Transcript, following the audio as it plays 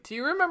Do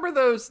you remember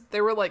those?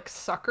 They were like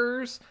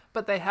suckers,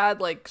 but they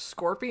had like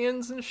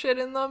scorpions and shit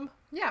in them.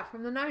 Yeah,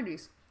 from the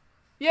 90s.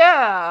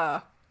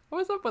 Yeah. What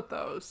was up with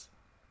those?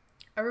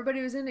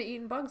 Everybody was into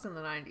eating bugs in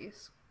the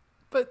 90s.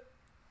 But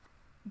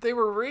they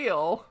were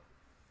real.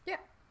 Yeah.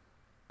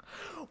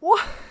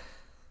 What?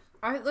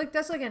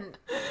 That's like an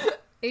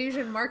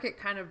Asian market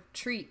kind of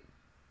treat.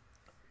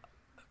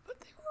 But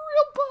they were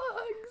real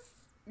bugs.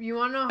 You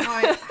want to know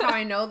how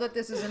I know that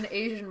this is an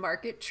Asian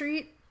market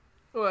treat?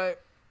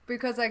 What?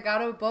 Because I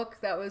got a book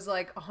that was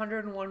like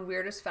 101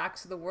 Weirdest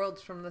Facts of the World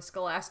from the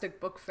Scholastic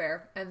Book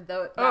Fair, and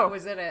that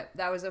was in it.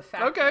 That was a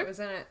fact that was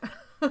in it.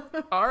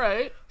 All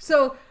right.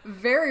 So,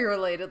 very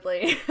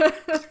relatedly.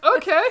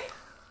 Okay.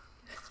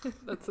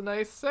 That's a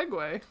nice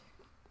segue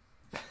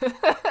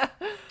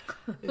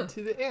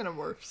into the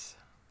Animorphs.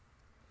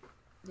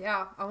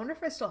 Yeah, I wonder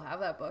if I still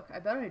have that book. I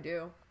bet I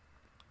do.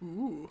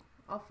 Ooh.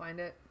 I'll find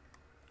it.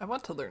 I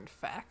want to learn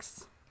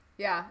facts.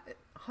 Yeah,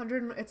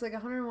 it's like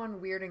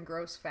 101 weird and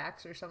gross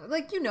facts or something.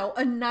 Like, a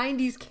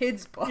 90s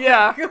kids book.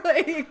 Yeah.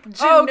 Like, generic.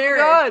 Oh,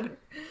 God.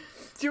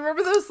 Do you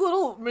remember those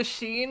little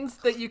machines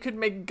that you could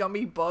make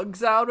gummy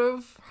bugs out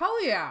of?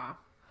 Hell yeah.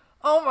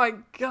 Oh, my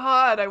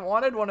God. I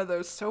wanted one of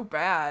those so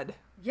bad.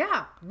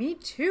 Yeah, me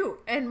too.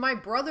 And my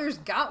brothers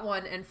got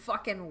one and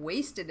fucking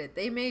wasted it.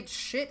 They made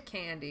shit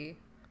candy.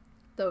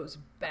 Those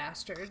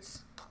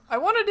bastards. I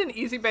wanted an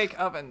Easy Bake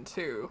Oven,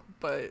 too,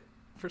 but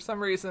for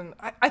some reason,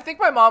 I think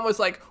my mom was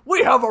like,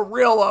 we have a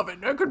real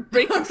oven. I could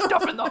bake you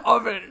stuff in the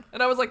oven.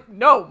 And I was like,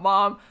 no,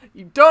 Mom,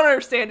 you don't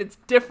understand. It's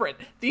different.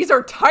 These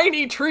are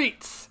tiny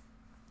treats.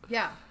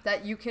 Yeah,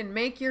 that you can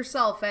make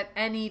yourself at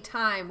any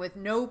time with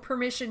no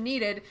permission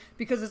needed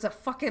because it's a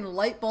fucking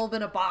light bulb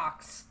in a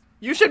box.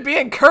 You should be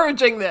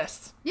encouraging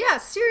this. Yeah,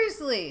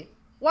 seriously.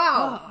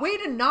 Wow, way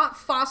to not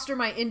foster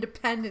my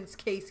independence,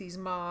 Casey's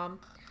mom.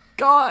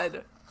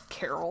 God,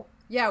 Carol.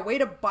 Yeah, way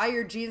to buy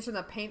your jeans from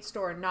the paint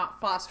store and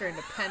not foster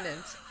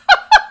independence.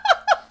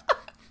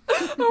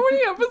 How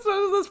many episodes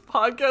of this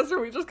podcast are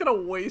we just gonna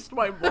waste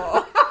my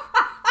mom?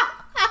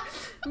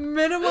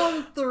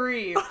 Minimum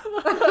 3.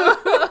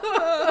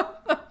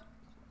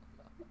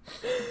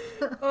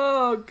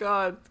 Oh,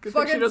 God. Good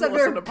thing Fucking she doesn't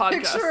send her listen to a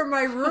podcasts. picture of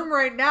my room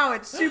right now.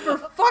 It's super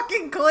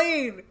fucking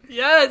clean.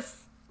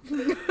 Yes.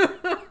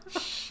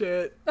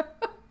 Shit.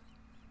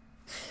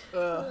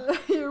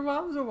 Your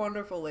mom's a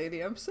wonderful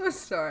lady. I'm so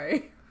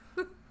sorry.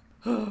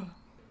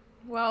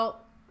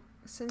 Well,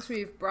 since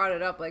we've brought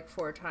it up like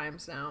 4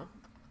 times now,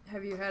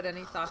 have you had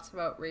any thoughts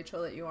about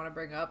Rachel that you want to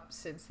bring up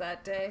since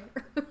that day?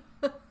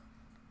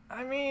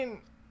 I mean,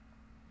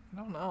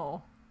 I don't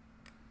know.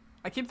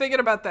 I keep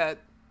thinking about that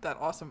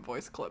awesome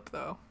voice clip,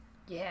 though.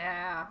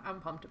 Yeah, I'm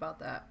pumped about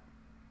that.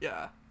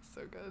 Yeah,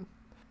 so good.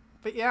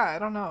 But yeah, I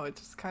don't know. It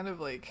just kind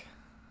of like...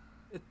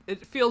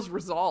 It feels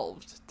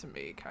resolved to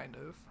me, kind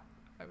of,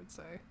 I would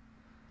say.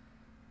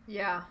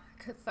 Yeah,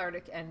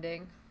 cathartic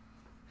ending.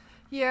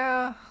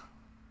 Yeah.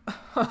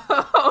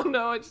 Oh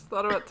no, I just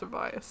thought about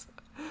Tobias.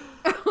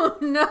 Oh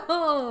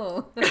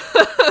no!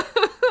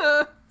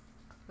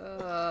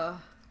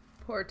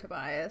 Poor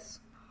Tobias.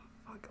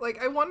 Like,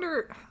 I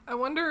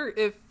wonder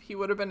if he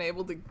would have been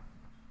able to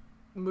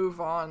move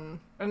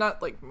on, or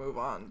not like move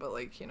on, but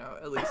like,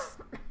 at least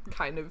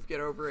kind of get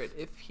over it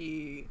if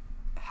he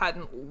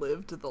hadn't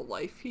lived the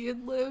life he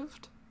had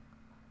lived.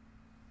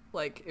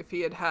 Like, if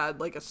he had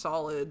had like a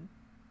solid,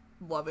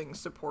 loving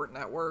support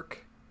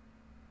network,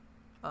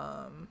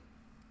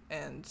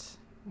 and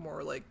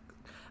more like,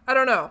 I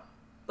don't know.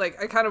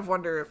 Like, I kind of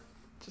wonder if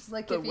just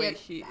like the if way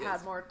he he had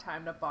is. more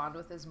time to bond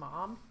with his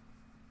mom.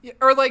 Yeah,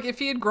 or like if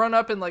he had grown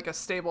up in like a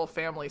stable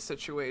family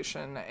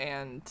situation,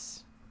 and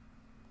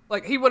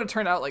like he would have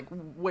turned out like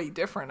way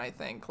different, I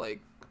think.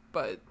 Like,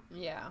 but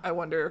yeah, I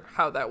wonder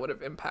how that would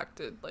have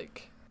impacted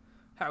like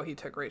how he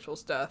took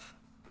Rachel's death.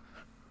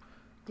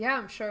 Yeah,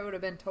 I'm sure it would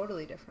have been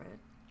totally different.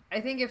 I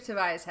think if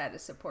Tobias had a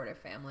supportive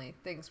family,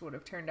 things would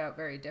have turned out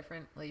very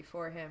differently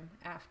for him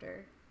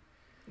after.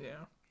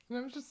 Yeah. And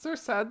it was just so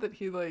sad that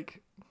he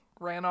like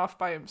ran off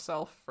by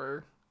himself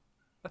for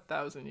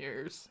 1,000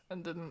 years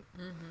and didn't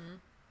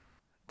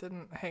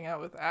hang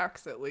out with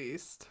Axe at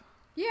least.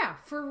 Yeah,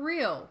 for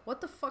real.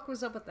 What the fuck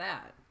was up with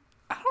that?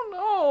 I don't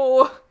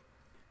know.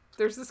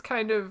 There's this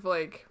kind of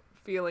like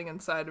feeling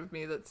inside of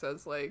me that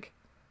says like,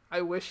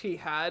 I wish he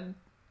had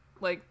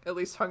like at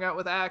least hung out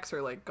with Axe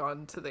or like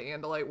gone to the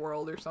Andalite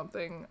world or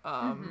something.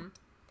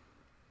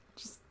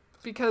 Just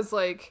because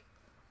like,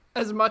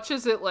 as much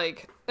as it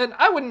like, and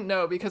I wouldn't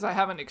know because I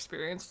haven't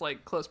experienced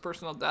like close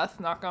personal death,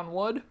 knock on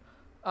wood.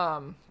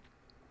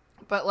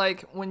 But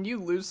like when you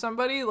lose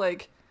somebody,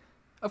 like,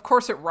 of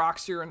course it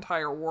rocks your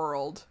entire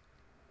world.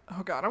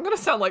 Oh God, I'm gonna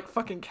sound like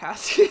fucking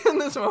Cassie in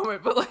this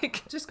moment, but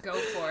like, just go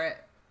for it.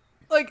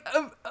 Like,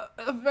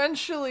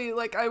 eventually,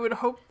 like, I would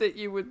hope that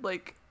you would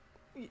like,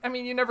 I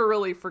mean, you never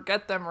really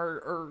forget them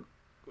or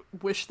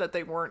wish that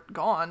they weren't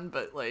gone,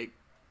 but like,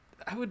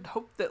 I would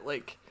hope that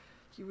like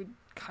you would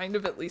kind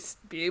of at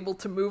least be able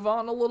to move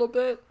on a little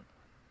bit.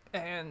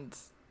 And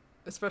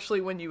especially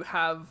when you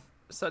have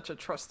such a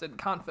trusted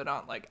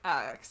confidant like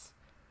Axe.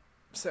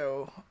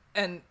 So,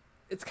 and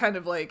it's kind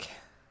of like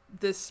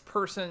this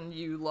person,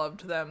 you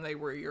loved them, they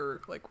were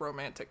your like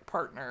romantic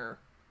partner.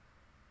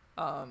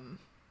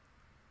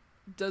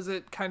 Does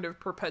it kind of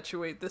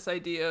perpetuate this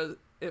idea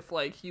if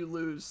like you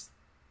lose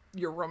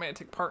your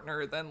romantic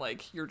partner, then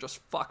like you're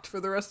just fucked for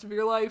the rest of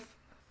your life?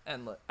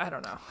 And I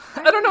don't know.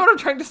 I don't know what I'm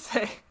trying to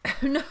say.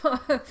 No,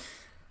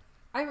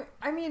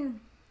 I mean,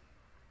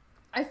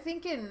 I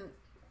think in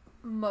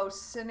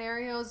most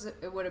scenarios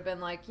it would have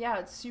been like, yeah,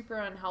 it's super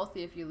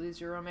unhealthy if you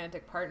lose your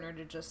romantic partner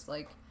to just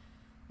like,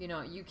 you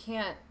know, you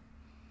can't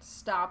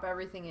stop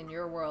everything in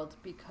your world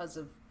because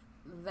of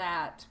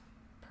that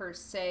per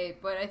se.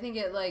 But I think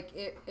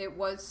it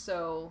was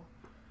so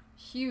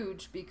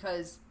huge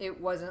because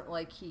it wasn't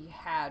like he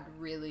had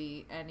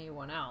really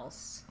anyone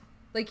else.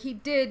 Like he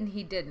did and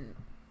he didn't,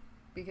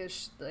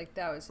 because like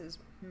that was his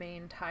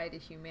main tie to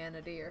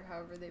humanity, or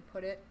however they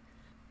put it.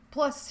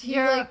 Plus he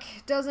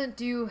like doesn't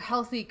do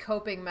healthy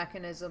coping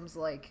mechanisms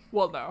like,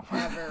 well, no.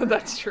 Ever.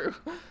 That's true.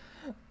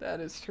 That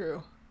is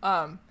true.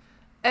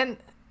 And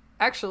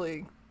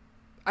actually,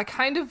 I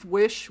kind of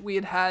wish we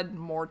had had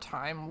more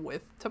time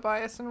with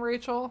Tobias and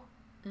Rachel.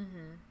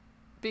 Mm-hmm.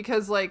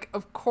 Because, like,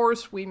 of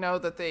course we know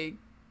that they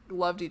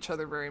loved each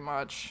other very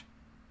much.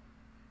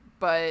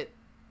 But,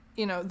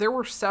 you know, there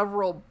were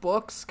several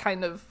books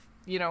kind of,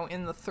 you know,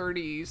 in the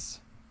 30s,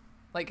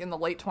 like in the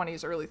late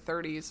 20s, early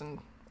 30s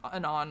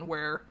and on,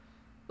 where,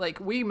 like,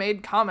 we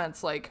made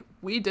comments like,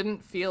 we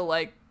didn't feel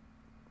like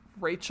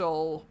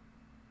Rachel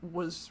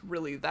was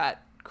really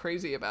that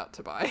crazy about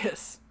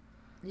Tobias.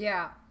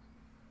 Yeah.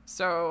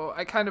 So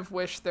I kind of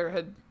wish there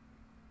had,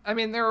 I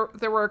mean, there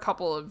were a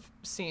couple of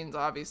scenes,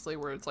 obviously,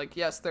 where it's like,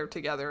 yes, they're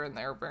together and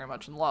they're very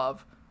much in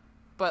love,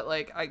 but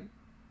like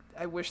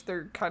I wish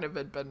there kind of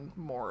had been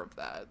more of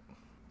that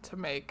to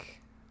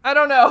make, I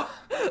don't know,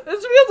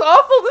 this feels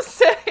awful to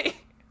say.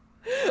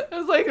 It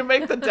was like to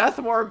make the death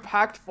more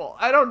impactful.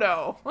 I don't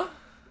know.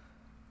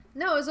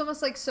 No, it was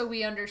almost like so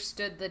we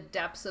understood the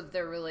depths of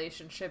their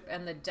relationship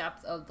and the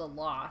depth of the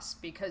loss,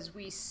 because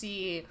we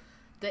see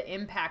the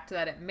impact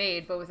that it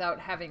made, but without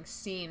having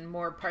seen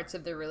more parts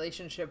of their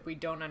relationship, we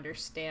don't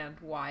understand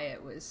why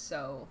it was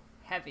so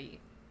heavy,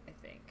 I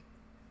think.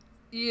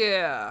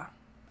 Yeah.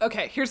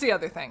 Okay, here's the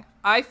other thing.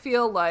 I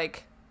feel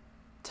like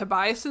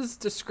Tobias's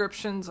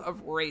descriptions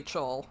of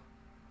Rachel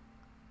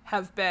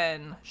have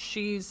been,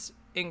 she's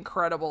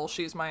incredible,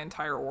 she's my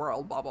entire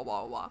world, blah, blah,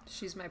 blah, blah.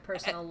 She's my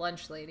personal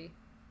lunch lady.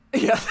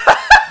 Yeah.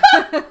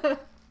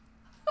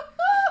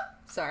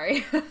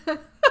 Sorry. It's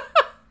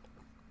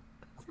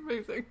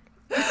amazing.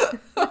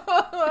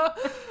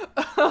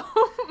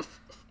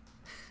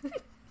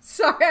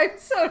 Sorry, I'm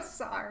so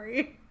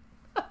sorry.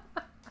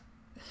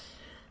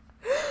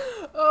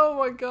 Oh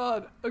my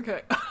god.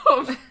 Okay.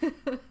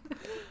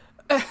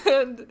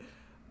 And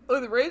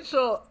with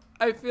Rachel,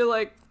 I feel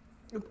like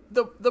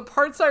the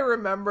parts I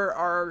remember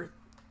are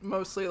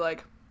mostly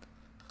like,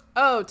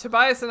 oh,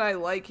 Tobias and I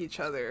like each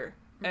other.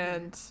 Mm-hmm.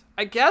 And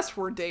I guess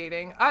we're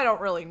dating. I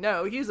don't really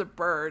know. He's a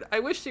bird. I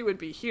wish he would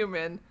be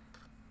human.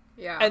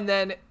 Yeah. And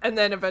then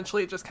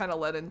eventually it just kind of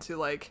led into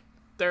like,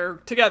 they're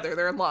together,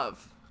 they're in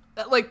love.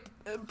 Like,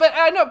 but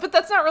I know, but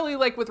that's not really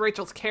like with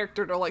Rachel's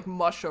character to like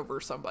mush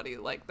over somebody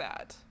like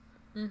that.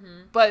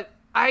 Mm-hmm. But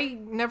I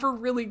never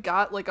really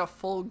got like a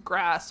full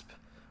grasp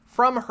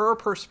from her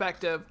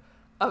perspective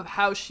of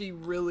how she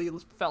really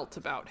felt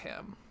about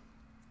him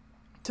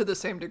to the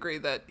same degree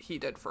that he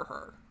did for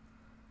her.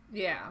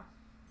 Yeah.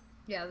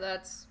 Yeah,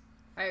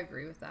 I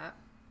agree with that.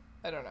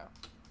 I don't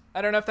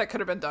know if that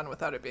could have been done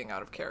without it being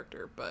out of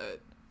character,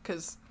 but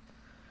because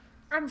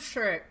I'm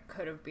sure it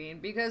could have been,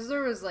 because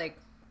there was like,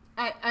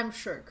 I'm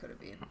sure it could have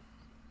been.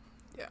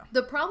 Yeah.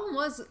 The problem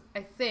was,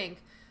 I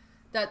think,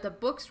 that the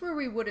books where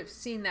we would have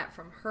seen that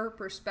from her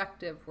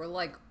perspective were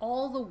like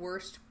all the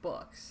worst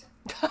books.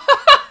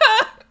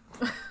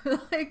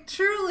 Like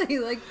truly,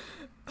 like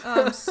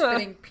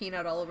spitting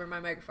peanut all over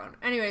my microphone.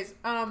 Anyways,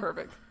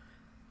 perfect.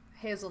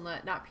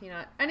 Hazelnut, not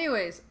peanut.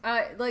 Anyways,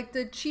 like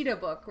the cheetah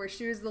book where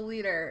she was the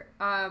leader.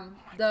 The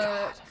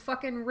God.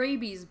 fucking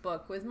rabies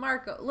book with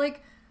Marco.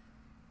 Like,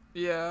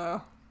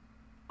 yeah.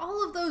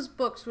 all of those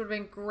books would have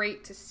been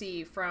great to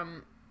see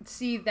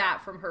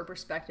that from her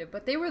perspective,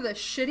 but they were the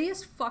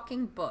shittiest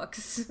fucking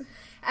books.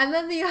 And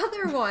then the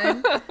other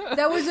one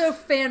that was a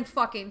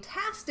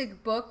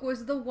fan-fucking-tastic book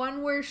was the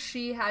one where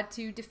she had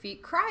to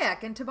defeat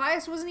Kryak, and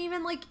Tobias wasn't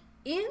even like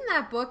in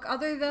that book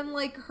other than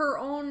like her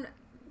own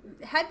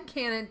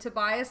headcanon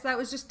Tobias that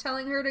was just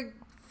telling her to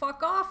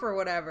fuck off or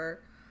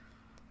whatever.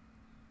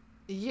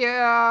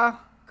 Yeah.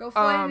 Go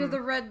fly into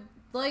the red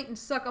light and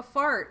suck a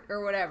fart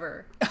or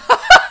whatever.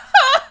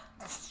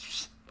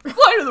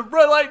 Fly to the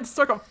red light and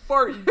suck a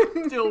fart, you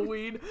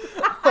dillweed.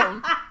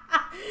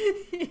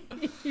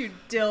 You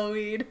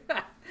dillweed.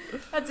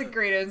 That's a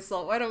great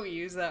insult. Why don't we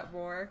use that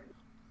more?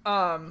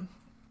 But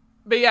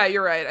yeah,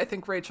 you're right. I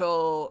think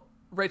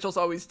Rachel's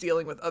always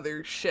dealing with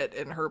other shit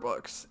in her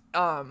books.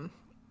 And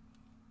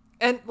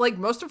like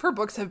most of her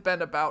books have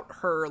been about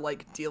her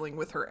like dealing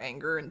with her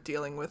anger and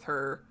dealing with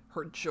her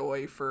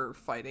joy for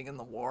fighting in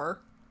the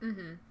war.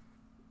 Mm-hmm.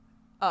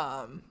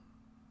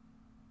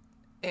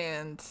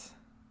 And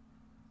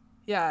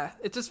yeah,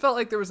 it just felt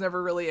like there was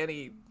never really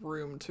any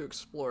room to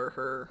explore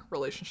her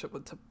relationship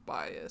with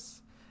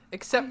Tobias.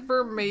 Except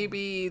for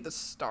maybe the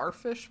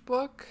Starfish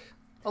book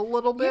a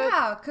little bit.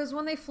 Yeah, because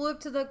when they flew up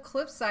to the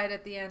cliffside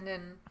at the end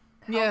and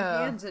held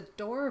hands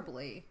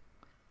adorably.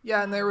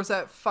 Yeah, and there was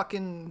that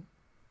fucking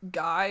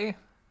guy,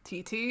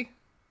 TT.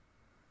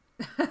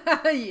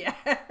 Yeah.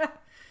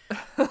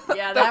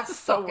 Yeah, that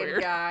so fucking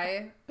weird.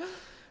 guy.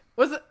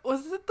 Was it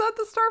that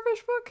the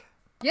Starfish book?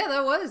 Yeah,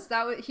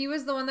 he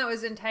was the one that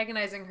was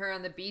antagonizing her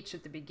on the beach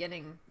at the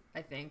beginning,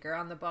 I think, or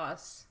on the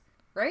bus.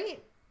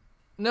 Right?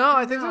 No,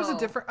 I think there was a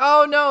different...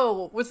 Oh,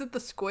 no. Was it the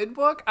Squid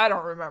book? I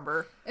don't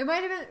remember. It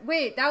might have been...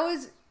 Wait,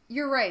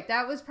 you're right.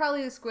 That was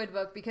probably the Squid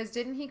book, because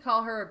didn't he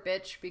call her a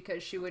bitch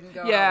because she wouldn't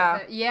go out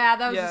with it? Yeah,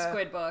 that was the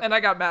Squid book. And I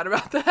got mad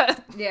about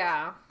that.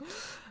 Yeah.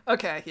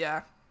 Okay,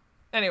 yeah.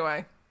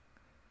 Anyway.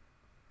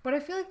 But I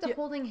feel like the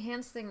holding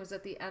hands thing was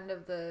at the end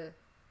of the...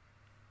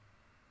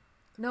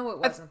 No, it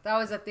wasn't. That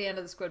was at the end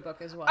of the Squid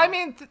book as well. I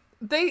mean,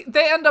 they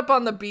end up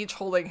on the beach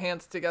holding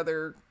hands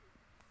together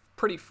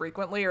pretty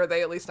frequently, or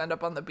they at least end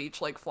up on the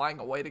beach, like, flying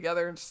away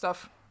together and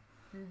stuff.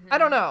 Mm-hmm. I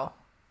don't know.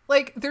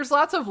 Like, there's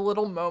lots of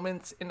little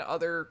moments in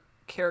other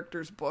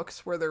characters'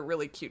 books where they're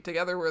really cute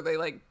together, where they,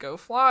 like, go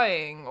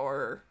flying,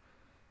 or,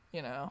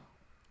 you know.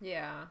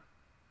 Yeah.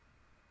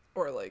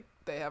 Or, like,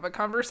 they have a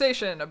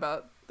conversation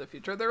about the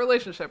future of their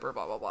relationship, or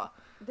blah, blah, blah.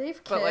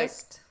 They've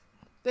kissed.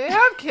 But, like, they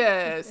have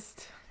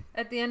kissed.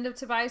 At the end of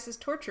Tobias's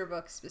torture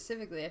book,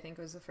 specifically, I think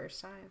was the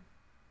first time.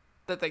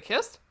 That they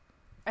kissed?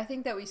 I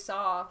think that we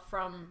saw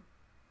from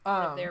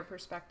one of their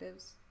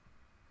perspectives.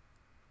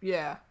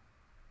 Yeah.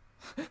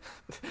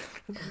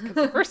 Because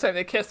the first time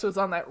they kissed was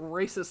on that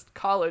racist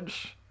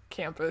college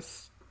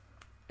campus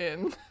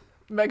in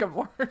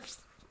Megamorphs.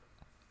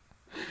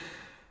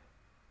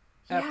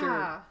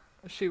 After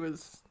she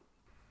was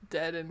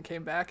dead and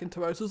came back, and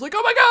Tobias was like,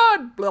 "Oh my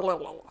god!" Blah, blah,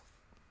 blah,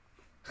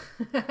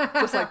 blah.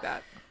 Just like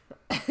that.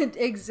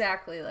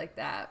 Exactly like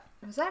that.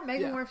 Was that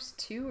Megamorphs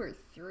 2 or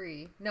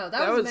 3? No,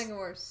 that was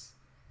Megamorphs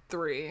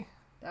 3.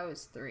 That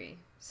was 3.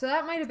 So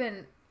that might have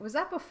been... Was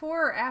that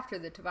before or after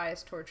the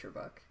Tobias torture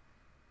book?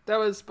 That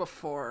was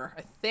before,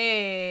 I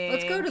think.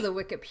 Let's go to the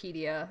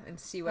Wikipedia and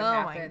see what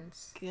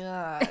happens. Oh my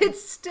god.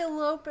 It's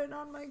still open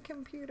on my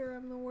computer.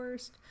 I'm the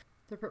worst.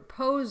 The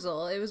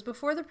proposal. It was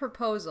before the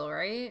proposal,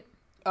 right?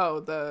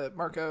 Oh, the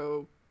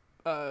Marco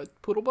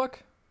Poodle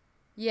book?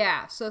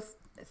 Yeah, so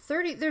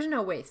 30... There's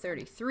no way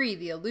 33,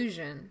 The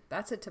Illusion.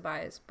 That's a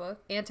Tobias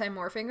book.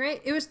 Anti-morphing,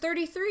 right? It was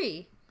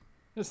 33.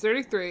 It was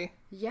 33.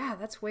 Yeah,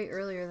 that's way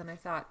earlier than I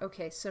thought.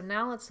 Okay, so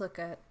now let's look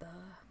at the...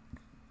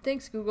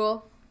 Thanks,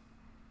 Google.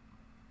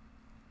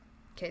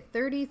 Okay,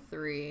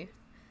 33.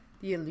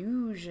 The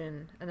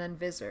Illusion. And then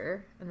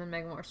Visor. And then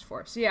Megamorphs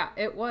 4. So yeah,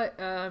 it was...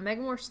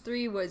 Megamorphs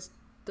 3 was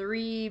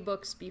 3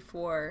 books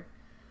before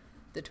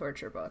the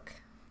torture book.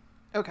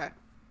 Okay.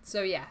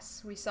 So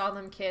yes, we saw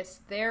them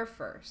kiss there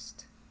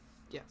first.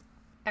 Yes.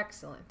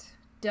 Excellent.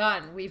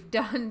 Done. We've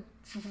done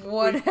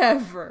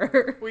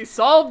whatever. We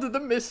solved the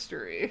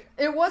mystery.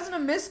 It wasn't a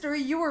mystery.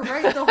 You were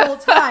right the whole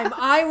time.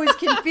 I was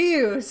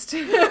confused.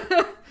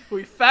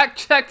 We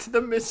fact-checked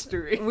the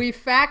mystery. We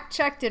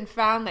fact-checked and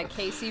found that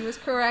Casey was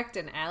correct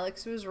and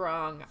Alex was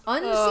wrong.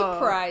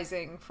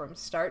 Unsurprising from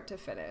start to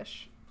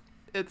finish.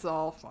 It's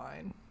all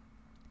fine.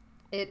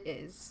 It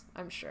is,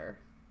 I'm sure.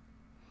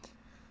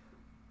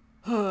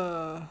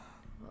 Well,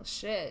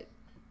 shit.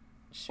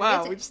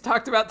 Wow, we just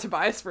talked about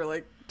Tobias for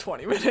like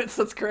 20 minutes.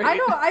 That's great. I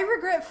know. I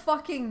regret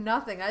fucking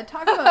nothing. I'd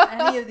talk about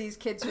any of these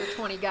kids for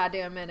 20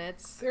 goddamn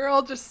minutes. They're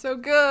all just so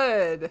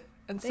good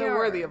and so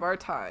worthy of our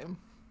time.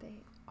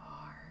 They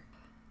are.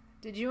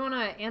 Did you want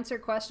to answer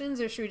questions,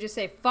 or should we just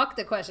say fuck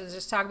the questions,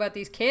 just talk about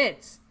these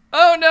kids?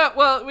 Oh, no.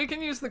 Well, we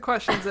can use the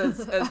questions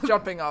as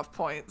jumping off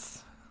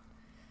points.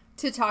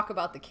 To talk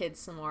about the kids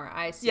some more.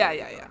 I see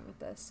yeah. with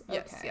this.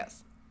 Okay.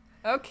 Yes.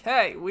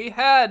 Okay, we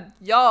had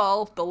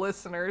y'all, the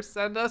listeners,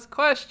 send us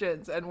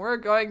questions, and we're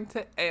going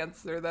to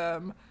answer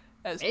them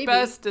as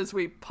best as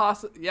we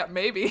possibly... Yeah,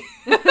 maybe.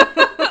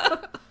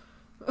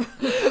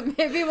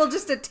 Maybe we'll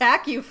just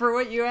attack you for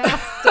what you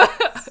asked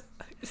us.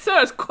 Send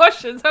us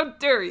questions, how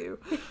dare you?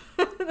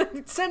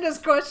 Send us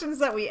questions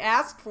that we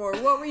asked for.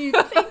 What were you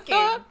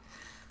thinking?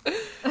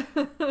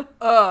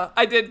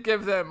 I did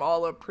give them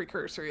all a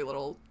precursory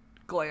little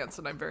glance,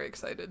 and I'm very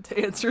excited to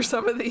answer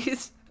some of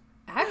these.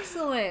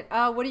 Excellent.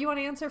 What do you want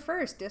to answer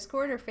first,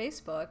 Discord or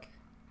Facebook?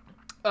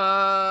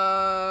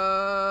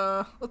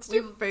 Let's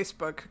do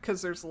Facebook,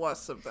 because there's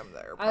less of them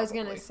there, probably. I was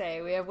going to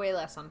say, we have way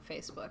less on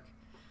Facebook.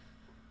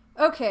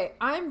 Okay,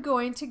 I'm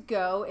going to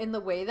go in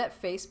the way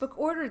that Facebook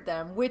ordered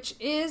them, which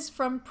is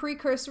from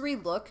precursory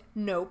look,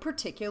 no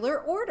particular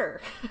order.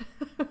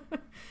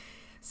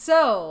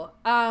 So,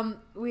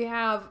 we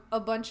have a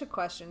bunch of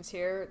questions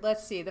here.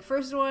 Let's see. The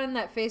first one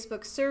that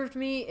Facebook served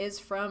me is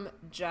from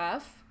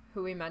Jeff,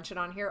 who we mention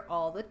on here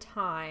all the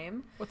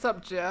time. What's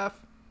up,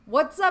 Jeff?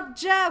 What's up,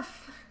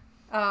 Jeff?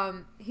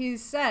 He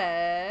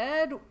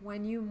said,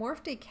 when you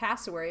morphed a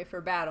cassowary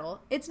for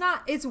battle,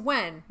 it's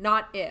when,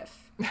 not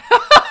if.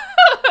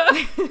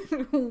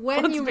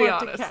 When Let's you be morph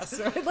to honest.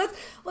 cassowary,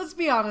 let's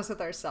be honest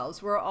with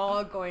ourselves. We're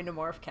all going to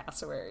morph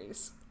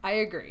cassowaries. I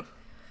agree.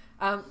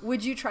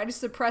 Would you try to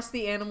suppress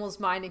the animal's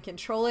mind and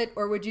control it,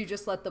 or would you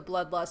just let the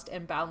bloodlust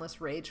and boundless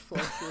rage flow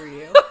through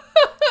you?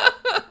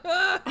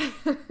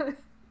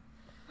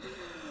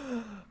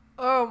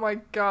 Oh my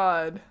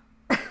god.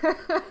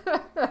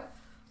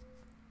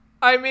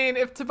 I mean,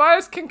 if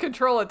Tobias can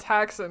control a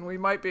Taxon, we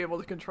might be able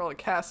to control a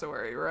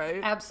cassowary, right?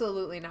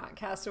 Absolutely not.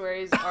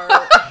 Cassowaries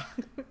are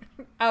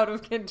out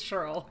of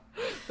control.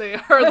 They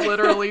are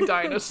literally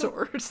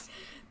dinosaurs.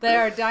 They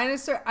are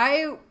dinosaur.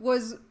 I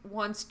was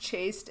once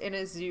chased in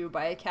a zoo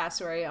by a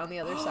cassowary on the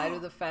other side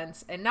of the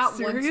fence, and not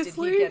once did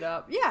Seriously? he get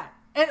up. Yeah,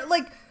 and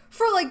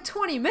for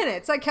 20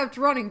 minutes, I kept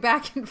running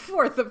back and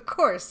forth. Of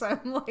course, I'm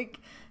not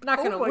Oh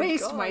gonna my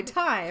waste God. my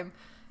time,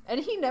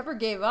 and he never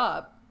gave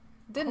up.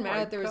 Didn't Oh matter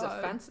my if there was a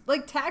God. fence.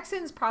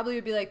 Taxons probably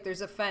would be like, "There's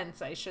a fence.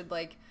 I should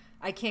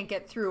I can't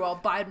get through. I'll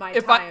bide my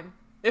If time."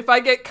 If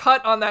I get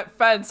cut on that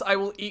fence, I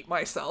will eat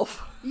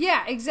myself.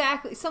 Yeah,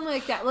 exactly. Something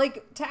like that.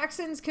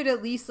 Taxons could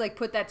at least,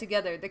 put that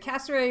together. The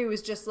cassowary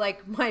was just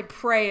my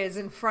prey is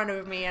in front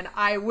of me and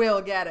I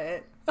will get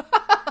it.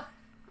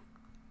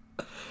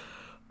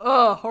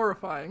 Oh,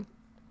 horrifying.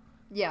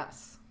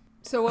 Yes.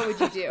 So what would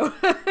you do?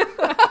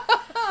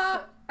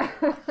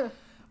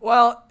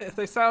 Well, if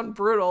they sound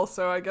brutal,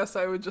 so I guess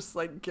I would just,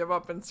 give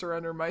up and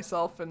surrender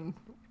myself, and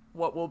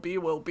what will be,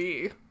 will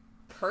be.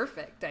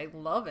 Perfect. I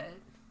love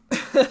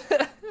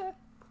it.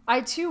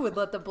 I, too, would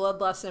let the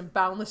bloodlust and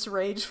boundless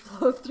rage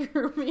flow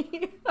through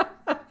me.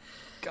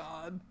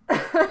 God.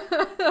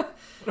 What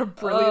a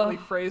brilliantly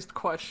phrased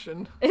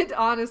question. It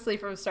honestly,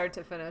 from start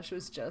to finish,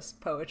 was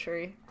just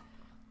poetry.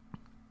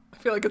 I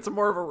feel like it's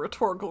more of a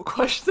rhetorical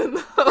question,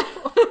 though.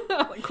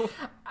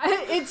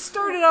 It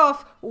started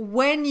off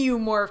when you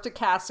morphed to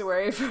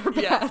cassowary for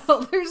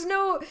battle.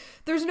 Yes.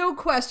 There's no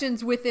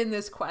questions within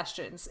this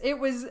questions. It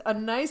was a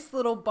nice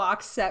little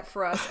box set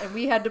for us, and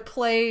we had to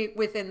play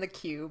within the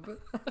cube.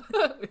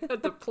 We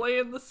had to play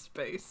in the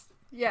space.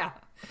 Yeah.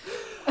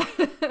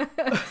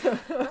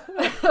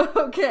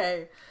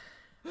 Okay.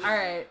 All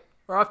right.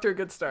 We're off to a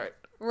good start.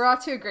 We're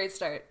off to a great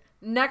start.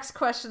 Next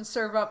question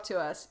served up to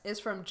us is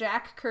from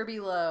Jack Kirby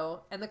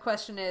Lowe, and the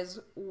question is,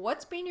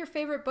 what's been your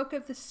favorite book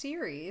of the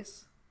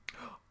series?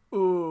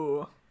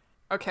 Ooh.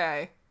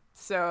 Okay.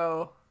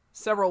 So,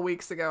 several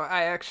weeks ago,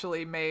 I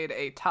actually made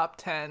a top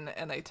 10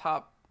 and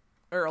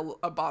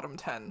a bottom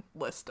 10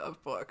 list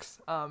of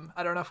books.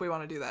 I don't know if we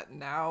want to do that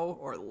now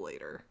or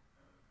later.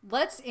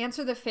 Let's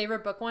answer the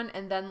favorite book one,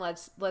 and then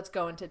let's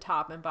go into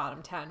top and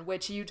bottom 10,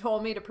 which you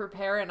told me to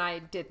prepare, and I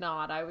did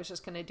not. I was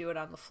just going to do it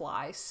on the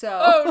fly. So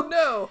Oh,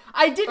 no.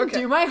 I didn't Okay.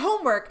 do my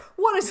homework.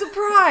 What a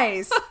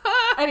surprise.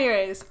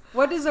 Anyways,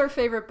 what is our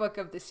favorite book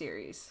of the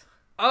series?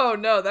 Oh,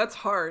 no, that's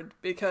hard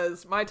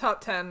because my top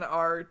 10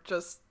 are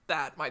just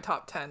that, my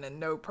top 10 in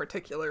no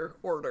particular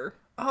order.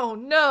 Oh,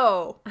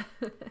 no.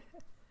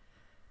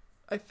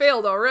 I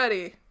failed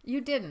already.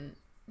 You didn't.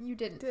 You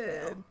didn't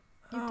fail.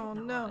 You Oh,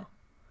 did no. not.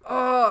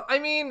 Oh, I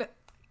mean,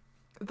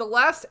 the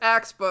last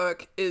Axe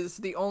book is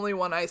the only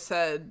one I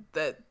said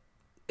that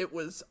it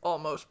was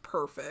almost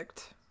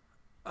perfect.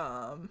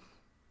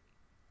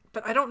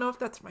 But I don't know if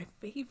that's my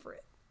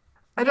favorite.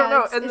 I don't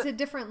know. It's a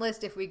different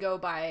list if we go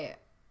by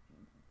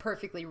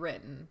perfectly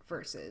written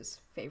versus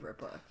favorite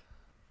book.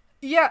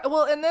 Yeah,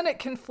 well, and then it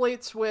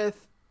conflates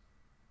with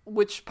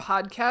which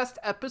podcast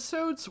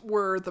episodes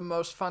were the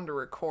most fun to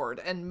record,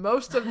 and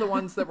most of the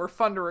ones that were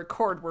fun to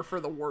record were for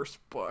the worst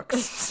books.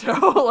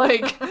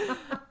 So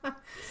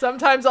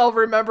sometimes I'll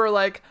remember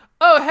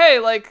oh hey,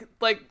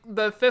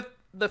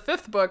 the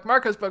fifth book,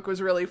 Marco's book,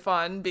 was really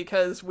fun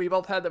because we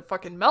both had the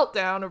fucking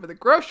meltdown over the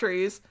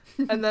groceries,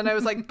 and then I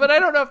was like, but I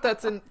don't know if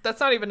that's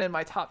not even in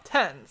my top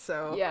 10.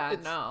 So Yeah,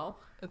 no.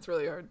 it's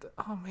really hard to,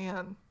 oh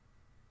man,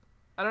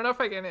 I don't know if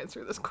I can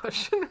answer this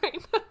question right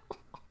now.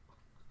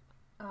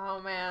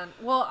 Oh man.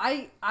 Well,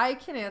 I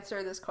can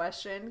answer this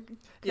question because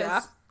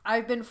Yeah.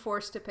 I've been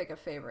forced to pick a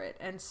favorite,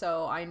 and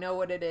so I know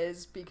what it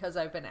is because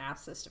I've been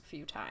asked this a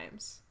few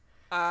times.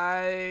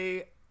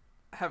 I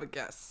have a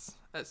guess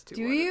as to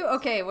Do what you? it is.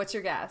 Okay, what's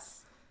your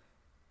guess?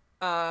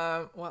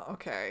 Well,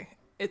 okay.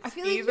 It's I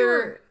feel like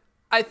either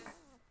I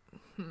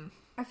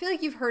feel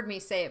like you've heard me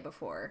say it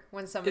before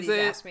when somebody's it-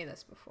 asked me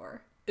this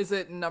before. is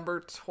it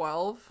number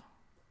 12?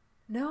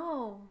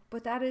 No,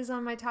 but that is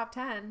on my top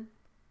 10.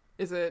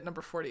 Is it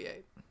number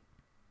 48?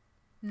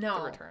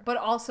 No, Return. but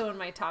also in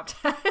my top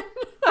 10.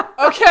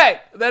 Okay,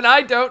 then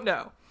I don't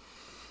know.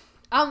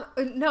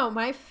 No,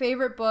 my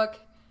favorite book,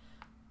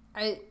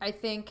 I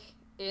think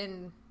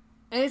and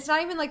it's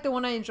not even the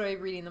one I enjoy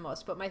reading the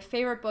most, but my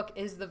favorite book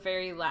is the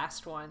very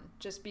last one,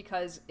 just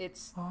because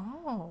it's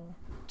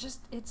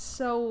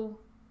so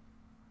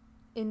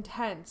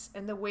intense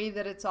and the way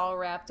that it's all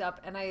wrapped up,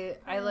 and I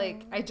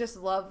just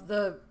love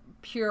the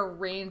pure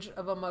range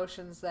of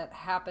emotions that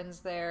happens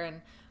there,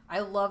 and I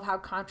love how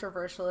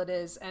controversial it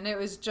is, and it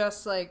was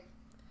just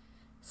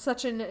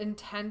such an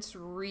intense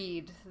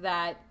read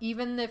that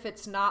even if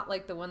it's not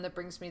the one that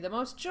brings me the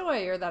most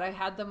joy or that I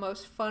had the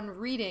most fun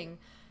reading,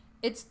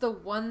 it's the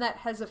one that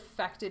has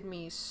affected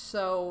me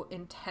so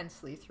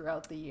intensely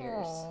throughout the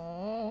years.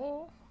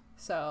 Aww.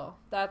 So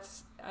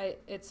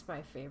it's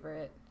my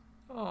favorite.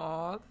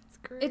 Aw, that's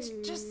great.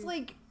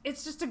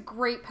 It's just a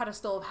great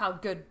pedestal of how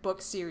good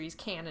book series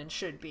can and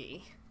should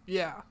be.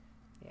 Yeah.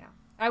 Yeah.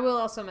 I will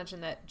also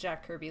mention that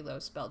Jack Kirby Lowe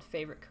spelled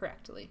favorite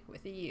correctly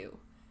with a U.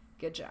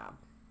 Good job.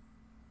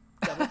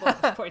 Double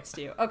bonus points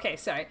to you. Okay,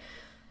 sorry.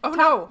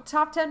 Oh,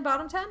 Top 10,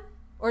 bottom 10?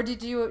 Or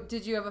did you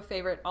have a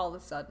favorite all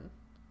of a sudden?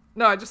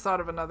 No, I just thought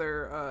of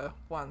another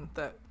one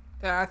that...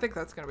 Yeah, I think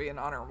that's going to be an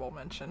honorable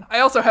mention. I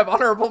also have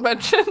honorable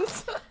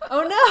mentions.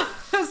 Oh,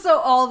 no. So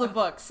all the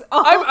books.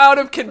 I'm out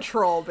of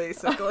control,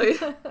 basically.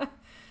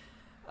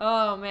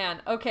 Oh,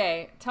 man.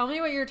 Okay. Tell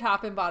me what your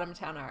top and bottom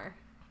 10 are.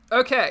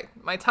 Okay.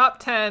 My top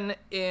 10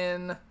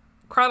 in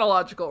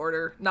chronological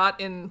order, not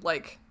in,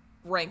 like,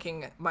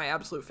 ranking my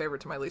absolute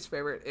favorite to my least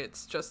favorite.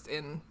 It's just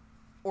in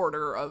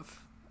order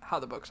of how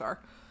the books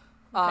are.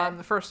 Okay.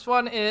 The first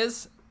one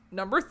is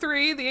number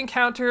 3, The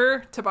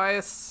Encounter,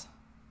 Tobias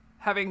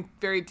having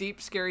very deep,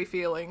 scary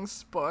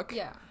feelings book.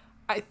 Yeah.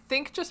 I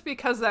think just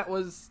because that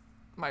was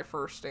my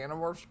first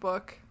Animorphs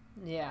book.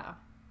 Yeah.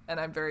 And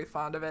I'm very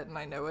fond of it, and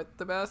I know it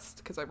the best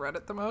because I've read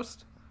it the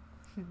most.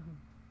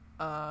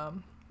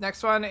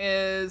 Next one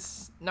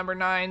is number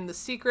 9, The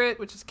Secret,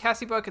 which is a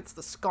Cassie book. It's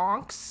the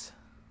Skonks.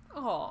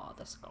 Oh,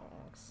 the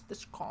Skonks. The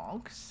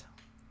Skonks.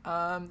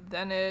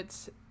 Then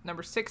it's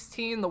number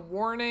 16, The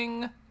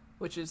Warning,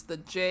 which is the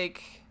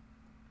Jake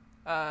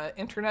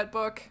internet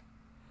book.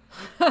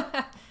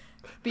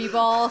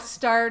 B-Ball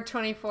Star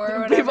 24 or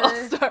whatever. B-Ball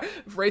Star.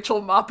 Rachel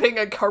mopping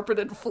a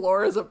carpeted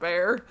floor as a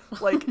bear.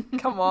 Like,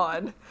 come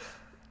on.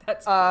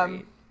 That's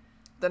great.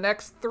 The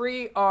next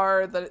 3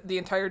 are the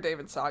entire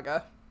David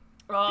saga.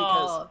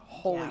 Because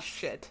holy yes.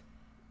 shit.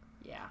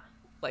 Yeah.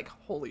 Like,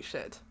 holy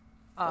shit.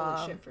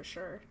 Holy shit for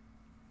sure.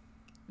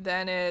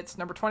 Then it's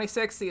number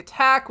 26, The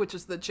Attack, which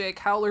is the Jake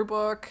Howler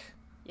book.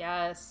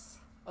 Yes.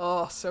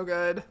 Oh, so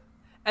good.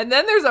 And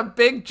then there's a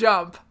big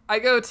jump. I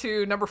go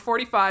to number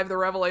 45, The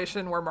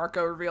Revelation, where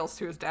Marco reveals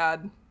to his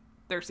dad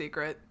their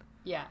secret.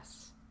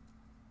 Yes.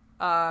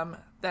 Then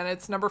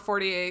it's number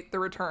 48, The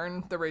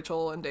Return, the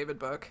Rachel and David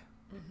book.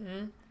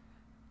 Mm-hmm.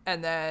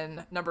 And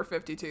then number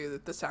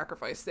 52, The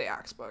Sacrifice, the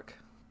Axe book.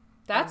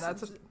 That's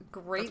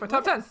great. That's my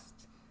top 10.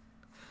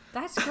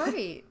 That's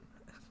great.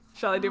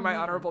 Shall I do my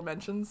honorable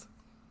mentions?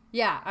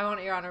 Yeah, I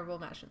want your honorable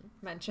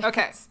mentions.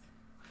 Okay.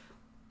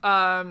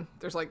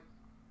 There's like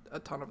a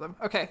ton of them.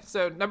 Okay,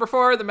 so number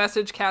 4, The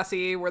Message,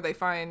 Cassie, where they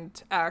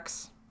find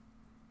Axe.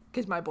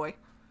 He's my boy.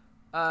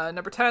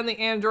 Number 10, The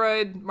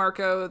Android,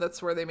 Marco.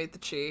 That's where they meet the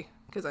Chi,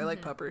 because I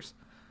like puppers.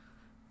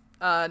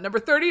 Number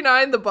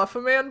 39, The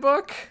Buffaman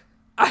book.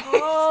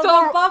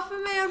 The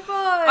Buffaman book.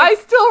 I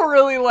still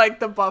really like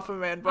the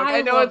Buffaman book.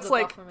 I know love it's the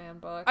like Buffaman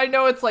book. I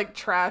know it's like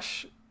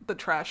trash, the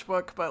trash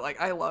book, but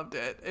like I loved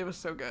it. It was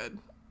so good.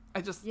 I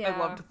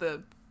loved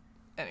the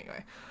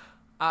anyway.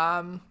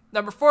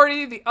 Number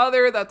 40, The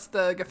Other, that's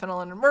the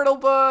Gaffinolin and Myrtle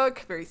book.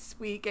 Very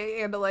sweet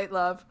gay Andalite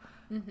love.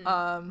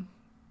 Mm-hmm.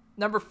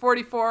 Number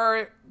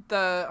 44,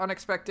 The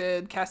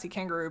Unexpected Cassie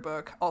Kangaroo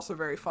book. Also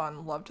very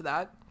fun. Loved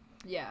that.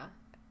 Yeah.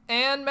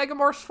 And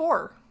Megamorphs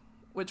 4,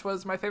 which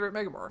was my favorite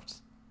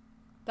Megamorphs.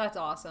 That's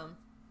awesome.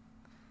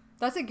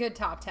 That's a good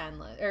top 10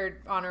 list,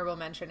 or honorable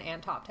mention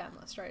and top 10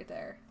 list right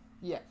there.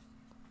 Yeah.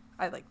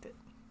 I liked it.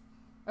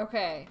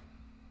 Okay.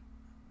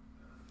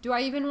 Do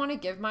I even want to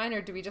give mine,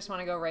 or do we just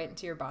want to go right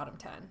into your bottom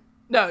 10?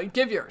 No,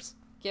 give yours.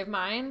 Give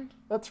mine?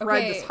 Let's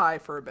ride this high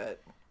for a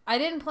bit. I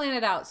didn't plan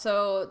it out,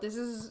 so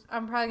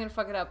I'm probably going to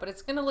fuck it up, but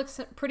it's going to look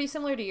pretty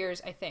similar to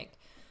yours, I think.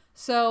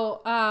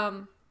 So,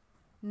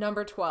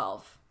 number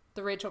 12,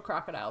 the Rachel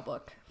Crocodile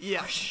book.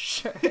 Yeah.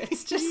 Sure.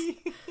 It's just,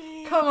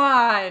 come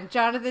on.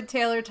 Jonathan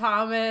Taylor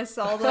Thomas,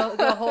 all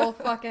the whole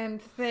fucking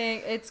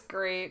thing. It's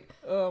great.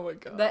 Oh my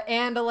god. The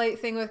Andalite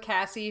thing with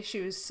Cassie,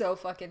 she was so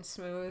fucking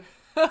smooth.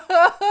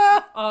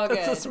 All good.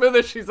 That's the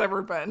smoothest she's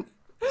ever been.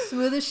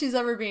 Smoothest she's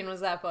ever been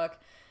was that book.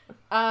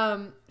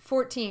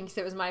 14, because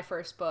it was my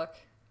first book.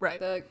 Right.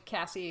 The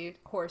Cassie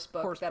horse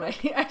book book.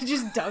 I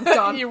just dunked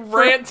on. You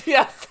rant,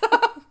 yes.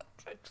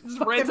 Just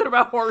ranted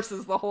about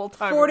horses the whole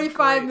time.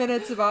 45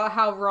 minutes about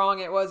how wrong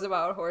it was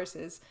about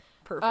horses.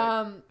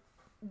 Perfect.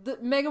 The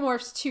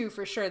Megamorphs 2,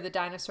 for sure, the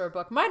dinosaur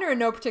book. Mine are in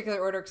no particular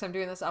order because I'm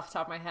doing this off the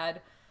top of my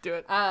head. Do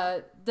it.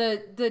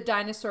 The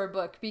dinosaur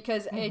book,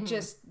 because it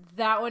just,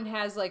 that one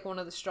has like one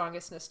of the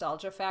strongest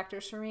nostalgia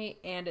factors for me,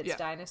 and it's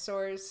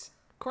dinosaurs.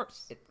 Of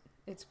course.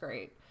 It's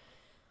great.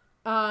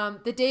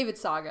 The David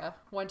saga,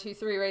 1, 2,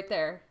 3 right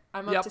there.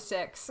 I'm up to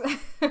 6.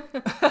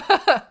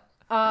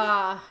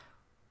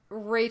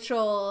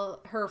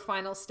 Rachel, her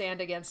final stand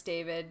against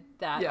David,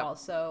 that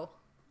also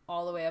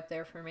all the way up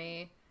there for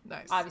me.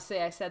 Nice.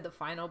 Obviously, I said the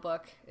final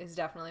book is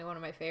definitely one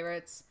of my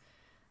favorites.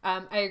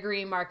 I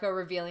agree, Marco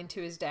revealing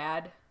to his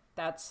dad,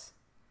 that's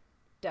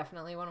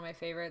definitely one of my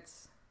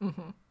favorites.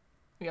 Mm-hmm.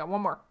 We got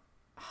one more.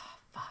 Oh,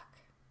 fuck.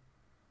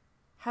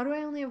 How do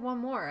I only have one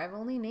more? I've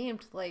only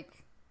named,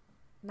 like,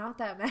 not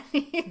that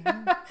many.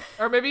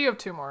 Or maybe you have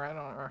 2 more. I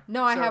don't know.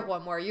 No, I have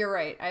one more. You're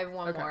right. I have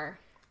one more.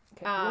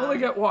 Okay, you only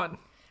get one.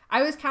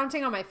 I was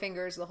counting on my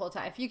fingers the whole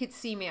time. If you could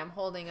see me, I'm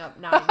holding up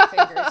 9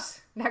 fingers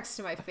next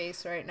to my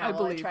face right now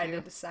while I try to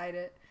decide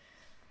it.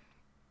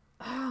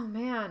 Oh,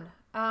 man.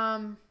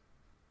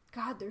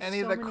 God, there's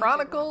any so of the many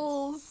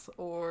Chronicles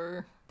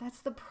or... That's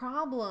the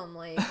problem,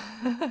 like...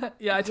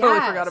 Yeah, I totally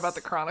forgot about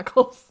the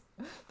Chronicles.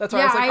 That's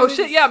why I was like,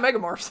 shit, yeah,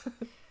 Megamorphs.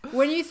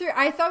 When you threw...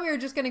 I thought we were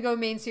just going to go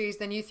main series,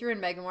 then you threw in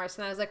Megamorphs,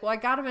 and I was like, well, I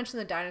gotta mention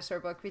the dinosaur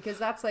book, because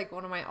that's, like,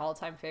 one of my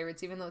all-time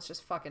favorites, even though it's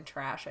just fucking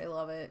trash. I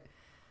love it.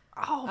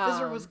 Oh,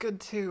 Visor was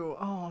good, too.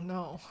 Oh,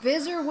 no.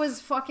 Visor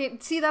was fucking...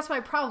 See, that's my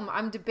problem.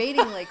 I'm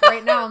debating, like,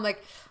 right now, I'm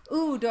like,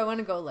 ooh, do I want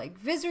to go, like,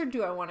 Visor?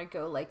 Do I want to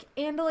go, like,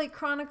 Andalite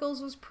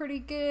Chronicles was pretty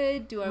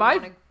good? Do I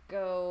want to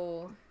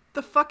go...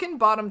 The fucking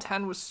bottom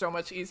 10 was so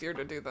much easier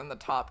to do than the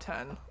top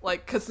 10.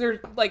 Like, because they're,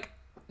 like,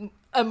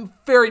 a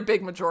very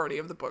big majority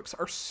of the books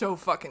are so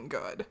fucking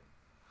good.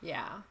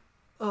 Yeah.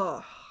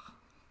 Ugh.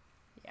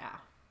 Yeah.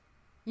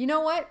 You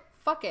know what?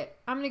 Fuck it.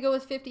 I'm going to go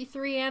with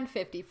 53 and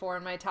 54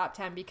 in my top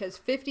 10 because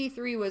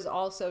 53 was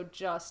also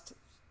just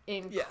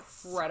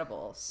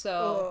incredible. Yes.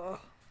 So,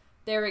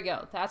 there we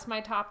go. That's my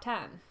top 10.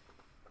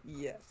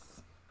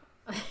 Yes.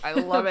 I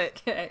love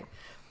it. Okay.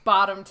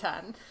 Bottom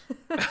 10.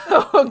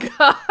 Oh,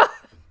 God.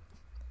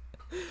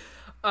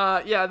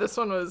 Yeah, this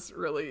one was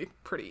really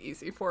pretty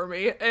easy for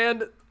me,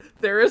 and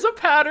there is a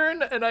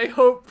pattern, and I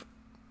hope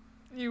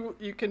you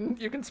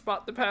can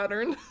spot the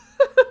pattern.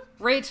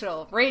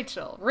 Rachel.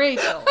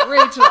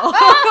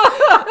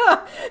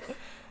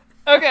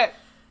 Okay,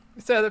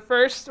 so the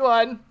first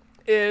one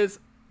is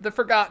The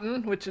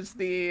Forgotten, which is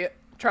the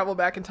travel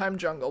back in time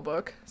Jungle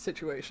Book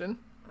situation.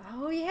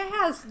 Oh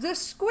yes, the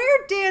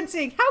square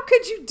dancing. How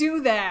could you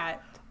do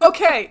that?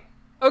 Okay,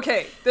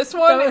 this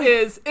one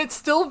it's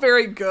still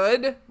very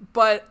good,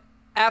 but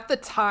at the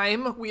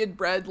time we had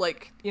read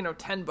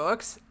 10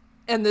 books,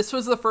 and this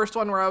was the first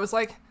one where I was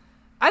like,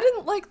 I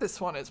didn't like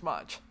this one as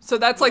much. So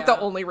that's the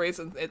only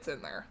reason it's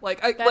in there.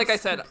 Like I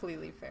said,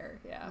 completely fair.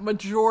 Yeah.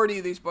 Majority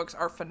of these books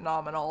are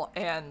phenomenal,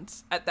 and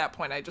at that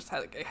point I just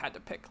had to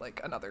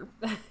pick another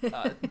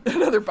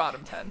another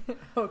bottom 10.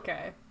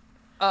 Okay.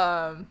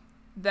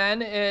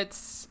 Then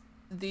it's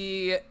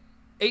the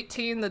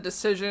 18, The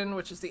Decision,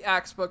 which is the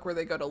Axe book where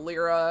they go to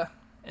Lyra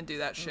and do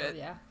that shit.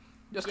 Yeah.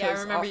 Just I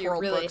remember you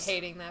really books.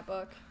 hating that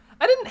book.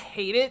 I didn't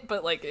hate it,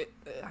 but I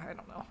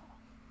don't know.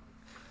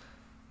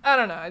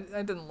 I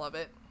didn't love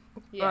it.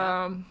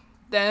 Yeah.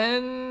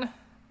 Then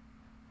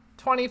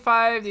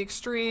 25, The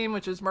Extreme,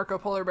 which is Marco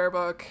Polar Bear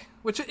book,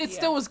 which it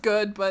still was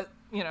good, but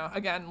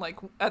again,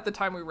 at the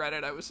time we read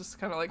it, I was just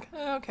kind of like,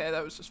 okay,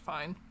 that was just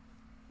fine.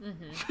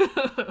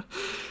 Mm-hmm.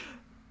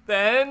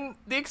 Then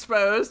The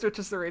Exposed, which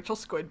is the Rachel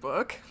Squid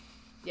book.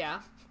 Yeah.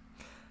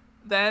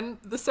 Then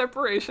The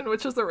Separation,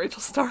 which is the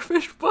Rachel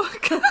Starfish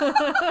book.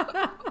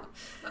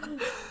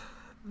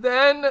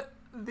 Then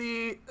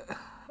the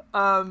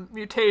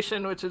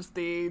Mutation, which is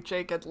the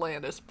Jake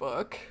Atlantis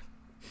book.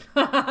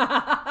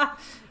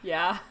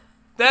 Yeah.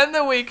 Then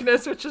The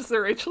Weakness, which is the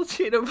Rachel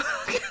Cheetah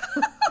book.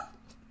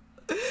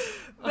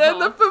 Then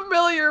The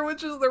Familiar,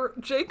 which is the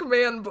Jake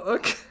Mann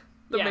book.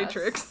 The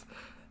Matrix.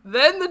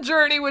 Then The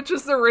Journey, which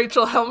is the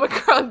Rachel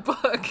Helmicron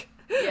book.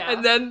 Yeah.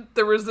 And then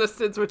The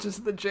Resistance, which is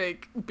the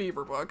Jake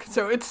Beaver book.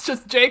 So it's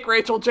just Jake,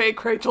 Rachel,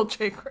 Jake, Rachel,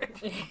 Jake,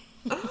 Rachel.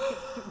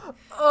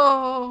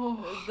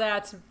 Oh.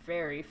 That's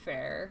very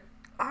fair.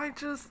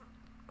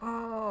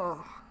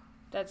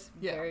 That's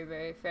very,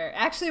 very fair.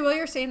 Actually, while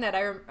you're saying that,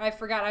 I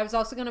forgot. I was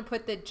also going to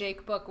put the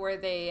Jake book where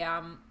they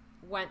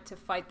went to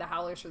fight the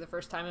Howlers for the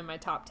first time in my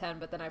top 10,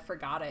 but then I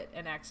forgot it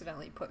and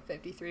accidentally put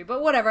 53.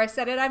 But whatever, I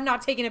said it. I'm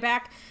not taking it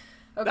back.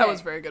 Okay. That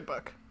was a very good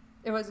book.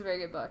 It was a very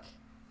good book.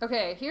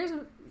 Okay,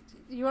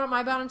 you want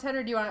my bottom 10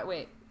 or do you want to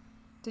wait?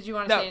 Did you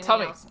want to say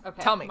anything else? Okay,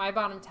 tell me. My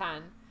bottom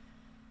 10.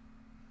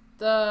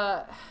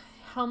 The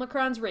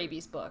Helmicron's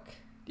Rabies book.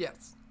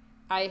 Yes.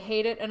 I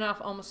hate it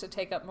enough almost to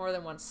take up more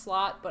than one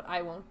slot, but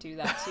I won't do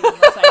that to you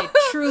unless I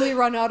truly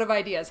run out of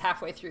ideas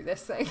halfway through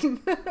this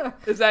thing.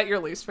 Is that your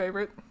least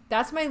favorite?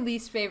 That's my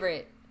least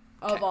favorite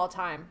of all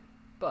time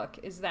book,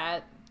 is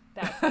that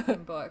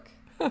fucking book.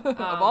 Of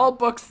all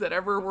books that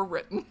ever were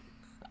written.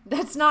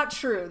 That's not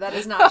true. That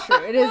is not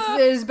true. It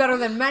is better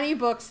than many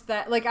books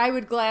that, I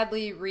would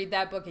gladly read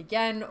that book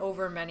again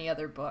over many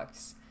other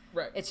books.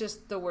 Right. It's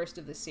just the worst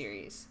of the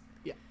series.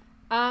 Yeah.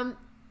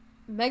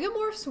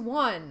 Megamorphs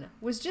 1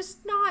 was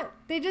just not,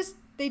 they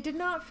did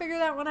not figure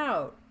that one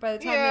out by the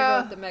time they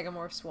wrote the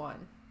Megamorphs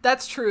 1.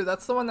 That's true.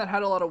 That's the one that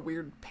had a lot of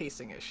weird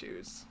pacing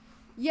issues.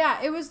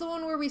 Yeah, it was the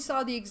one where we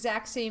saw the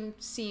exact same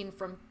scene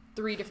from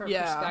 3 different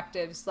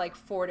perspectives,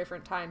 4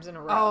 different times in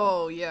a row.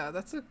 Oh, yeah,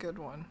 that's a good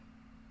one.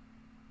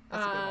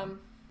 That's a good one.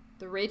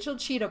 The Rachel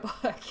Cheetah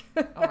book.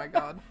 Oh my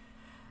god.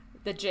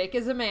 The Jake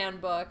is a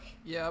Man book.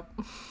 Yep.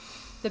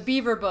 The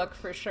Beaver book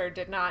for sure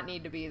did not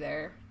need to be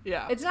there.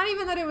 Yeah. It's not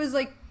even that it was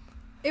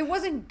it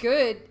wasn't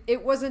good.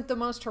 It wasn't the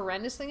most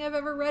horrendous thing I've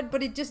ever read,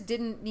 but it just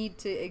didn't need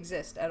to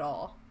exist at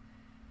all.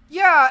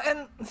 Yeah,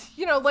 and,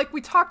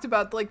 we talked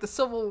about, the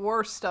Civil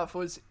War stuff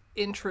was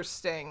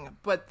interesting,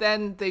 but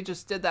then they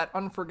just did that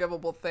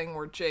unforgivable thing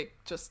where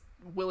Jake just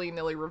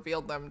willy-nilly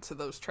revealed them to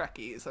those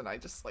Trekkies, and I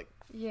just like,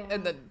 Yeah.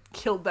 and then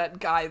killed that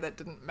guy that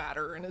didn't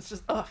matter, and it's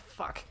just, oh,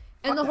 fuck.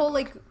 And the Fuck whole, that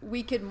like,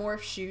 we could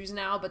morph shoes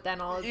now, but then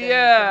all of them...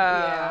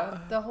 Yeah.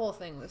 The whole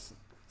thing was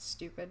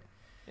stupid.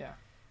 Yeah.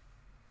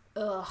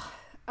 Ugh.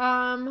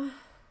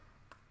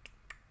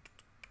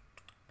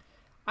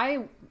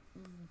 I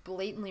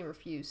blatantly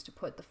refuse to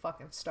put the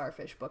fucking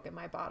Starfish book in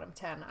my bottom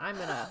 10. I'm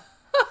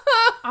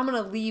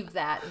gonna leave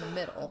that in the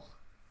middle.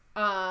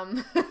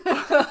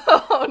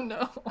 Oh,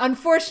 no.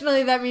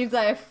 Unfortunately, that means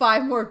I have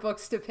 5 more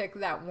books to pick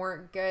that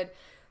weren't good.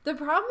 The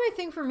problem, I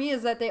think, for me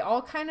is that they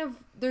all kind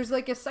of... There's,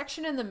 like, a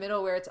section in the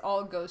middle where it's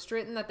all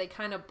ghost-written that they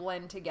kind of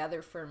blend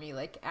together for me,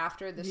 like,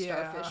 after the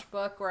Starfish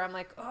book, where I'm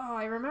like, oh,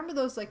 I remember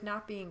those, like,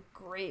 not being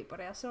great,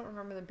 but I also don't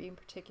remember them being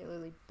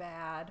particularly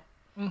bad.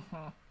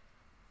 Mm-hmm.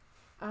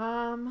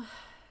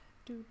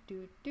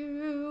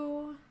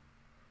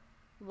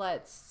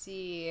 Let's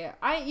see.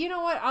 You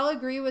know what? I'll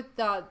agree with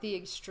the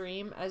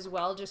Extreme as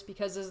well, just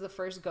because as the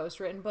first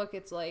ghost-written book,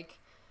 it's like...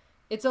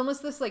 It's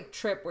almost this, like,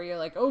 trip where you're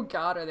like, oh,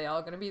 God, are they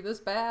all going to be this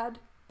bad?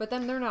 But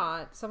then they're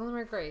not. Some of them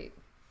are great.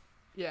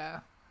 Yeah.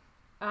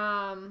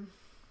 I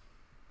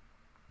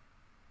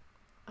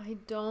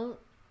don't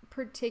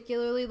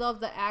particularly love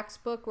the Axe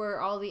book where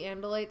all the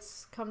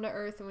Andalites come to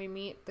Earth and we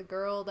meet the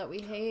girl that we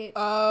hate.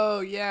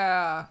 Oh,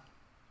 yeah.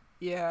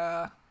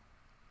 Yeah.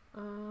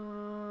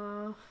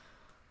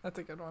 That's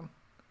a good one.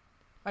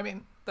 I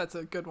mean, that's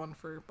a good one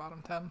for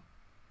bottom 10.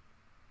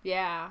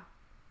 Yeah.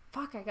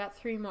 Fuck, I got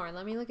 3 more.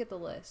 Let me look at the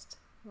list.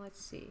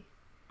 Let's see.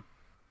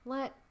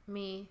 Let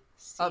me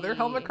see. Other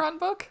Helmicron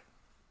book?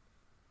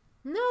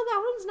 No,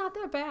 that one's not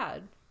that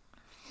bad.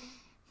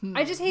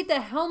 I just hate the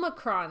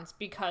Helmicrons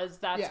because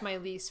that's my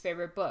least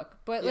favorite book.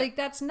 But, like,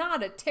 that's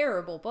not a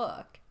terrible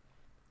book.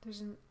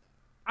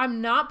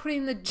 I'm not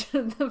putting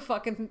the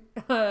fucking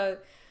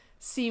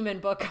Seaman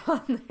book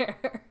on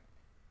there.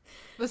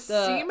 The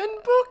Seaman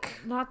book?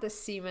 Not the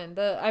Seaman.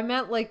 I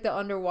meant, like, the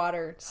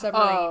underwater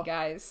submarine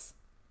guys.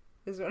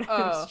 Is what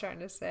I was trying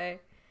to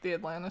say. The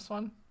Atlantis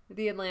one?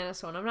 The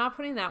Atlantis one. I'm not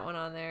putting that one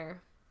on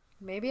there.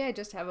 Maybe I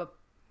just have a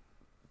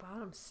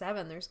bottom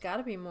 7. There's got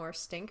to be more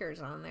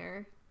stinkers on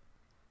there.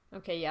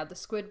 Okay, yeah, the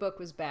Squid book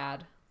was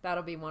bad.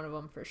 That'll be one of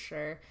them for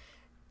sure.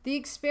 The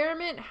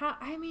Experiment,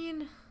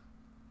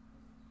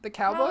 The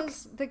cow book?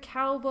 The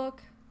cow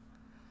book.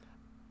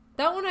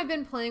 That one I've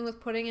been playing with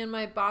putting in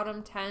my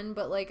bottom 10,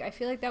 but, like, I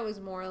feel like that was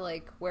more,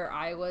 like, where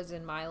I was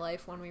in my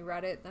life when we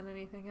read it than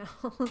anything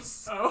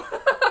else.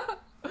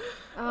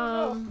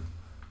 Oh.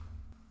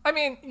 I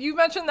mean, you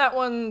mentioned that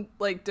one,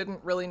 like,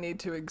 didn't really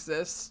need to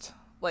exist,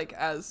 like,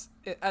 as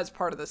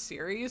part of the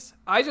series.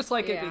 I just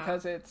like it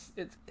because it's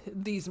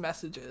these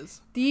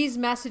messages.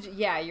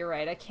 Yeah, you're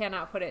right. I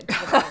cannot put it into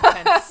the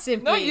bottom 10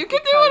 simply No, you can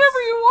do whatever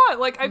you want.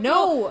 Like,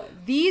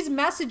 these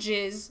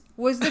messages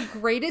was the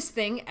greatest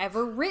thing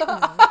ever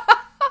written.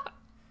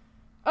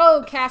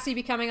 Oh, Cassie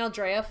becoming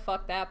Aldrea.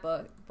 Fuck that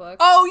book.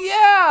 Oh,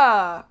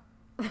 yeah!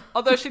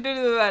 Although she did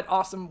do that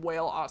awesome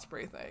whale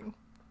osprey thing.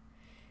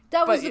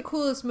 That was the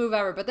coolest move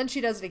ever, but then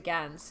she does it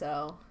again,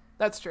 so...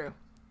 That's true.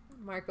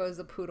 Marco's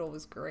the Poodle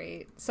was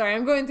great. Sorry,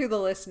 I'm going through the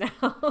list now.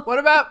 What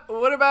about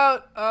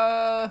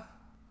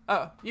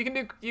you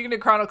can do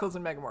Chronicles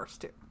and Megamorphs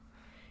too.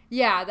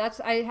 Yeah,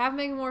 I have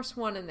Megamorphs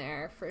 1 in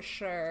there for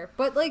sure.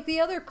 But, like, the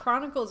other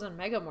Chronicles and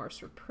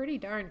Megamorphs were pretty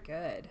darn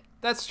good.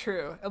 That's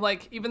true. And,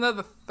 like, even though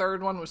the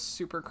third one was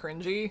super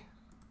cringy,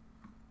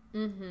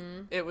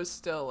 it was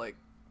still, like,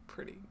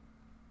 pretty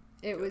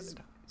It good. was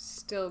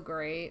still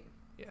great.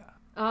 Yeah.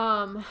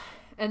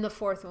 And the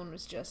fourth one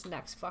was just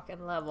next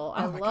fucking level. Oh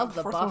I love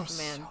the the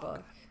Buffman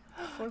book.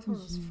 The fourth one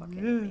was fucking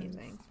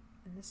amazing.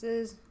 And this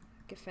is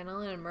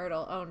Gefinolen and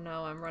Myrtle. Oh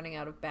no, I'm running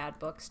out of bad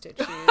books to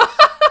choose.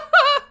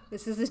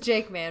 This is the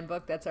Jake Man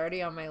book that's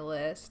already on my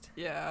list.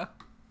 Yeah.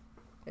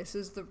 This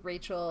is the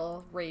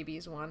Rachel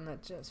Rabies one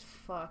that just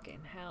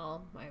fucking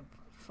hell. My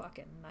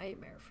fucking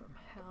nightmare from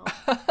hell.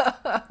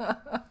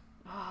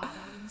 Oh, that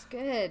one's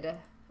good.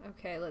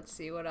 Okay, let's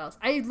see what else.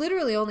 I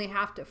literally only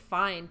have to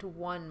find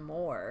one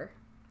more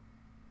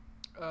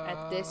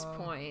at this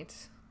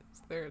point.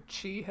 Is there a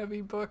chi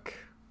heavy book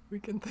we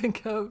can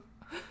think of?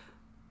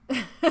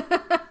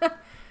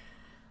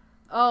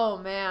 Oh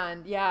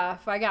man, yeah.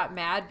 If I got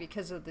mad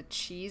because of the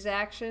cheese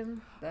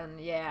action, then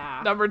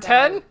yeah. Number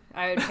 10?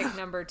 I would pick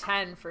number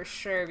 10 for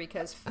sure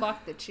because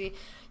fuck the cheese.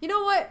 You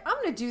know what? I'm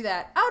gonna do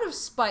that out of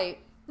spite.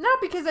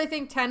 Not because I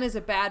think 10 is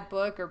a bad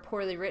book or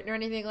poorly written or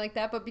anything like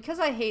that, but because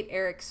I hate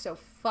Eric so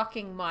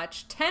fucking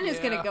much. 10 is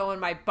going to go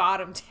in my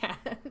bottom 10.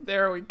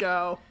 There we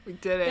go. We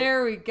did it.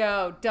 There we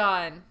go.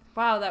 Done.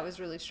 Wow, that was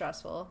really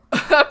stressful.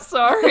 I'm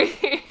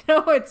sorry.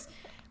 No,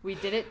 we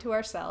did it to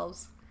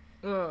ourselves.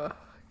 Ugh.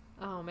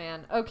 Oh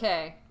man.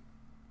 Okay.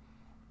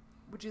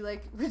 Would you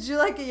like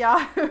a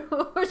Yahoo?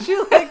 Would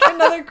you like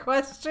another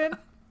question?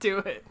 Do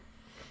it.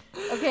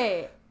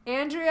 Okay.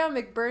 Andrea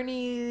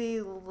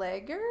McBurney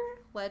Ledger,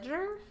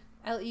 Leger,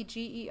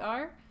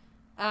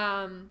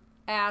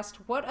 asked,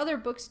 what other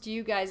books do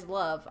you guys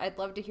love? I'd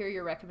love to hear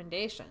your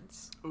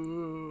recommendations.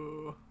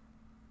 Ooh.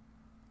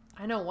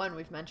 I know one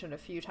we've mentioned a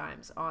few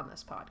times on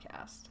this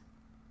podcast.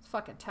 It's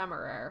fucking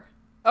Temeraire.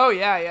 Oh,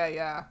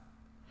 yeah.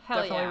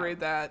 Hell Definitely yeah. read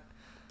that.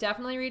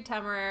 Definitely read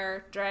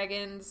Temeraire.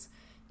 Dragons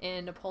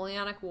in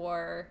Napoleonic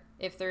War.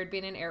 If there had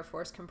been an air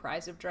force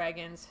comprised of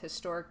dragons,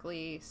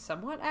 historically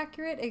somewhat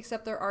accurate,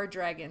 except there are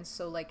dragons,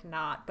 so like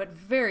not, but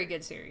very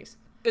good series.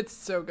 It's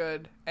so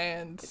good,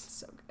 and It's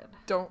so good.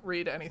 don't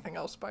read anything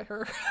else by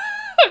her.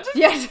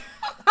 Yes.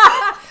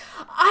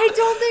 I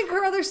don't think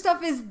her other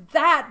stuff is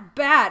that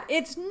bad.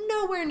 It's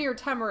nowhere near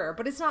Temeraire,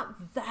 but it's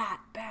not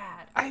that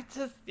bad.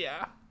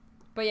 Yeah.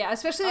 But yeah,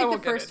 especially I like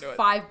won't the get first into it.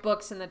 5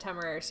 books in the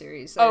Temeraire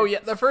series. Oh, They're yeah,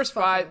 the first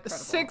fucking 5. incredible.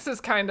 6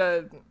 is kind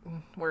of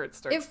where it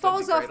starts It to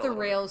falls degrade off a the little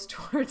bit. rails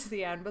towards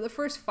the end, but the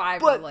first 5 are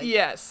But like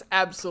yes,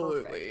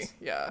 absolutely. perfect.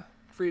 Yeah.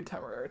 Read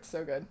Temeraire. It's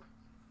so good.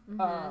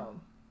 Mm-hmm.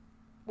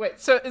 Wait,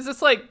 so is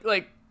this like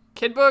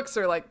kid books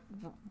or like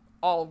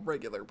all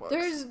regular books?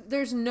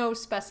 There's no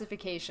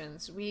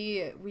specifications.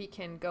 We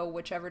can go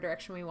whichever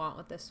direction we want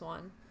with this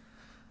one.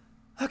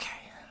 Okay.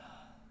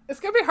 It's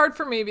gonna be hard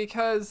for me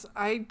because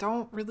I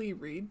don't really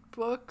read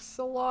books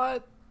a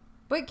lot.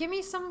 But give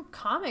me some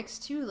comics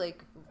too,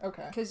 like,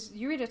 Okay. because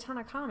you read a ton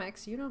of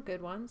comics. You know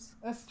good ones.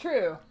 That's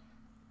true.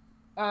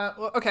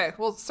 Well, okay,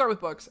 we'll start with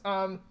books.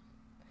 I'm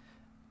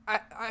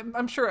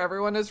sure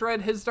everyone has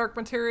read His Dark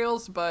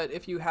Materials, but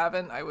if you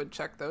haven't, I would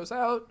check those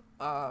out.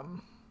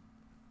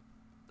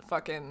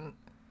 Fucking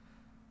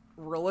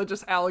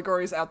religious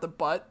allegories out the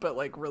butt, but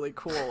like really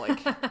cool, like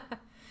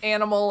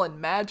animal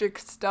and magic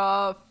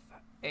stuff.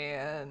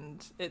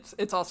 And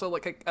it's also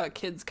like a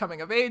kid's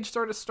coming of age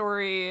sort of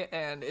story,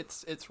 and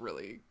it's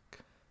really,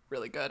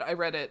 really good. I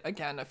read it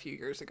again a few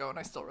years ago, and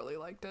I still really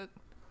liked it.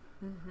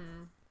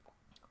 Mm-hmm.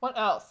 What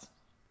else?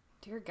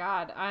 Dear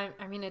God, I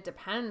mean, it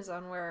depends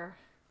on where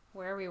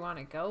we want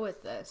to go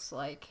with this.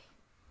 Like,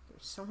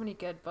 there's so many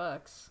good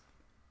books.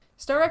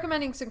 Start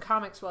recommending some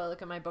comics while I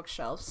look at my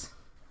bookshelves.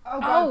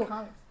 Oh,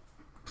 God,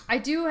 I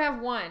do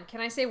have one. Can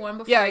I say one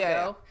before Yeah, I yeah,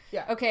 go?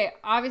 yeah. Okay,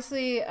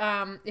 obviously,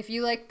 if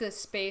you like the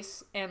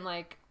space and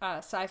like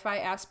sci-fi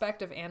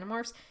aspect of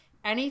Animorphs,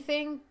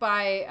 anything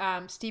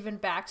by Stephen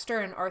Baxter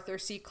and Arthur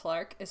C.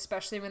 Clarke,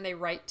 especially when they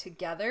write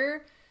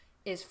together,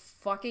 is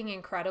fucking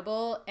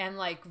incredible and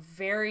like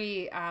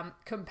very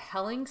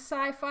compelling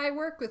sci-fi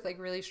work with like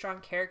really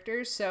strong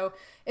characters. So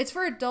it's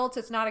for adults.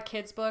 It's not a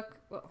kid's book.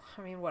 Well,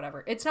 I mean,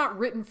 whatever. It's not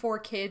written for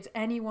kids.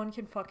 Anyone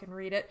can fucking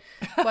read it.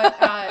 But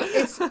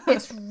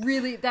it's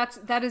really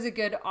that is a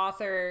good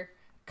author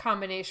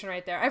combination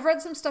right there. I've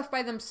read some stuff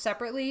by them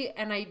separately,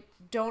 and I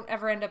don't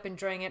ever end up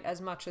enjoying it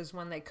as much as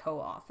when they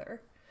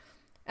co-author.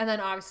 And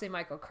then obviously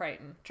Michael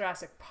Crichton,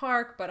 Jurassic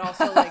Park, but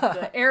also like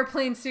the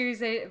Airplane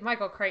series.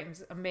 Michael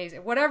Crichton's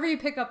amazing. Whatever you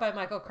pick up by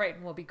Michael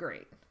Crichton will be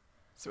great.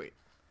 Sweet.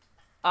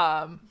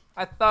 I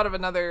thought of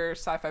another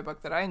sci-fi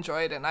book that I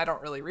enjoyed, and I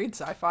don't really read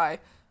sci-fi.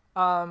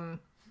 I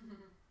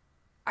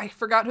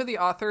forgot who the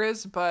author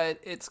is, but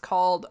it's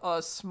called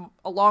A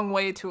Long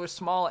Way to a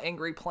Small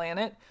Angry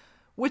Planet,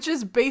 which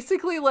is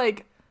basically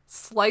like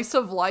slice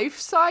of life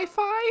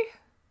sci-fi.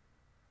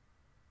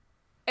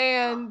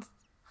 And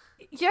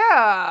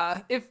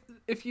yeah,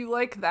 if you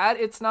like that,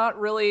 it's not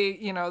really,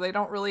 they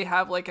don't really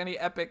have like any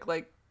epic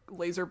like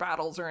laser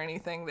battles or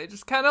anything. They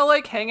just kind of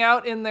like hang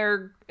out in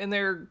their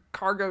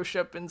cargo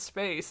ship in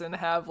space and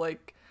have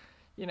like,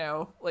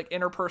 like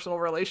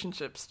interpersonal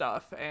relationship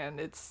stuff, and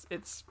it's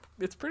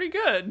pretty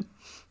good.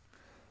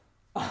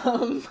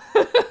 And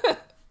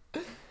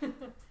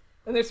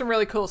there's some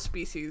really cool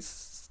species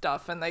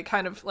stuff, and they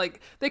kind of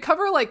like they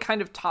cover like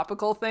kind of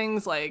topical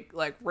things like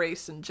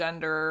race and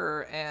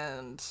gender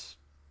and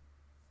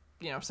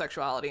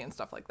sexuality and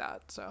stuff like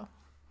that. So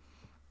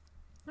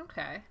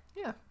Okay.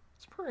 yeah,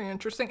 it's pretty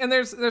interesting. And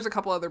there's a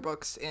couple other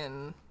books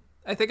in,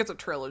 I think it's a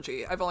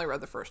trilogy. I've only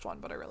read the first one,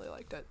 but I really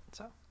liked it.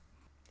 So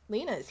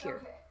Lena is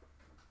here.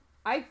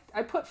 Okay.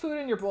 I put food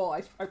in your bowl.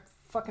 I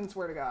fucking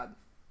swear to God.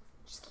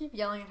 Just keep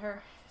yelling at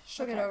her.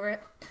 She'll Okay. get over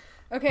it.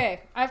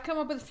 Okay, I've come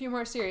up with a few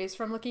more series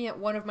from looking at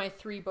one of my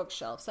 3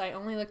 bookshelves. I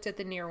only looked at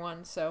the near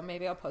one, so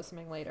maybe I'll post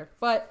something later.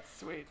 But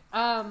Sweet.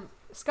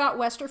 Scott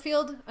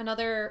Westerfeld,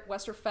 another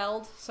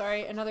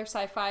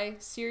sci-fi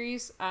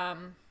series.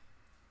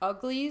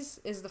 Uglies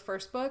is the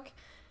first book.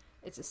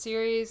 It's a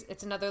series.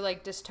 It's another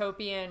like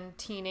dystopian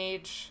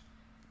teenage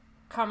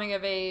coming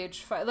of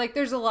age. Like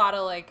there's a lot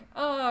of like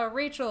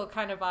Rachel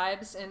kind of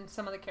vibes in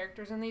some of the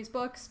characters in these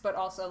books, but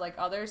also like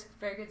others.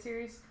 Very good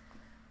series.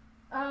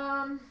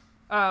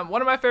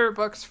 One of my favorite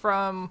books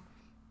from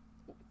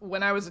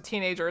when I was a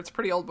teenager, it's a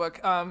pretty old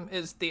book,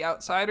 is The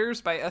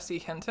Outsiders by S.E.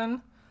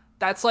 Hinton.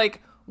 That's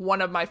like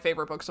one of my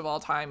favorite books of all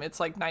time. It's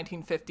like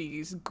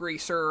 1950s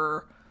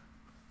greaser,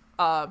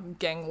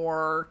 gang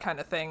war kind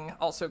of thing.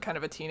 Also kind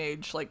of a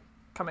teenage, like,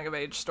 coming of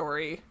age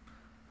story.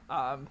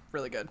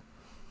 Really good.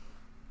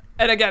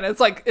 And again,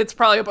 it's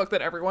probably a book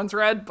that everyone's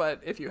read, but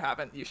if you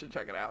haven't, you should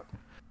check it out.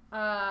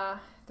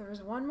 There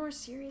was one more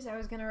series I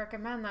was going to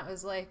recommend that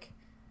was like...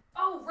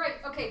 Oh, right.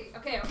 Okay. I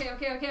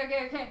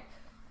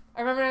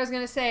remember what I was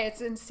going to say. It's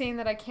insane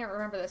that I can't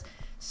remember this.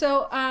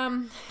 So,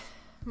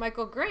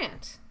 Michael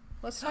Grant.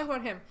 Let's talk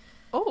about him.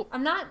 Oh.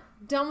 I'm not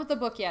done with the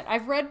book yet.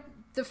 I've read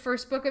the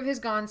first book of his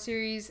Gone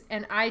series,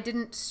 and I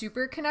didn't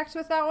super connect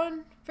with that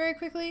one very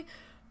quickly.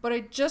 But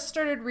I just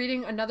started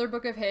reading another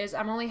book of his.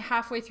 I'm only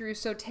halfway through,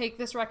 so take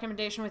this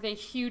recommendation with a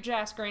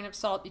huge-ass grain of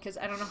salt because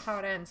I don't know how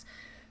it ends.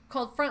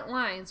 Called Front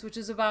Lines, which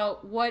is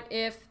about what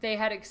if they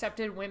had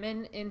accepted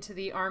women into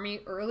the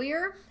army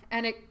earlier.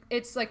 And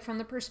it's like from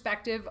the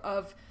perspective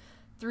of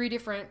 3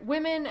 different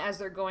women as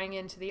they're going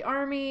into the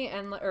army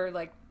or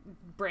like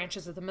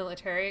branches of the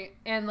military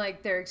and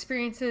like their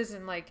experiences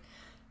and like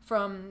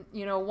from,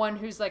 you know, one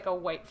who's like a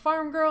white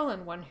farm girl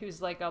and one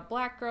who's like a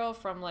black girl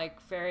from like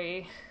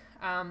very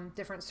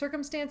different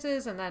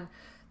circumstances, and then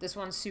this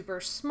one super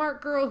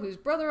smart girl whose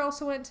brother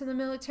also went to the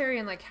military,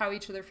 and like how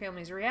each of their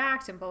families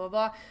react and blah blah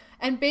blah.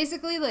 And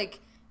basically, like,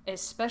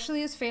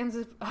 especially as fans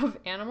of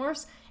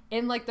Animorphs,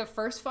 in like the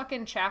first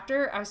fucking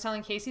chapter, I was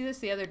telling Casey this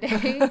the other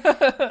day,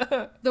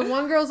 the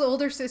one girl's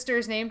older sister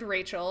is named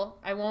Rachel.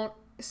 I won't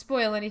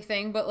spoil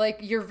anything, but like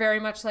you're very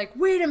much like,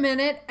 wait a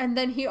minute, and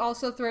then he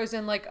also throws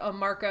in like a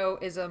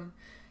Marco-ism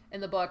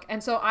in the book,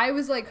 and so I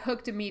was like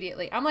hooked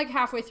immediately. I'm like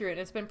halfway through it.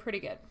 It's been pretty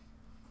good.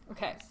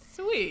 Okay.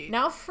 Sweet.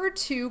 Now for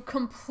 2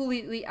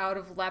 completely out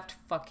of left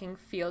fucking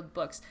field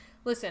books.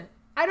 Listen,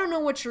 I don't know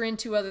what you're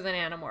into other than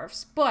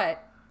Animorphs,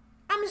 but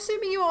I'm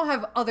assuming you all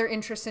have other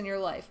interests in your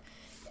life.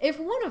 If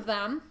one of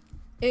them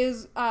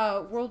is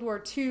World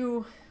War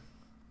II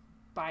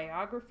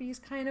biographies,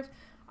 kind of,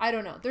 I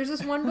don't know. There's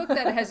this one book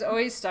that has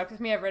always stuck with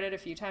me. I've read it a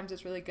few times.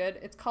 It's really good.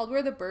 It's called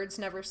Where the Birds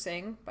Never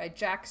Sing by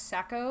Jack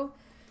Sacco.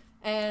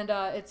 And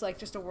it's like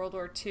just a World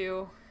War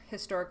II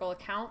historical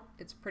account.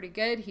 It's pretty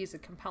good. He's a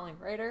compelling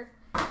writer.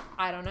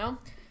 I don't know.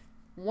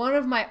 One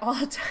of my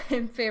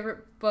all-time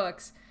favorite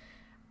books,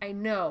 I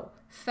know,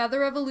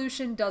 Feather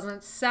Evolution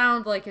doesn't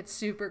sound like it's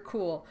super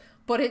cool,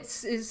 but it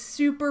is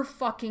super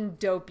fucking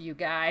dope, you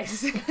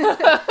guys.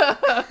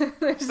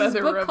 There's this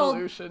book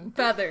Revolution. Called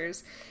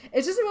Feathers.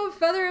 It's just about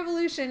feather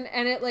evolution,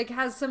 and it like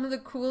has some of the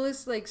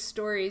coolest like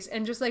stories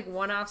and just like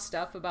one-off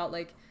stuff about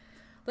like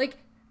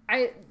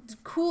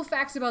cool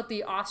facts about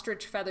the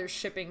ostrich feather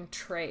shipping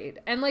trade.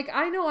 And like,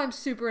 I know I'm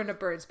super into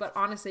birds, but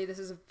honestly, this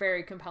is a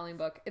very compelling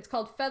book. It's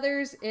called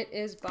Feathers. It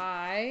is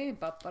by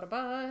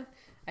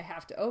I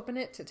have to open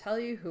it to tell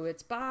you who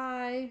it's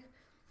by.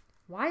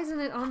 Why isn't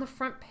it on the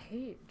front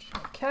page?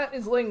 Cat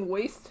is laying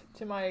waste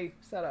to my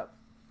setup.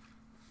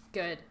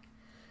 Good.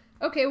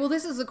 Okay, well,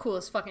 this is the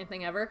coolest fucking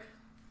thing ever.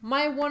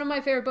 One of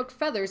my favorite book,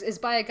 Feathers, is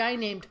by a guy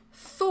named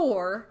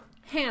Thor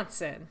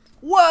Hansen.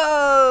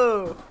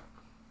 Whoa!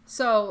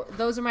 So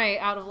those are my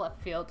out of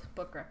left field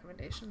book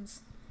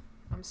recommendations.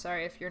 I'm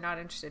sorry if you're not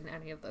interested in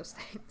any of those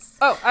things.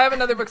 Oh, I have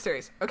another book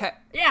series. Okay.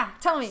 Yeah,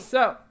 tell me.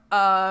 So,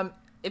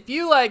 if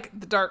you like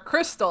The Dark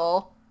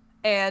Crystal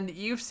and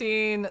you've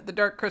seen The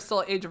Dark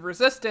Crystal Age of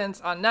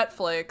Resistance on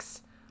Netflix,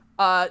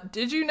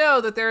 did you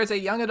know that there is a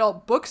young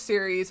adult book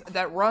series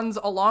that runs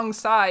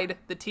alongside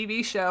the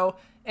TV show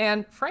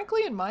and,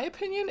 frankly, in my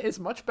opinion, is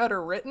much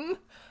better written?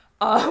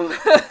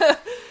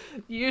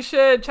 You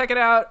should check it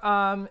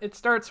out. It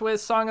starts with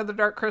Song of the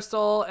Dark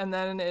Crystal, and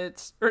then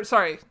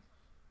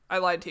I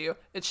lied to you.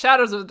 It's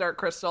Shadows of the Dark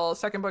Crystal. The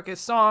second book is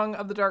Song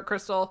of the Dark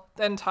Crystal,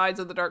 then Tides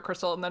of the Dark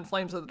Crystal, and then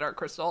Flames of the Dark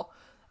Crystal.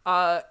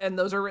 And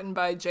those are written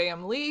by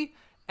J.M. Lee,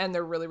 and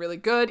they're really, really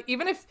good.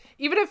 Even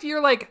if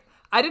you're like,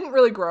 I didn't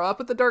really grow up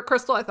with the Dark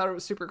Crystal. I thought it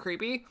was super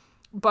creepy.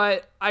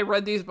 But I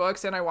read these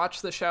books and I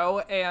watched the show,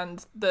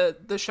 and the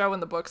show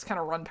and the books kind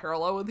of run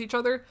parallel with each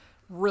other.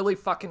 Really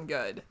fucking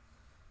good.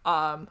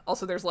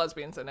 Also, there's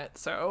lesbians in it,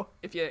 so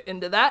if you're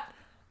into that,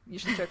 you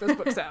should check those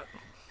books out.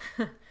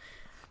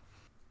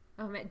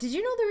 Oh man, did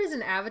you know there is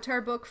an Avatar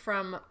book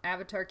from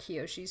Avatar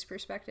Kyoshi's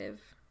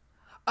perspective?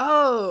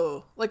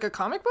 Oh, like a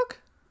comic book?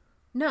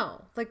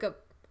 No, like a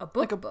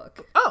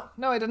book. Oh,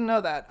 no, I didn't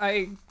know that.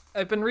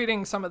 I've been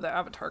reading some of the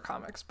Avatar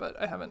comics, but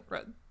I haven't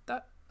read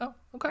that. Oh,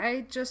 okay.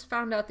 I just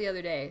found out the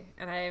other day,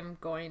 and I am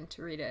going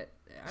to read it.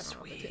 I don't know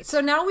what it is. Sweet. So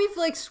now we've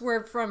like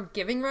swerved from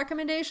giving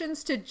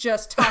recommendations to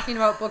just talking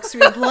about books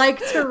we'd like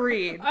to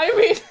read.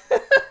 I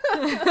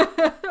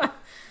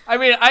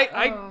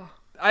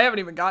haven't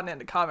even gotten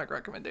into comic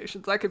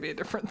recommendations. That could be a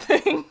different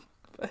thing.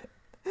 But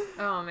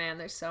Oh man,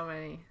 there's so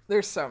many.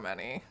 there's so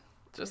many.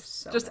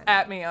 Just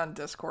at me on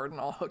Discord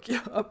and I'll hook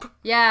you up.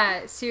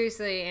 Yeah,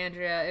 seriously,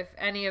 Andrea, if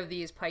any of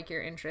these pique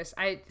your interest,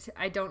 I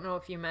don't know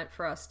if you meant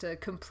for us to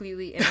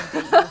completely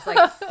inundate you with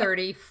like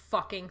 30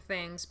 fucking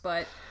things,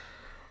 but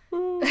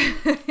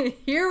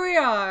here we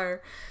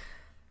are.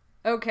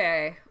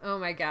 Okay. Oh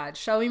my god.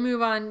 Shall we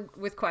move on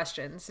with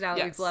questions now that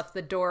Yes. we've left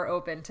the door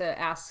open to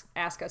ask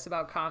us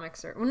about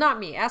comics? Or well, not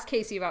me. Ask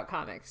Casey about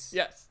comics.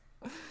 Yes.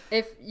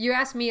 If you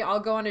ask me,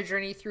 I'll go on a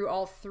journey through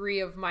all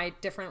 3 of my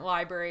different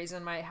libraries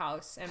in my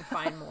house and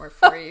find more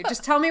for you.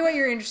 Just tell me what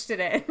you're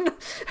interested in.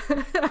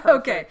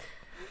 Okay.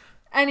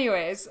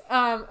 Anyways,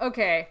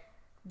 okay.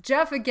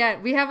 Jeff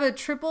again. We have a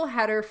triple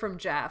header from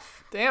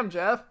Jeff. Damn,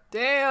 Jeff.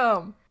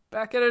 Damn.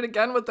 Back at it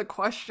again with the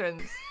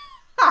questions.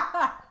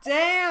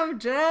 Damn,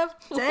 Jeff.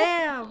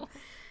 Damn.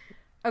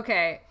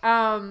 Okay.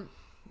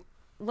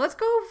 let's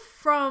go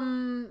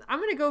from... I'm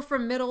going to go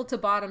from middle to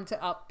bottom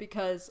to up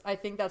because I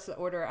think that's the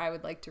order I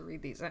would like to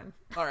read these in.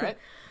 All right.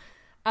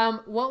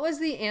 What was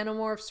the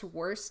Animorphs'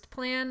 worst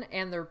plan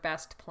and their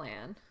best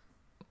plan?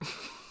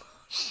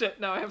 Shit,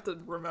 now I have to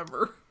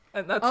remember.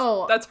 And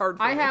that's hard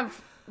for me.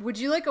 Would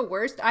you like a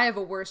worst? I have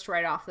a worst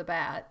right off the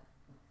bat.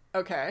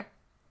 Okay.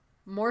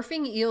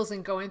 Morphing eels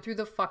and going through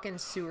the fucking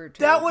sewer tubes.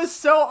 That was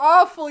so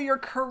awful. You're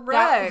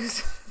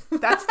correct.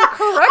 That's the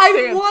correct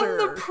answer. I won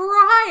the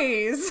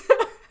prize.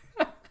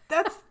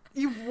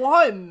 You've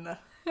won.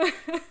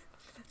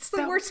 It's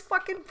the worst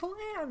fucking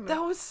plan.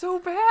 That was so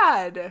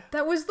bad.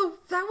 That was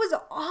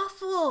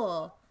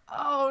awful.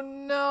 Oh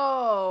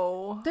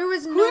no. There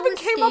was no Who even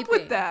escaping. came up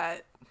with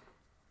that?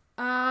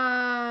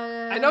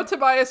 I know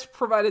Tobias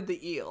provided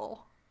the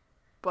eel,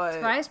 but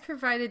Tobias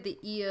provided the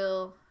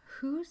eel.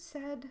 Who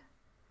said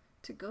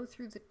to go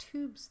through the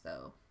tubes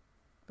though?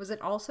 Was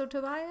it also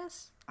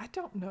Tobias? I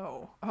don't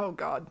know. Oh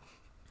god.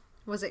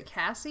 Was it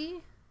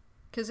Cassie?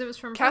 Because it was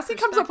from Cassie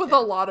comes up with a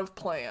lot of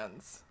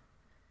plans.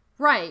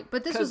 Right,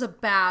 but this was a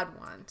bad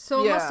one,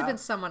 so it must have been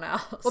someone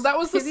else. Well, that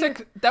was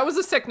that was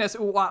a sickness.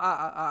 Ooh,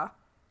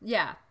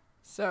 Yeah.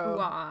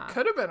 So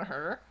could have been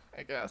her,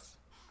 I guess.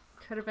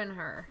 Could have been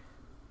her.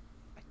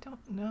 I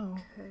don't know.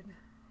 Could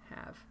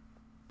have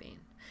been.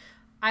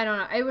 I don't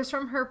know. It was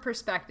from her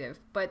perspective,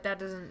 but that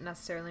doesn't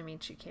necessarily mean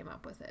she came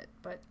up with it.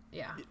 But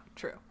yeah.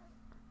 True.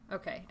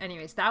 Okay.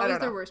 Anyways, that was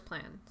their worst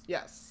plan.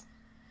 Yes.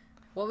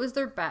 What was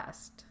their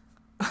best?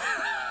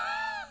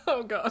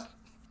 Oh god.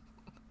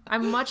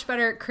 I'm much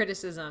better at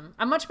criticism.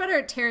 I'm much better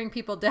at tearing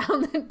people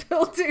down than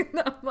building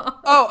them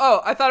up.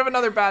 Oh, I thought of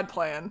another bad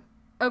plan.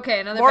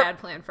 Okay, another bad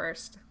plan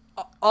first.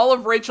 All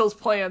of Rachel's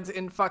plans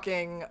in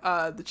fucking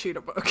the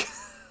Cheetah book.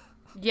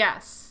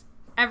 Yes.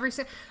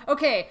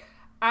 Okay,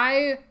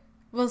 I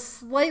will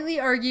slightly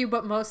argue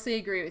but mostly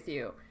agree with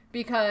you.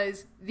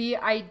 Because the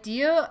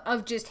idea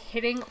of just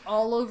hitting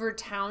all over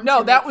town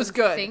that was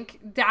good.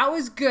 That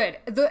was good.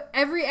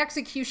 Every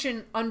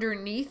execution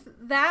underneath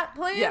that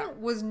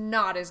plan was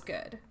not as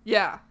good.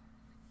 Yeah.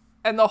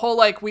 And the whole,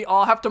 like, we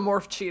all have to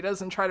morph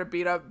cheetahs and try to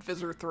beat up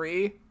Visser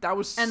 3. That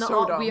was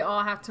so dumb. We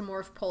all have to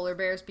morph polar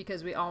bears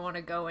because we all want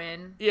to go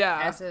in.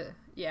 Yeah.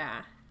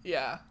 Yeah.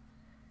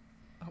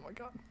 Oh my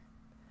god.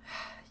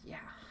 Yeah.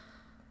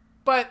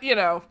 But,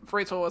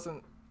 Rachel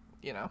wasn't,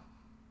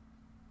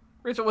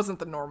 Rachel wasn't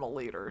the normal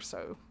leader,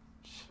 so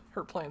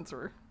her plans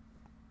were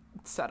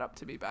set up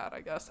to be bad,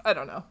 I guess. I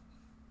don't know.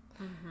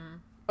 Mm-hmm.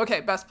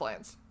 Okay, best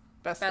plans.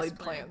 Best laid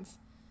plans.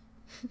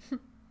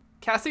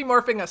 Cassie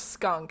morphing a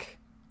skunk.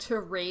 To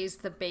raise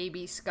the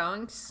baby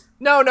skunks?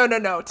 No.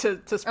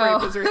 To spray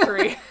Visser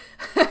 3.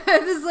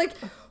 This is like,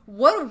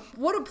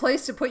 what a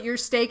place to put your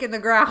stake in the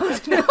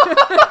ground. No,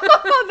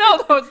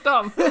 that was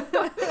dumb.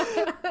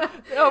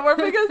 No,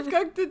 morphing a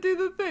skunk to do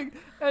the thing.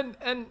 And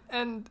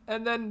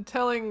then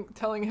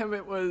telling him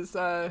it was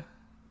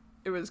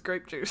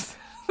grape juice.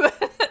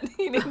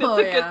 He needed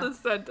to get the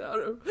scent out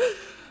of.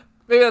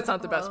 Maybe that's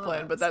not the best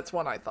plan, but that's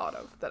one I thought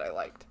of that I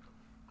liked.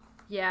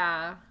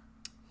 Yeah.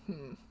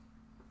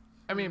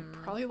 I mean,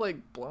 probably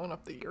like blowing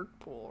up the Yeerk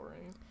pool,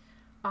 right?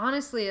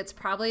 Honestly, it's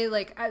probably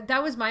like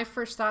that was my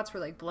first thoughts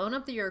were like blowing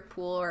up the Yeerk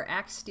pool or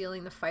Axe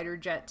stealing the fighter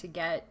jet to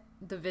get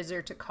the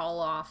Visser to call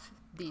off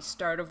the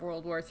start of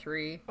World War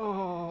III.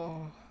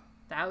 Oh,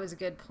 that was a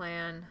good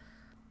plan.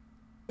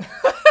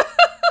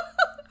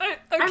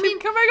 I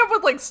keep coming up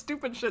with like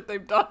stupid shit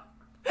they've done.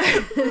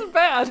 This is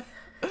bad.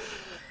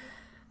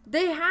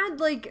 They had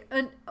like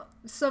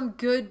some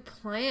good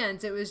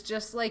plans. It was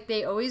just like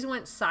they always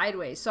went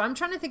sideways. So I'm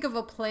trying to think of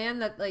a plan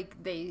that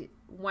like they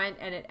went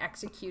and it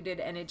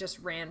executed and it just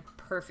ran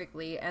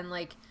perfectly. And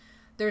like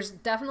there's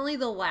definitely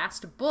the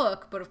last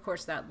book, but of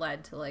course that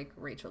led to like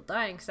Rachel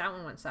dying because that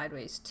one went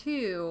sideways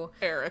too.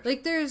 Eric.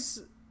 Like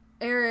there's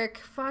Eric.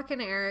 Fucking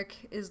Eric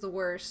is the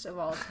worst of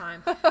all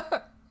time.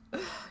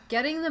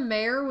 Getting the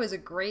mayor was a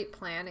great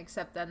plan,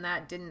 except then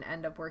that didn't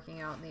end up working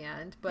out in the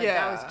end. But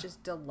that was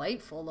just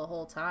delightful the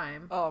whole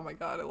time. Oh my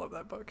god, I love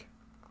that book.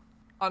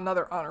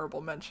 Another honorable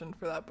mention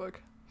for that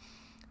book.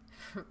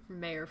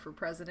 Mayor for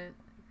president.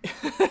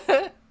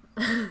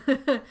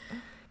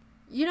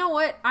 You know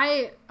what?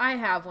 I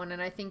have one,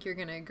 and I think you're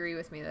going to agree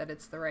with me that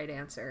it's the right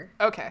answer.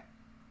 Okay.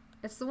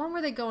 It's the one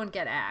where they go and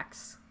get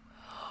Axe.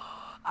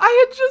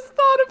 I had just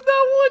thought of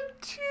that one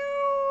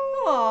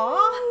too.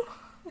 Aww.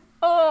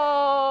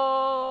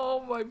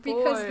 Oh, my boy.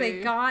 Because they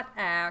got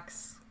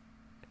Axe.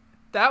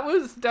 That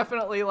was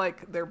definitely,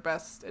 like, their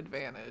best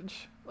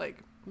advantage. Like,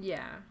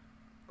 yeah.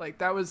 Like,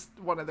 that was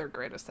one of their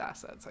greatest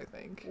assets, I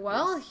think.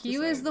 Well, he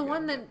was the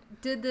one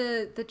that did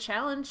the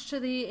challenge to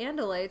the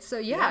Andalites. So,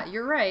 yeah,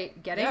 you're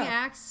right. Getting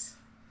Axe,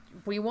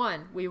 we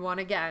won. We won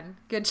again.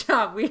 Good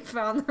job. We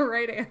found the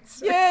right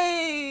answer.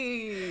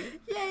 Yay!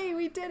 Yay,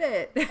 we did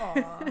it.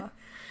 Aww.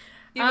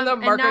 Even though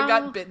Margaret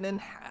got bitten in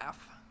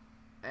half.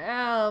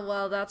 Oh,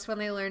 well, that's when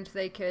they learned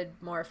they could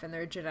morph and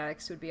their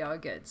genetics would be all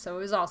good. So it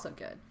was also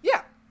good.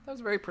 Yeah, that was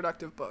a very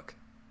productive book.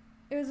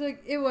 It was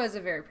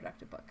a very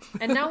productive book.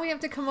 And now we have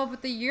to come up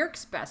with the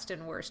Yeerk's best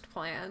and worst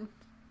plan.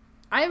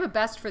 I have a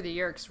best for the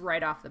Yeerks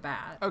right off the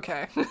bat.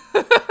 Okay.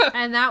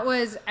 And that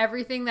was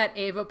everything that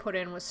Ava put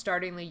in was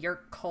starting the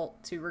Yeerk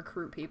cult to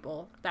recruit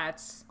people.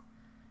 That's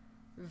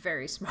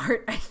very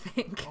smart, I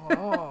think.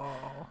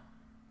 Oh.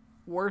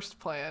 Worst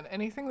plan.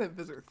 Anything that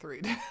Visor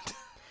 3 did.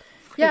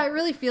 Yeah, it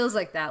really feels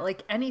like that.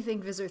 Like,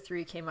 anything Visor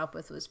 3 came up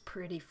with was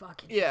pretty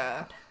fucking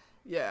bad.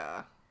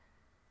 Yeah.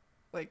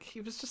 Like, he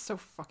was just so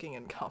fucking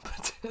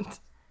incompetent.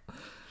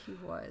 He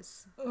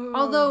was.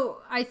 Although,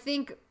 I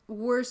think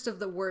worst of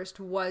the worst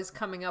was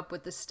coming up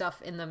with the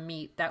stuff in the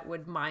meat that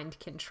would mind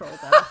control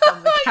them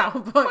from the cow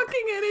book.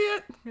 Fucking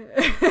idiot.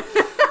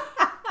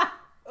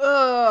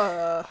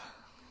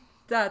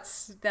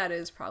 That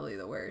is probably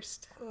the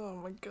worst. Oh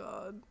my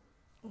god.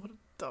 What a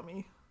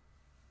dummy.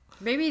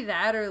 Maybe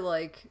that or,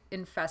 like,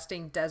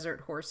 infesting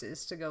desert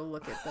horses to go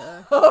look at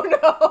the Oh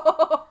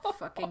no!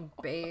 fucking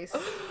base.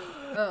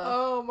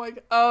 Oh my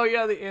god. Oh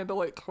yeah, the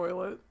Andalite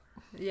toilet.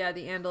 Yeah,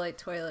 the Andalite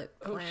toilet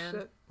plan. Oh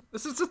shit.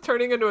 This is just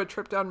turning into a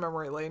trip down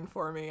memory lane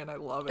for me, and I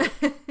love it.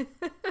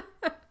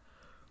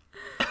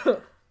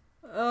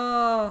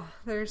 Oh,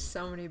 there's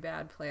so many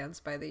bad plans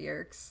by the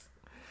Yeerks.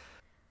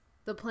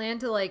 The plan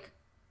to, like,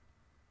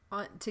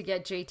 to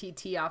get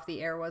JTT off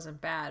the air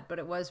wasn't bad, but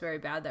it was very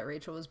bad that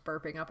Rachel was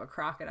burping up a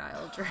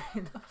crocodile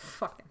during the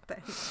fucking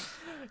thing.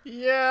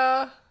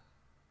 Yeah.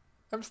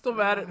 I'm still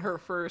mad at her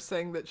for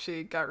saying that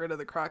she got rid of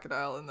the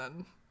crocodile and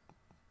then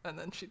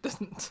she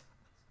didn't.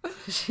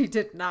 She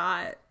did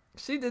not.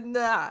 She did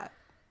not.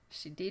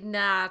 She did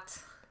not.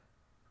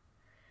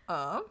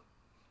 All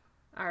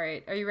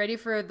right. Are you ready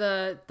for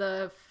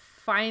the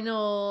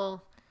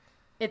final?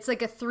 It's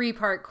like a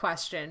 3-part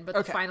question, but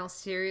the final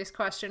serious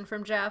question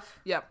from Jeff.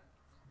 Yep.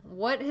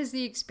 What has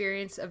the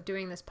experience of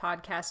doing this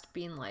podcast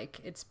been like?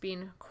 It's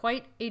been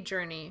quite a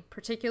journey,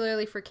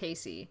 particularly for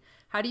Casey.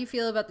 How do you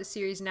feel about the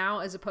series now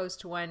as opposed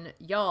to when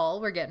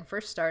y'all were getting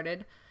first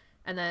started?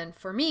 And then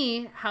for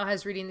me, how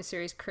has reading the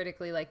series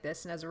critically like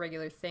this and as a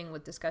regular thing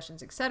with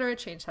discussions, etc.,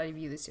 changed how you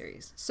view the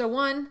series? So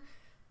 1,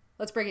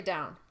 let's break it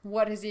down.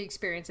 What has the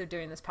experience of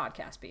doing this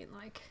podcast been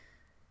like?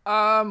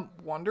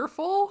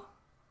 Wonderful.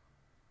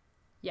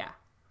 Yeah,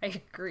 I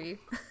agree.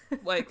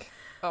 Like,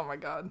 oh my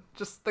god.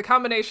 Just the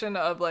combination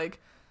of, like,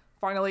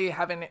 finally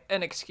having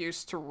an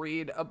excuse to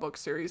read a book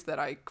series that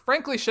I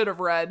frankly should have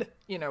read,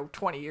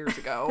 20 years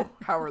ago,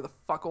 however the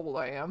fuck old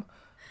I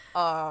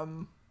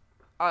am.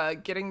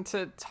 Getting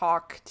to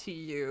talk to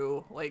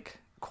you, like,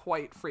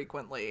 quite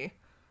frequently.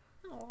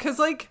 Because,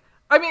 like,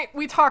 I mean,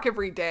 we talk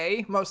every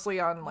day,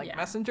 mostly on, like,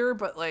 Messenger,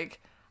 but, like,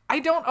 I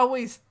don't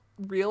always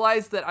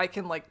realize that I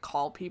can, like,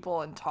 call people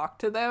and talk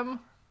to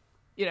them.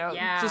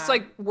 Just,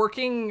 like,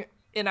 working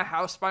in a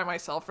house by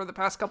myself for the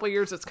past couple of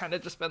years, it's kind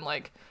of just been,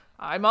 like,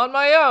 I'm on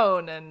my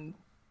own, and,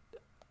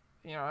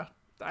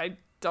 I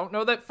don't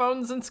know that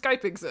phones and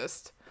Skype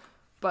exist.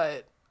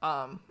 But,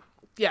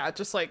 yeah,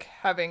 just, like,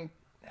 having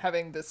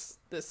this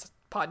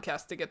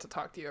podcast to get to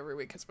talk to you every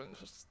week has been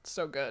just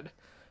so good.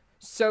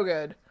 So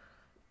good.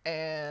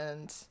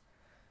 And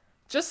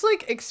just,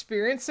 like,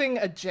 experiencing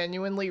a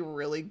genuinely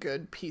really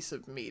good piece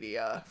of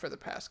media for the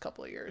past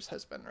couple of years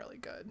has been really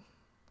good.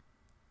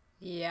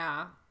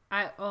 Yeah.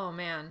 Oh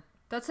man,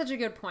 that's such a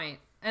good point.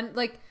 And,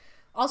 like,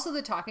 also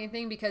the talking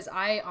thing, because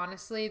I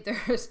honestly,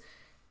 there's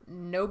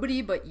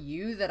nobody but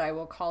you that I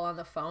will call on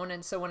the phone.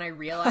 And so when I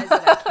realize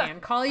that I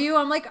can call you,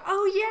 I'm like,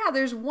 oh yeah,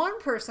 there's one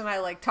person I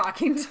like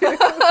talking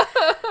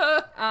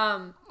to.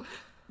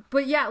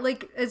 But yeah,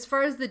 like, as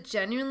far as the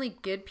genuinely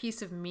good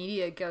piece of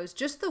media goes,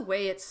 just the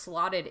way it's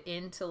slotted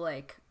into,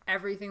 like,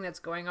 everything that's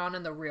going on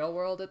in the real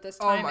world at this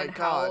time. Oh my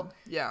god.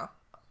 Yeah.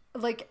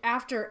 Like,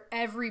 after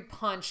every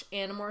punch,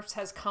 Animorphs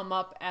has come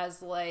up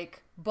as,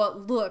 like,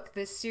 but look,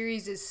 this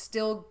series is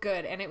still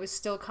good, and it was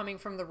still coming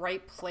from the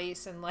right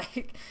place, and,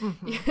 like,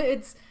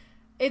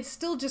 it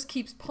still just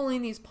keeps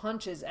pulling these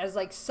punches as,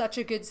 like, such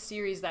a good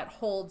series that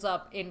holds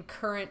up in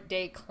current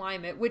day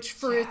climate, which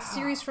for a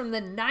series from the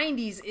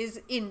 90s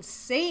is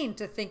insane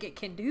to think it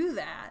can do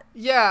that.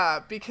 Yeah,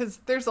 because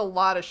there's a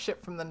lot of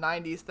shit from the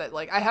 90s that,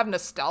 like, I have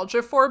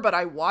nostalgia for, but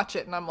I watch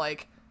it and I'm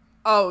like,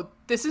 oh,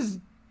 this is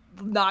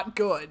not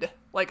good.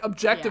 Like,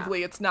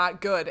 objectively, it's not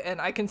good,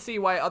 and I can see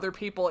why other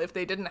people, if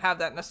they didn't have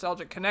that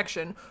nostalgic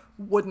connection,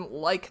 wouldn't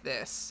like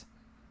this.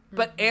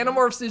 But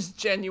Animorphs is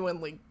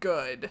genuinely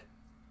good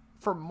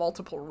for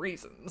multiple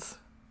reasons.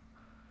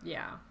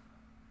 Yeah.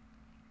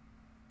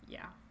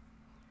 Yeah.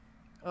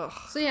 Ugh.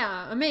 So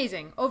yeah,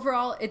 amazing.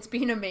 Overall, it's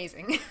been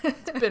amazing.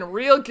 It's been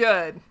real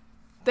good.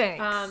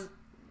 Thanks.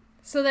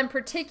 So then,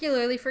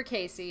 particularly for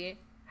Casey,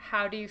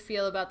 how do you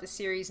feel about the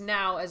series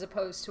now as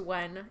opposed to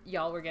when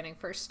y'all were getting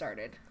first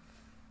started?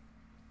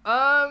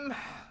 I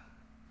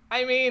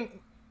mean,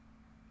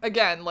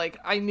 again, like,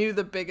 I knew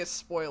the biggest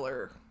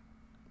spoiler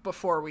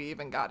before we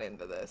even got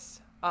into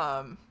this.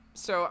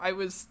 So I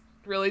was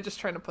really just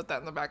trying to put that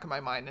in the back of my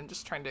mind and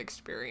just trying to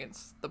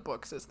experience the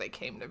books as they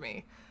came to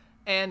me.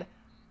 And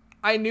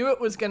I knew it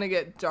was going to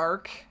get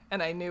dark,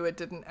 and I knew it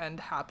didn't end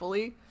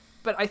happily,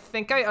 but I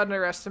think I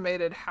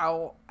underestimated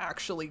how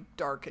actually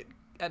dark it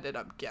ended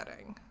up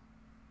getting.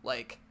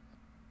 Like,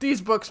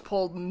 these books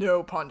pulled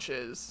no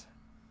punches,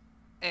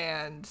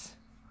 and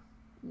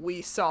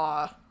we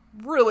saw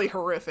really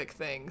horrific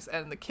things,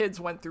 and the kids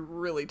went through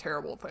really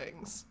terrible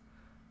things.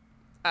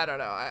 I don't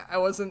know. I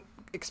wasn't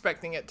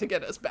expecting it to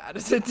get as bad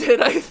as it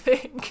did, I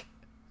think.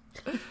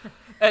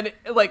 And,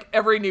 like,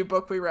 every new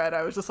book we read,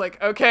 I was just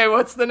like, okay,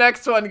 what's the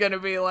next one gonna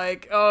be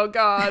like? Oh,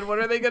 God, what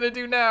are they gonna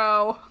do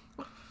now?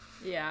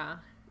 Yeah.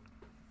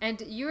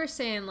 And you were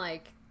saying,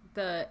 like,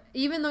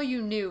 even though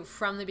you knew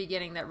from the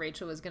beginning that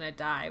Rachel was gonna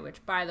die,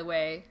 which, by the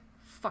way,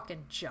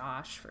 fucking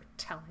Josh for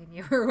telling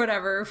you or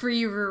whatever, for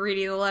you for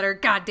reading the letter,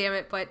 god damn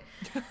it, but,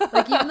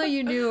 like, even though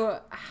you knew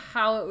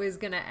how it was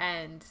gonna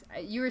end,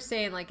 you were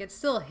saying, like, it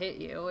still hit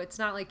you. It's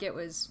not like it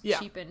was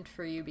cheapened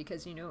for you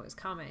because you knew it was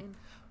coming.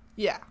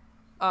 Yeah.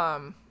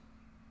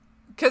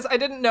 Because I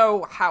didn't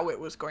know how it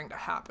was going to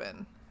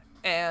happen.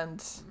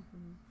 And,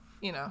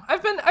 you know,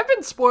 I've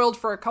been spoiled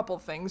for a couple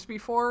things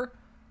before,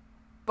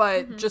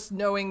 but just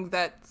knowing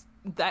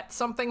that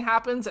something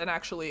happens and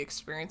actually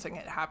experiencing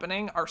it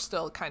happening are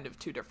still kind of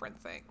two different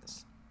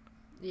things.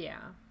 Yeah.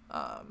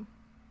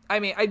 I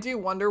mean, I do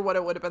wonder what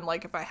it would have been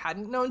like if I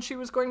hadn't known she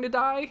was going to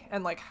die,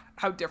 and, like,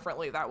 how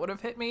differently that would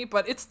have hit me,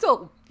 but it's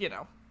still, you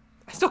know,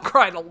 I still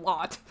cried a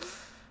lot.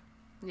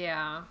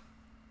 Yeah.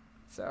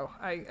 So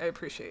I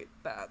appreciate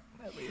that,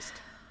 at least.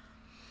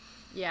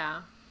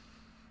 Yeah.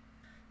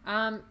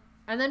 And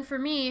then for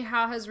me,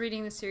 how has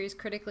reading the series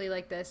critically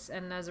like this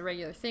and as a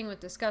regular thing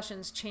with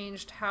discussions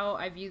changed how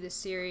I view this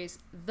series?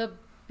 The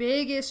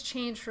biggest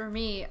change for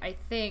me, I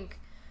think,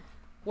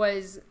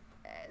 was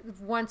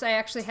once I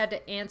actually had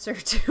to answer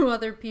to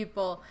other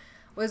people,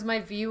 was my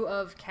view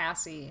of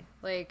Cassie.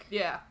 Like,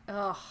 yeah.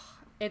 Ugh.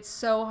 It's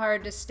so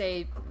hard to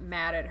stay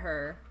mad at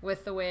her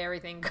with the way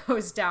everything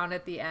goes down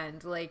at the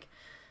end. Like,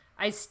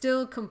 I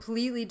still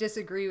completely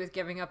disagree with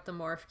giving up the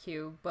morph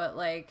cube, but,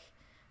 like,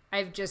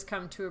 I've just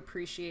come to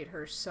appreciate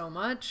her so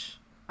much,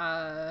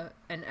 and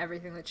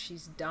everything that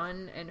she's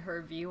done and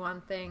her view on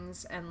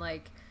things. And,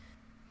 like,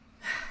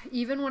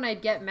 even when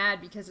I'd get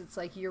mad because it's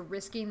like, you're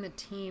risking the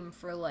team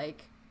for,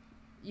 like,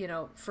 you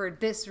know, for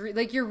this,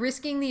 like, you're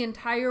risking the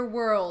entire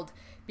world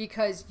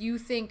because you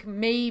think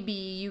maybe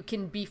you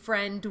can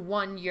befriend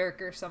one Yeerk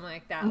or something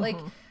like that. Like,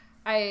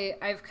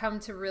 I've come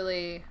to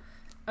really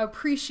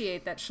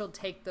appreciate that she'll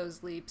take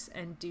those leaps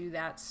and do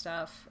that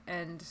stuff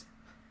and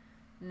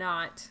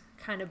not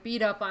kind of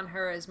beat up on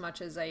her as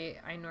much as I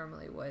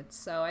normally would.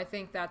 So I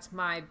think that's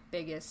my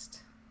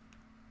biggest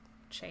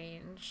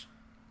change.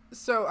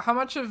 So how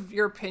much of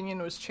your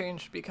opinion was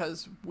changed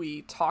because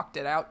we talked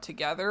it out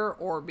together,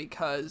 or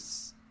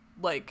because,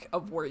 like,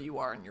 of where you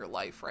are in your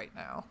life right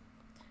now?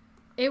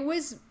 It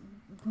was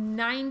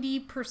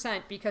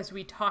 90% because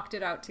we talked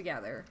it out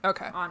together.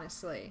 Okay.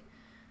 Honestly.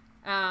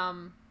 I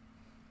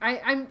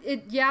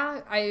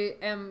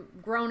am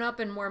grown up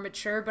and more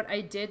mature, but I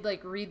did,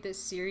 like, read this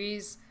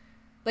series.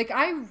 Like,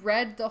 I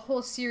read the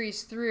whole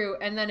series through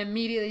and then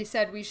immediately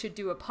said we should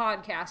do a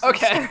podcast.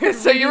 Okay,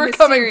 so you were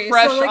coming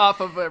fresh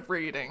off of a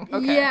reading.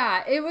 Okay.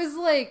 Yeah, it was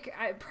like,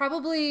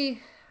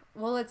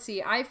 let's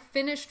see. I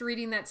finished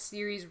reading that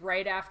series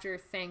right after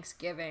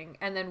Thanksgiving,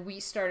 and then we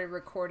started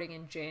recording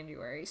in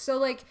January. So,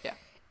 like,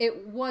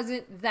 it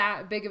wasn't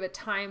that big of a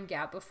time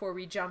gap before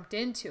we jumped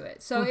into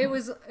it. So it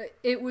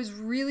was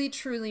really,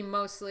 truly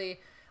mostly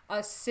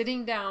us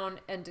sitting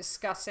down and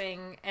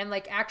discussing and,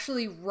 like,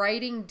 actually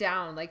writing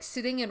down, like,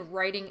 sitting and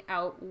writing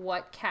out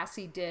what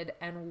Cassie did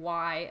and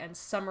why, and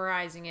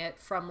summarizing it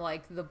from,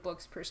 like, the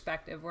book's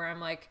perspective, where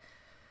I'm like,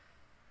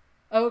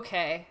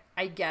 okay,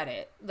 I get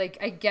it. Like,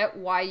 I get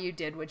why you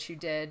did what you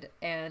did,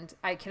 and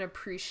I can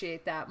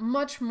appreciate that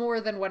much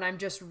more than when I'm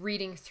just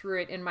reading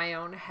through it in my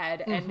own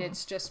head, and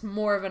it's just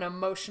more of an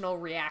emotional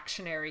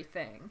reactionary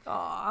thing.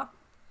 Aw.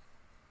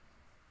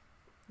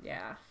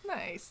 Yeah.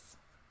 Nice.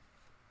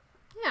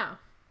 Yeah.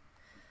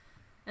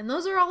 And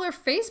those are all our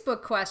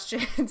Facebook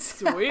questions.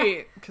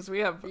 Sweet. Because we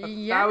have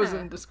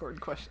 1,000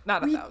 Discord questions.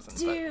 Not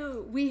 1,000. We do.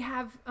 But... we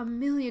have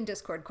 1,000,000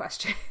 Discord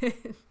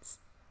questions.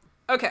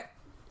 Okay.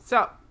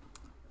 So,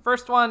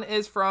 first one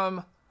is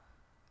from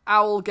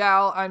Owl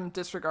Gal. I'm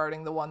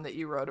disregarding the one that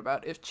you wrote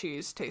about if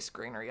cheese tastes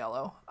green or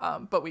yellow.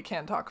 But we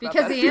can talk about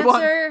that if you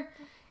want. Because the answer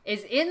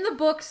is in the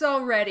books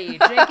already.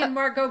 Jake and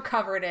Margot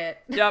covered it.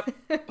 Yep.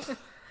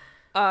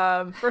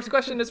 First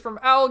question is from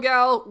Owl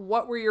Gal.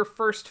 What were your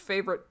first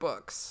favorite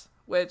books?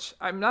 Which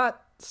I'm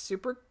not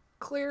super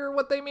clear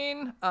what they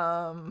mean.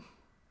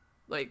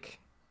 Like,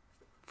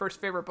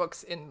 first favorite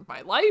books in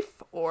my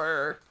life,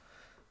 or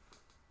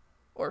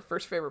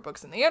first favorite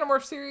books in the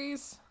Animorph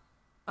series.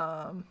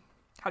 How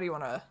do you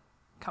want to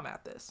come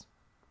at this?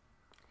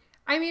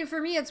 I mean, for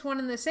me, it's one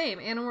and the same.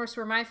 Animorphs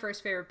were my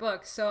first favorite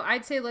books, so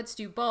I'd say let's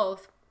do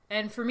both.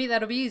 And for me,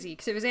 that'll be easy,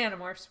 because it was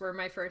Animorphs were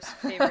my first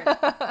favorite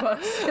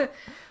books.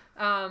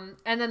 And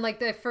then, like,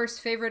 the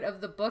first favorite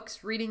of the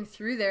books reading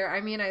through there,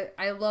 I mean,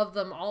 I love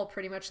them all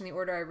pretty much in the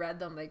order I read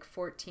them, like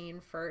 14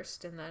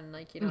 first, and then,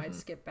 like, you know, I'd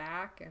skip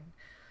back. And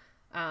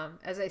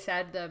As I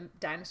said, the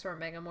Dinosaur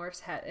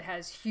Megamorphs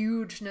has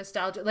huge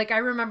nostalgia. Like, I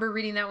remember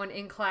reading that one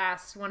in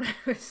class when I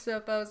was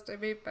supposed to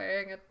be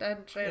paying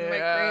attention. Yeah. My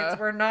grades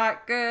were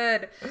not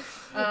good.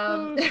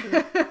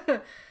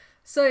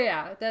 So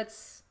yeah,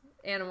 that's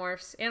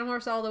Animorphs.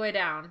 Animorphs all the way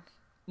down.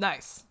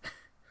 Nice.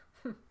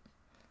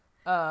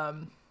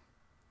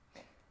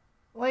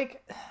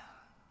 Like,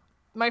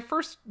 my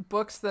first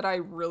books that I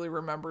really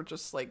remember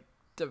just, like,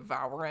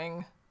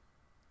 devouring,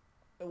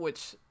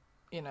 which,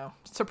 you know,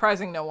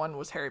 surprising no one,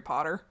 was Harry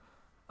Potter.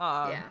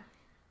 Yeah.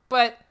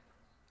 But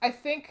I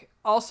think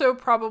also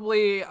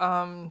probably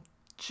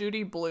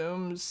Judy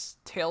Blume's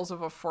Tales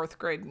of a Fourth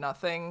Grade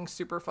Nothing,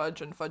 Super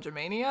Fudge, and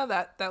Fudgemania,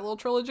 that little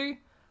trilogy.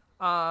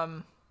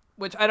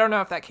 Which I don't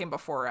know if that came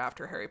before or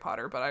after Harry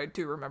Potter, but I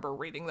do remember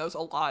reading those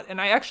a lot.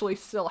 And I actually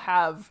still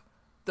have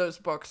those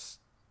books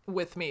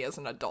with me as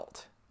an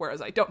adult,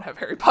 whereas I don't have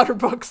Harry Potter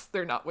books.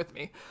 They're not with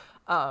me.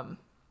 But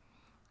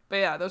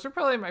yeah, those are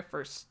probably my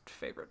first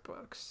favorite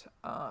books.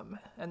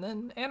 And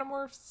then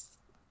Animorphs,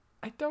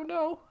 I don't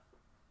know.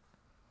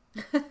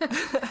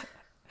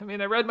 I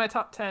mean, I read my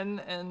top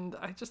 10 and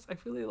I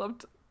really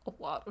loved a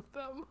lot of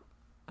them.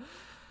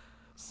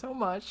 So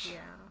much.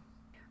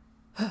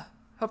 Yeah.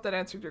 Hope that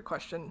answered your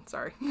question.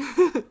 Sorry.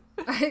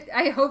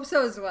 I hope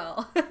so as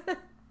well.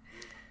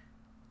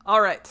 All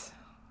right.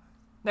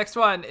 Next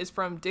one is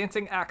from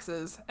Dancing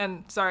Axes.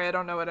 And sorry, I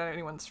don't know what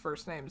anyone's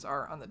first names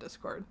are on the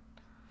Discord.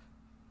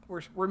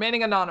 We're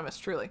remaining anonymous,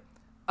 truly.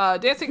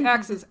 Dancing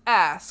Axes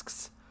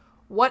asks,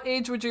 what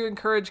age would you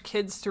encourage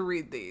kids to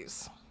read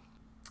these?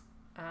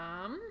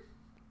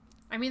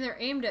 I mean, they're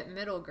aimed at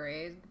middle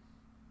grade.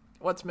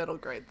 What's middle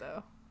grade,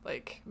 though?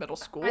 Like, middle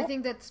school? I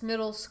think that's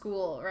middle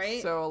school,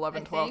 right? So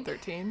 11, 12,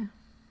 13?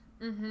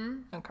 Mm-hmm.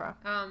 Okay.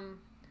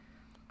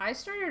 I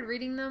started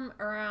reading them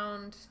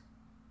around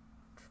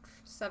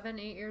 7,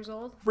 8 years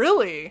old.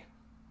 Really?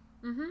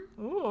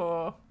 Mm-hmm.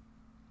 Ooh.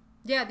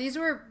 Yeah,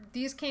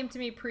 these came to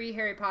me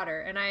pre-Harry Potter,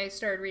 and I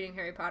started reading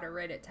Harry Potter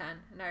right at 10,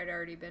 and I had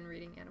already been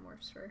reading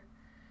Animorphs for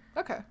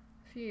a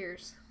few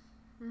years.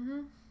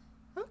 Mm-hmm.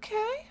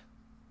 Okay.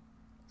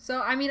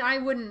 So, I mean, I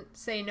wouldn't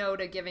say no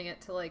to giving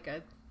it to, like,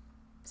 a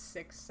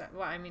 6.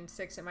 Well, I mean,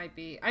 6 it might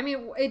be. I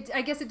mean,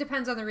 I guess it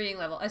depends on the reading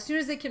level. As soon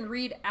as they can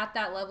read at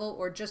that level,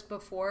 or just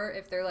before,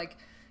 if they're, like,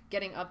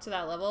 getting up to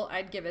that level,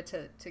 I'd give it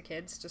to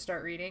kids to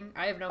start reading.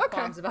 I have no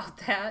qualms about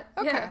that.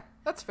 Okay, yeah.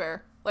 That's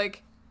fair.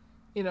 Like,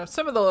 you know,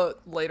 some of the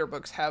later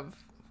books have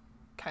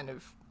kind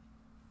of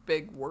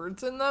big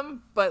words in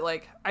them, but,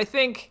 like, I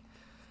think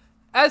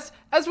as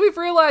we've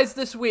realized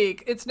this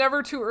week, it's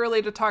never too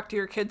early to talk to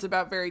your kids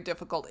about very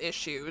difficult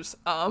issues.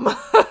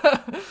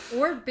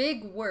 Or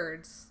big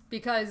words,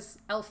 because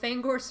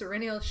Elfangor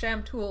Serenial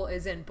Shamtool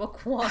is in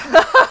book 1.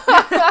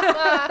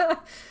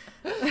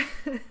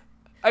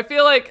 I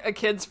feel like a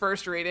kid's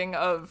first reading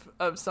of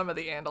some of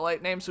the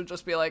Andalite names would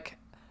just be like,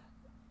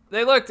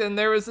 they looked and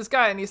there was this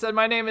guy and he said,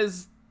 my name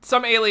is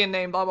some alien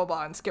name, blah, blah,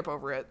 blah, and skip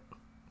over it.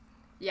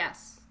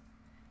 Yes.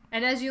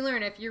 And as you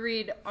learn, if you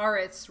read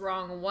Ariths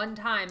wrong one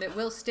time, it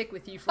will stick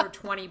with you for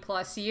 20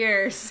 plus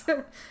years.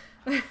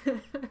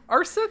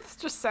 Arsith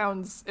just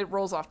sounds, it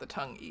rolls off the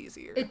tongue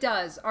easier. It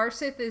does.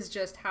 Arsith is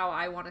just how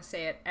I want to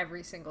say it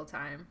every single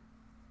time.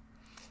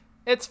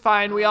 It's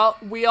fine. We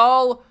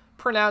all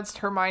pronounced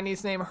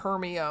Hermione's name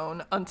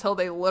Hermione until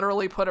they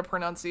literally put a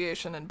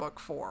pronunciation in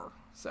book 4.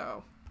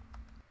 So.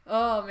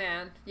 Oh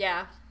man,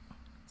 yeah.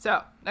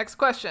 So, next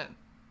question.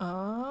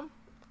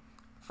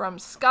 From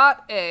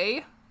Scott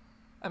A.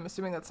 I'm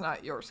assuming that's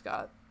not your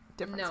Scott.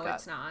 Different Scott. No,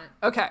 it's not.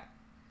 Okay.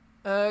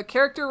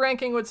 Character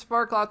ranking would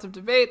spark lots of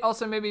debate.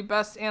 Also, maybe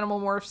best animal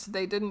morphs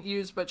they didn't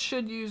use but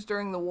should use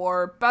during the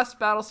war. Best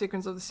battle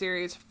sequence of the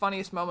series.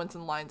 Funniest moments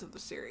and lines of the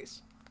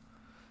series.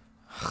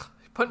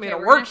 Put me to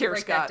work here,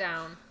 Scott. That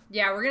down.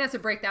 Yeah, we're gonna have to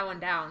break that one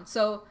down.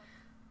 So,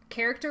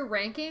 character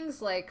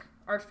rankings, like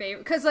our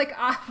favorite, because like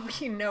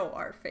we know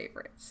our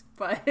favorites,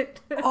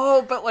 but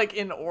but like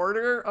in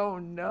order. Oh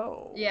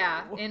no.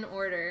 Yeah, in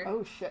order.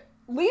 Oh shit.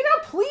 Lena,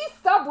 please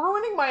stop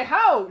ruining my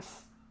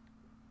house.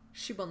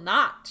 She will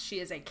not. She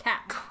is a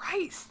cat.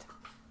 Christ.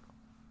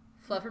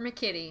 Fluffer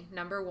McKitty,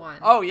 number 1.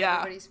 Oh, yeah.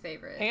 Everybody's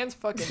favorite. Hands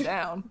fucking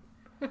down.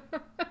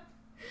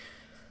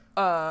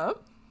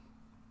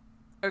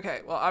 Okay,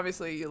 well,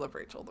 obviously you love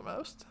Rachel the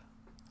most.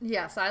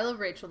 Yes, I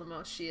love Rachel the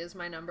most. She is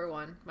my number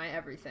 1, my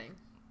everything.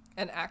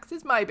 And Axe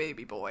is my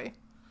baby boy.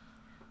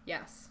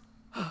 Yes.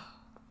 Oh,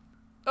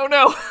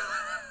 no.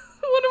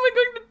 What am I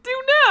going to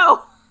do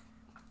now?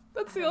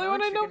 That's the only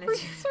one I know for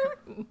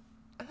certain.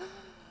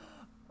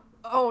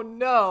 Oh,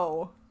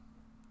 no.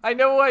 I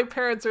know why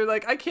parents are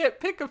like, I can't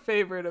pick a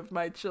favorite of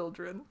my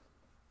children.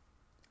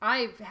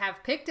 I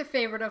have picked a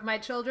favorite of my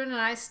children, and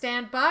I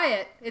stand by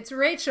it. It's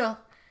Rachel.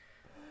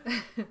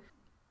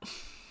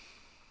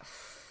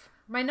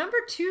 My number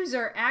 2s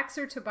are Axe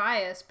or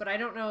Tobias, but I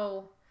don't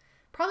know.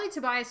 Probably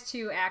Tobias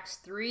 2, Axe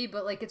 3,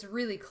 but like it's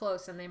really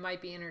close, and they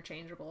might be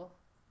interchangeable.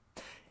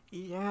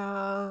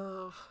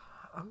 Yeah,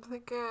 I'm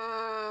thinking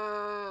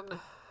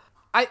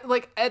I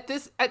like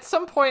at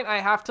some point I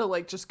have to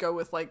like just go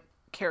with like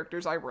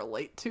characters I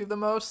relate to the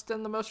most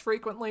and the most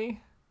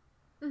frequently,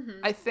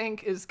 I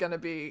think is going to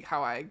be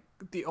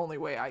the only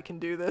way I can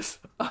do this.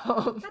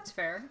 That's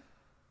fair.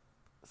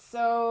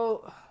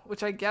 So,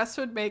 which I guess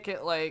would make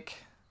it like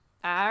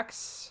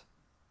Axe,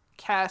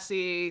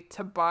 Cassie,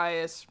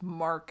 Tobias,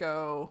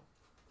 Marco,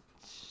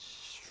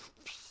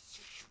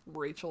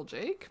 Rachel,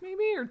 Jake,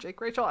 maybe? Or Jake,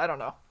 Rachel? I don't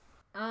know.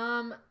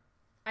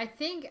 I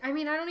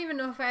don't even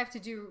know if I have to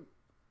do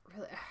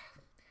really.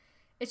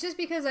 It's just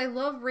because I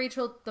love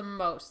Rachel the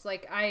most.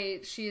 Like,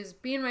 she is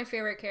being my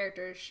favorite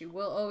character. She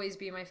will always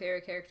be my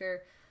favorite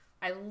character.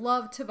 I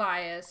love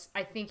Tobias.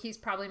 I think he's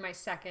probably my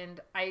second.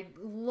 I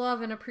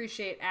love and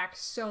appreciate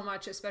Axe so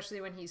much,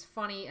 especially when he's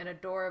funny and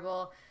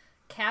adorable.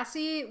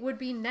 Cassie would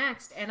be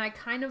next, and I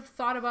kind of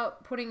thought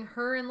about putting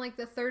her in like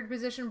the third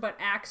position, but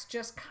Axe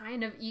just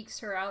kind of ekes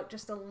her out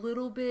just a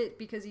little bit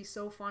because he's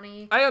so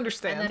funny. I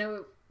understand. And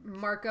then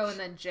Marco and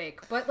then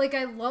Jake. But like,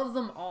 I love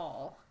them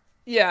all.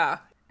 Yeah.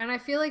 And I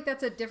feel like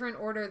that's a different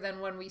order than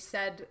when we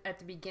said at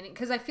the beginning,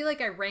 because I feel like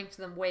I ranked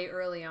them way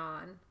early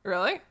on.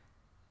 Really?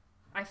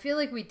 I feel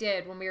like we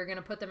did when we were going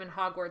to put them in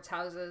Hogwarts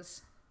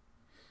houses,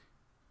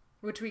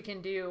 which we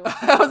can do.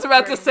 I was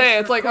about to say,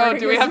 it's like, oh,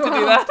 do we have to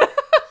do that?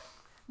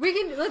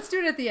 Let's do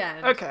it at the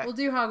end. Okay. We'll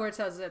do Hogwarts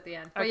houses at the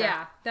end. But okay.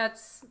 yeah,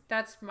 that's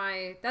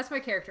my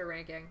character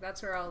ranking.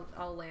 That's where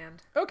I'll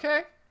land.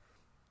 Okay.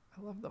 I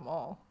love them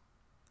all.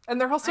 And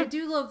they're also... I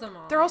do love them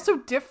all. They're also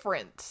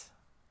different.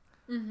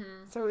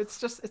 Mm-hmm. So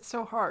it's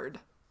so hard.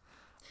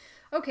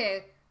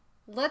 Okay.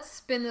 Let's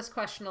spin this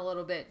question a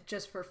little bit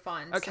just for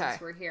fun since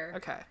we're here.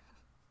 Okay.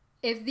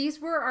 If these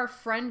were our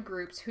friend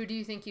groups, who do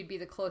you think you'd be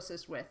the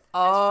closest with as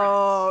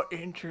Oh,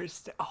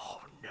 interesting.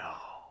 Oh, no.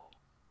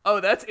 Oh,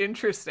 that's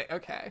interesting.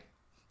 Okay.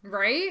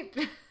 Right?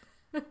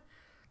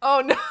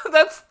 Oh, no.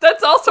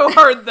 That's also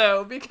hard,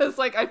 though, because,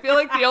 like, I feel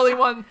like the only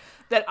one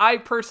that I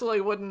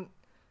personally wouldn't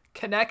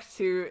connect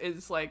to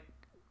is, like,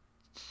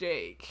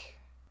 Jake.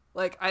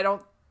 Like, I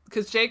don't...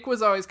 Because Jake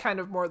was always kind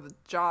of more the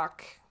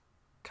jock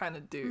kind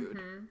of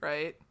dude,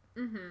 right?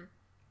 Mm-hmm.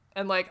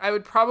 And, like, I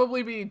would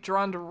probably be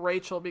drawn to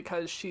Rachel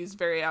because she's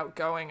very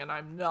outgoing and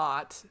I'm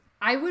not.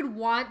 I would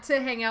want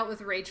to hang out with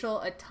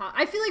Rachel a ton.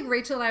 I feel like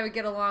Rachel and I would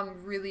get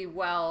along really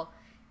well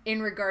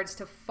in regards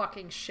to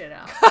fucking shit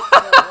up.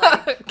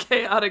 But, like,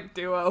 chaotic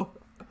duo.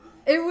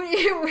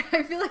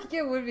 I feel like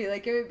it would be.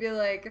 Like, it would be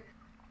like,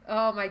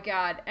 oh my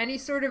god, any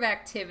sort of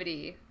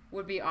activity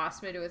would be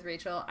awesome to do with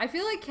Rachel. I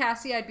feel like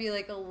Cassie I'd be,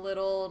 like, a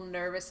little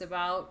nervous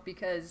about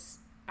because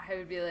I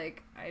would be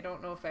like, I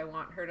don't know if I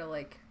want her to,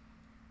 like,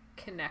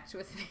 connect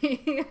with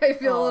me. I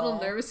feel a little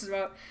nervous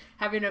about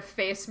having to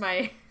face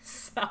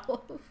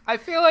myself. I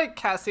feel like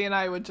Cassie and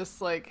I would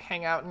just, like,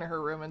 hang out in her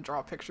room and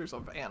draw pictures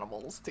of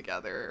animals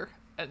together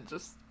and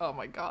just, oh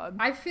my god.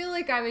 I feel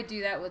like I would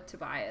do that with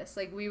Tobias.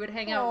 Like, we would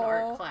hang out in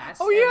art class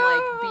and,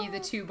 like, be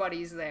the two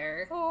buddies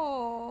there.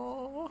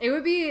 Oh. It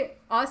would be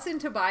us and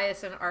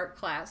Tobias in art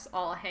class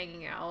all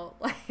hanging out.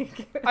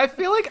 Like, I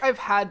feel like I've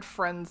had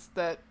friends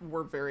that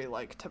were very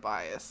like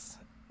Tobias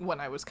when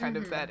I was kind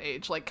of that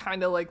age. Like,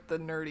 kind of like the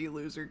nerdy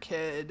loser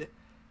kid.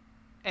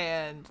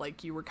 And,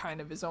 like, you were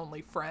kind of his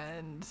only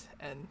friend.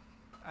 And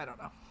I don't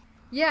know.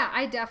 Yeah,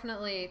 I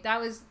definitely... That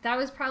was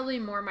probably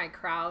more my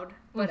crowd.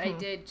 But I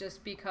did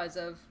just because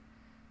of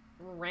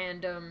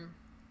random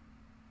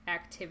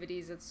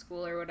activities at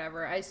school or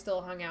whatever. I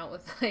still hung out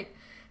with, like...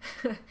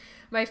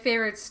 my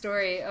favorite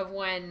story of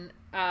when,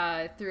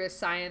 through a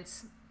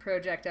science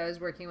project, I was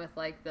working with,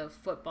 like, the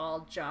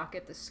football jock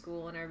at the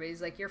school, and everybody's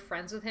like, you're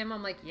friends with him?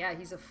 I'm like, yeah,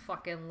 he's a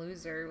fucking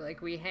loser.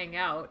 Like, we hang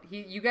out.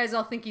 You guys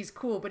all think he's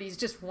cool, but he's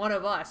just one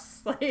of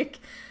us. Like...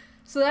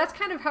 So that's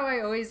kind of how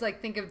I always,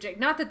 like, think of Jake.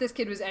 Not that this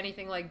kid was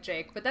anything like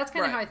Jake, but that's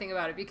kind of how I think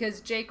about it. Because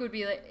Jake would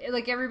be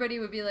like, everybody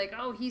would be like,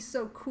 oh, he's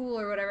so cool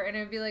or whatever. And it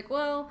would be like,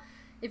 well,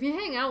 if you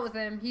hang out with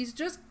him, he's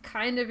just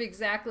kind of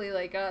exactly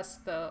like us,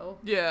 though.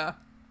 Yeah.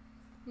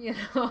 You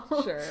know?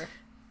 Sure.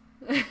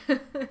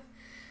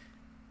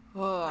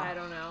 I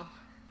don't know.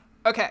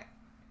 Okay.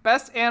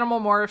 Best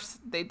animal morphs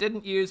they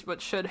didn't use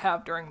but should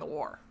have during the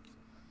war.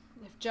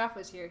 If Jeff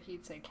was here,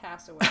 he'd say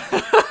Castaway.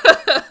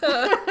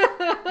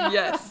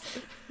 Yes.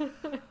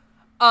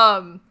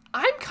 I'm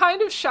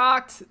kind of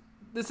shocked.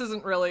 This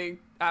isn't really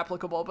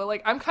applicable, but,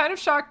 like, I'm kind of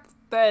shocked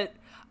that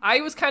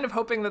I was kind of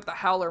hoping that the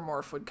Howler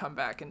morph would come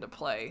back into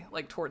play,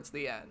 like, towards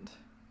the end.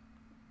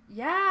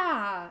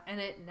 Yeah, and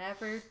it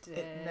never did.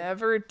 It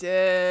never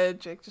did.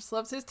 Jake just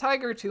loves his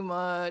tiger too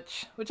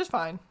much, which is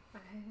fine.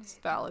 It's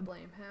valid. Don't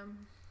blame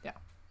him. Yeah.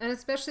 And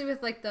especially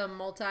with, like, the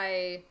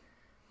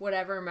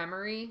multi-whatever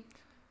memory,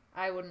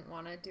 I wouldn't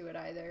want to do it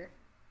either.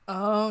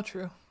 Oh,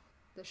 true.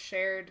 The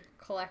shared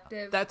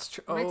collective. That's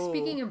true. Am I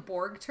speaking in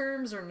Borg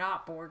terms or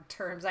not Borg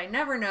terms? I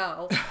never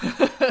know.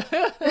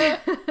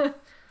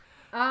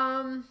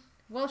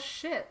 Well,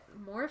 shit.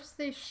 Morphs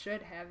they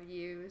should have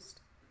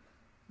used.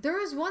 There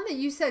was one that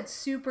you said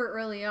super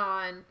early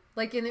on.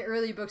 Like, in the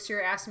early books, you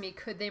were asking me,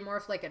 could they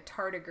morph like a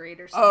tardigrade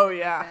or something? Oh,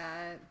 yeah.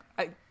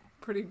 Like that?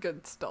 Pretty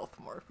good stealth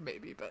morph,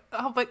 maybe, but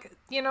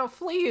you know,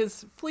 Flea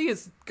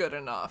is good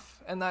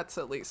enough, and that's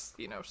at least,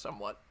 you know,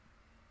 somewhat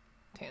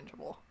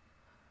tangible.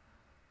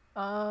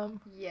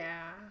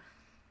 Yeah.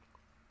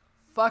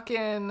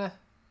 Fucking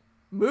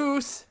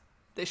Moose.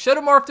 They should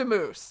have morphed to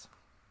Moose.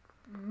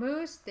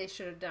 Moose, they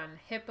should have done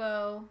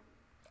Hippo.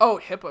 Oh,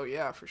 Hippo,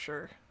 yeah, for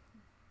sure.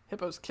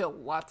 Hippos kill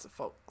lots of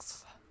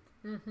folks.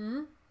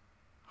 Mm-hmm.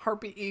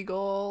 Harpy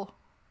Eagle.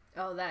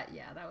 Oh, that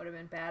would have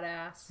been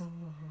badass.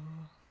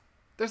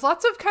 There's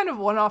lots of kind of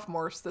one-off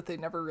morphs that they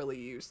never really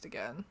used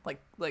again.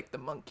 Like the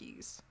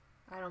monkeys.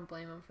 I don't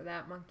blame them for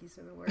that. Monkeys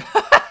are the worst.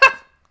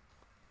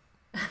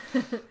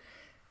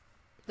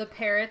 The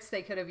parrots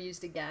they could have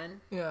used again.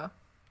 Yeah.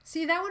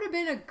 See, that would have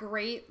been a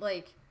great,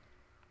 like...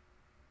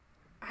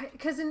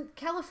 Because in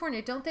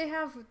California, don't they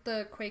have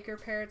the Quaker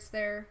parrots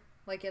there?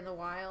 Like, in the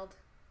wild?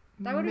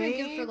 That would have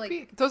been good for,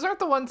 like... Those aren't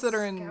the ones that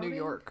are in scouting? New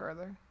York, are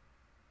there?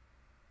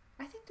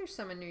 I think there's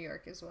some in New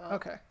York as well.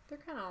 Okay. They're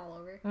kind of all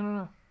over. I don't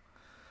know.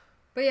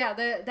 But yeah,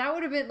 that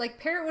would have been, like,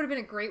 parrot would have been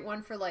a great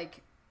one for,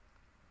 like...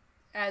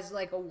 as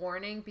like a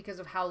warning because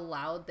of how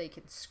loud they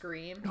can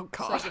scream. Oh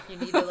god. So like if you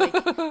need to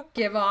like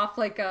give off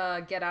like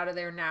a get out of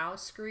there now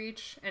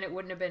screech and it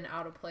wouldn't have been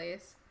out of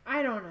place.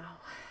 I don't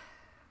know.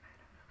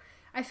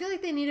 I feel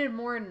like they needed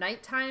more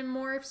nighttime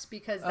morphs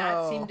because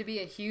that seemed to be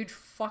a huge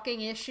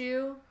fucking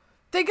issue.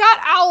 They got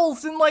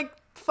owls in like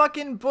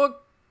fucking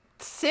book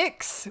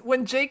 6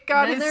 when Jake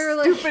got his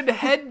stupid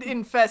head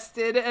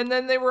infested and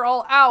then they were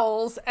all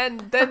owls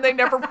and then they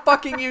never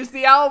fucking used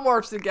the owl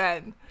morphs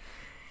again.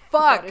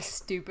 Fuck. Got a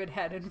stupid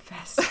head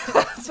infested.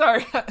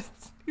 Sorry.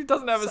 He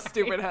doesn't have a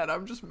stupid head.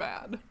 I'm just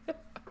mad.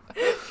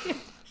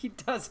 He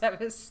does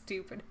have a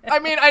stupid head. I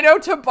mean, I know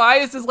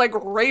Tobias is like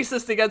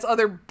racist against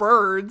other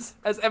birds,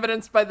 as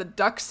evidenced by the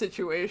duck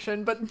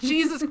situation, but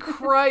Jesus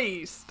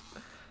Christ.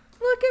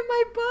 Look at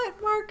my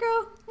butt,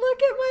 Marco.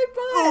 Look at my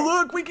butt. Oh,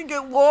 look, we can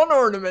get lawn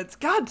ornaments.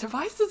 God,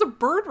 Tobias is a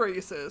bird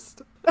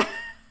racist.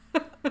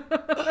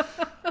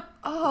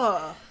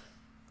 Oh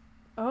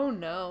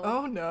no.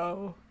 Oh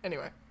no.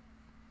 Anyway.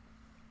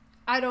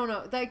 I don't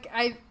know. Like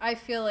I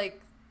feel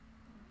like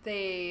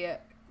they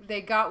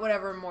got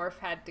whatever morph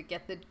had to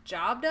get the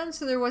job done,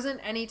 so there wasn't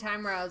any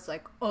time where I was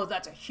like, "Oh,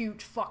 that's a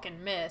huge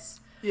fucking miss."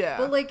 Yeah.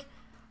 But like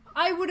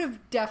I would have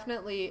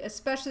definitely,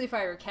 especially if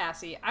I were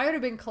Cassie, I would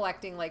have been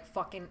collecting like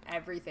fucking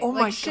everything. Oh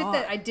like my shit God.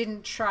 that I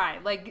didn't try.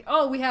 Like,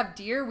 oh, we have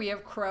deer, we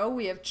have crow,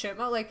 we have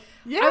chipmunk. Like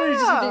Yeah. I would have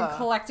just been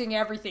collecting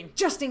everything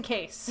just in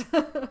case.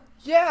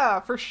 Yeah,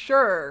 for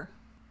sure.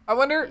 I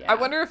wonder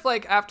Yeah. if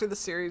like after the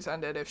series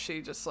ended, if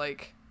she just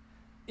like,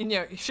 you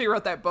know, she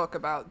wrote that book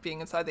about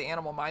being inside the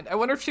animal mind. I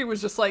wonder if she was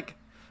just like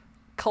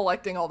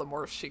collecting all the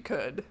morphs she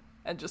could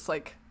and just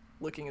like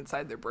looking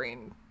inside their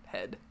brain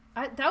head.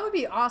 That would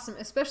be awesome,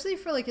 especially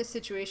for like a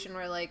situation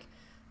where like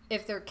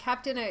if they're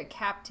kept in a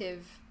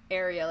captive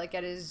area, like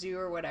at a zoo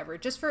or whatever,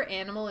 just for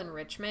animal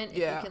enrichment, if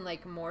Yeah. you can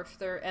like morph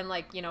their and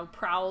like, you know,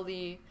 prowl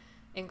the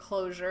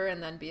enclosure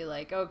and then be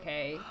like,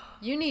 okay,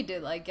 you need to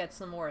like get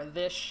some more of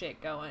this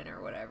shit going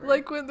or whatever.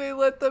 Like when they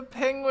let the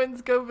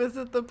penguins go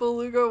visit the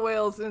beluga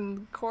whales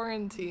in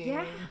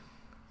quarantine.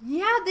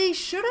 Yeah, they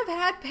should have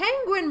had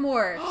penguin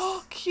morphs.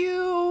 Oh,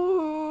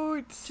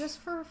 cute. Just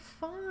for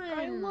fun.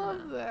 I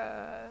love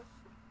that.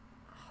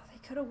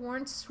 They could have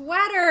worn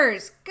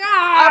sweaters.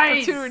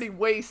 Guys! Opportunity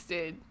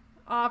wasted.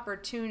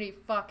 Opportunity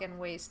fucking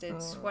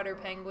wasted. Sweater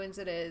penguins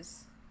it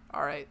is.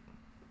 All right.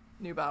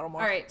 New battle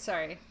morph. All right,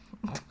 sorry.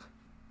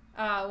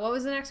 What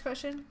was the next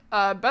question?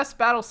 Best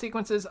battle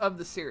sequences of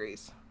the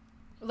series.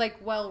 Like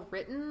well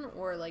written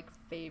or like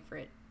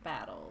favorite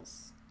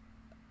battles?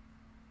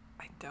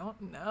 I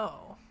don't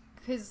know.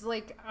 Because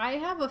like I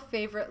have a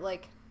favorite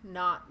like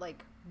not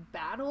like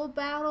battle,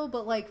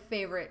 but like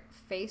favorite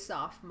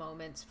face-off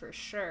moments for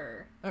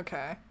sure.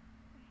 Okay.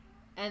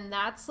 And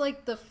that's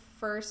like the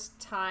first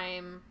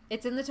time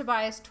it's in the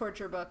Tobias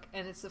torture book,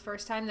 and it's the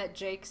first time that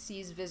Jake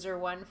sees Visor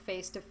 1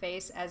 face to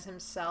face as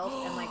himself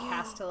and like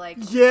has to like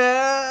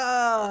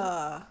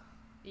Yeah.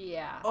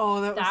 yeah.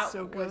 Oh, that was That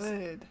so was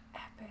good.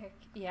 epic.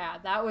 Yeah,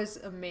 that was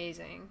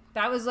amazing.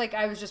 That was like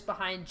I was just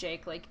behind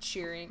Jake like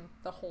cheering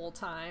the whole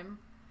time.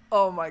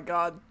 Oh my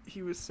god,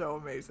 he was so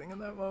amazing in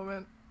that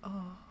moment.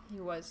 Oh. He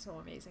was so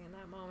amazing in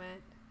that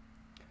moment.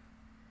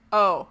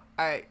 Oh,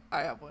 I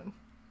have one.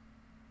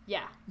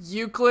 Yeah.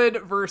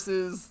 Euclid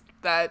versus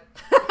that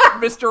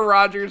Mr.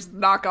 Rogers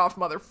knockoff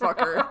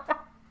motherfucker.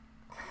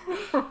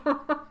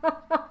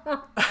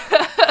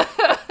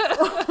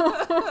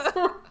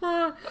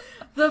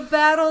 The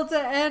battle to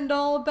end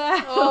all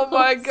battles. Oh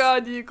my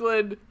god,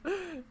 Euclid.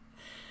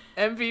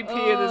 MVP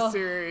of the Oh.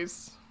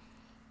 series.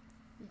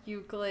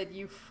 Euclid,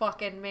 you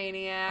fucking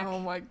maniac. Oh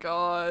my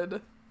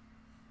god.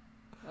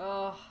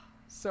 Oh.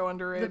 So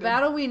underrated. The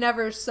battle we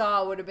never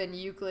saw would have been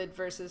Euclid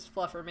versus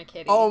Fluffer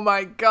McKitty. Oh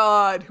my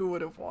god, who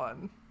would have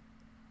won?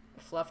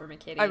 Fluffer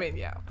McKitty. I mean,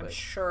 yeah. I'm But,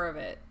 sure of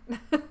it.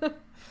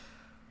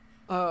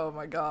 oh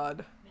my god.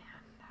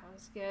 That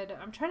was good.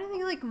 I'm trying to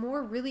think of like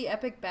more really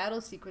epic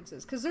battle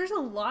sequences because there's a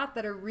lot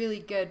that are really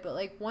good, but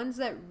like ones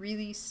that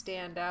really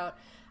stand out.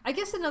 I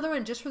guess another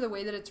one just for the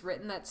way that it's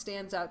written that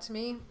stands out to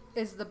me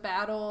is the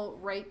battle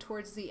right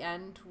towards the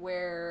end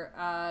where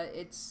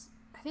it's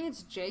I think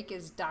it's Jake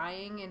is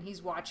dying and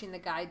he's watching the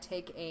guy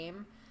take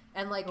aim.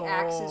 And, like,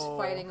 Axe is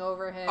fighting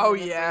over him. Oh,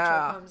 and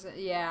yeah. Rachel comes in.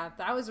 Yeah,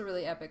 that was a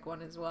really epic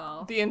one as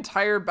well. The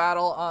entire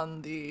battle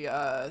on the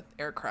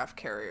aircraft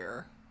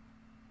carrier.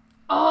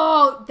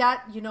 Oh,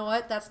 you know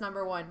what? That's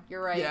number one.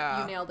 You're right.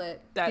 Yeah. You nailed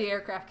it. The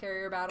aircraft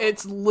carrier battle.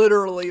 It's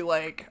literally,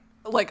 like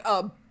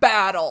a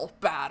battle.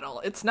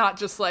 It's not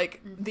just,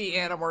 like, the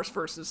Animorphs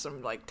versus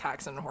some, like,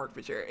 Taxxon and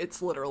Hork-Bajir.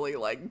 It's literally,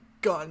 like,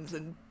 guns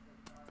and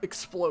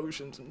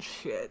explosions and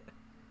shit.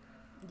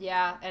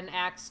 Yeah, and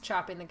Axe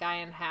chopping the guy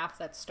in half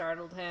that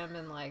startled him,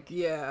 and like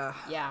Yeah.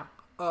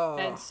 Oh.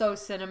 And so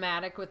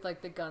cinematic with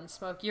like the gun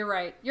smoke. You're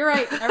right.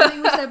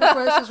 Everything we said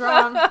before this was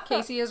wrong.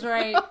 Casey is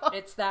right.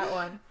 It's that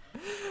one.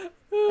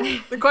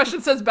 The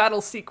question says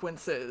battle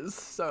sequences,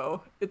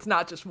 so it's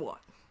not just one.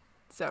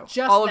 So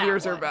Just all of that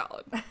yours one. are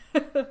valid.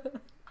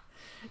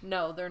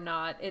 No, they're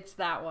not. It's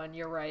that one.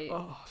 You're right.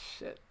 Oh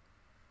shit.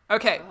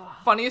 Okay,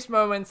 funniest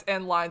moments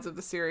and lines of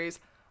the series.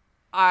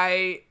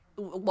 I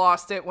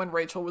lost it when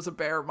Rachel was a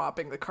bear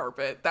mopping the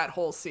carpet. That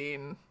whole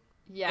scene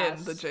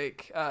in the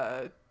Jake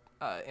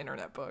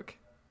internet book.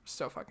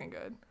 So fucking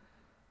good.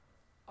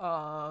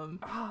 Oh,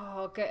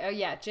 okay. Oh,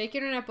 yeah. Jake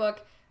internet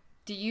book.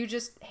 Do you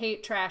just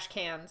hate trash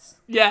cans?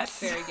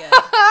 Yes. Very good.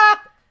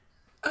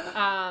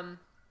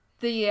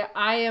 The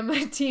I am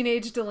a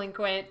teenage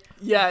delinquent.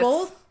 Yes.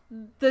 Both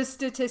the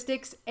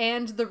statistics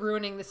and the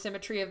ruining the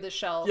symmetry of the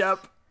shelf.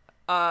 Yep.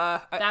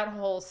 That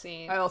whole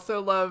scene. I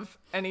also love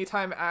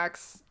anytime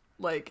Axe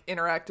like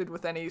interacted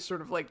with any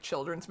sort of like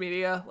children's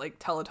media, like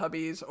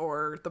Teletubbies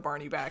or the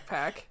Barney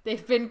backpack.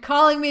 They've been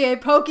calling me a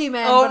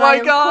Pokemon, Oh but my I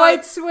am God.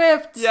 quite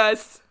swift.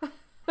 Yes.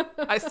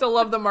 I still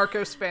love the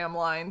Marco spam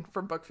line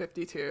from book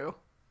 52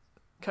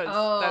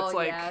 because that's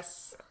like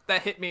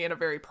that hit me in a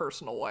very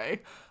personal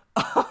way.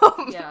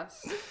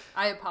 Yes.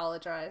 I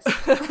apologize.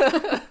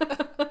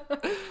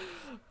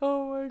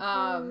 Oh my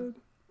God.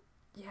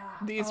 Yeah.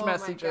 These Oh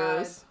messages. my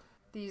God.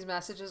 These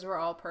messages were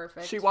all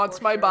perfect. She wants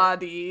for my sure.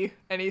 body.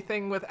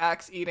 Anything with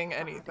Axe eating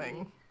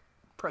anything.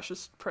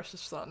 Precious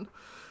son.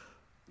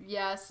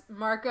 Yes,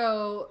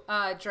 Marco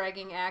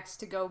dragging Axe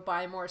to go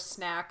buy more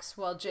snacks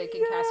while Jake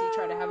and Cassie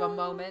try to have a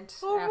moment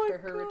after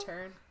her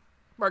return.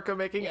 Marco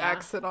making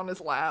Axe sit on his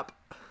lap.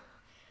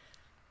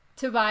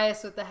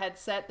 Tobias with the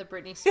headset, the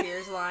Britney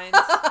Spears lines.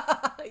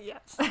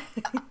 Yes.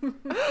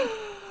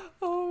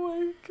 Oh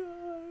my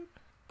God.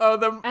 Oh,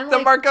 the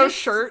like, Marco just...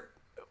 shirt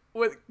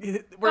with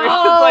where it's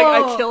like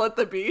I kill at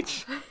the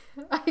beach.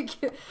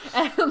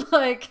 And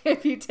like,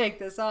 if you take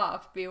this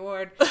off, be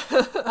warned.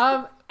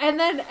 And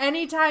then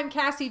anytime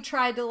Cassie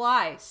tried to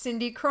lie,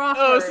 Cindy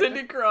Crawford. Oh,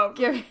 Cindy Crawford.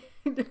 Giving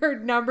her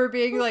number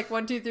being like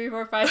 1, 2, 3,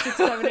 4, 5, 6,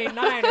 7, 8,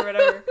 9 or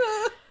whatever.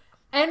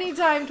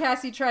 Anytime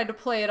Cassie tried to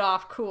play it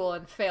off cool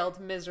and failed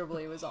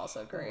miserably was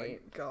also great. Oh my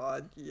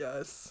God,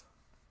 yes.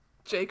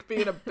 Jake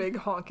being a big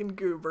honking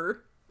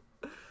goober.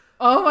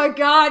 Oh my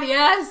God,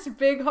 yes!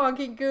 Big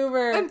honking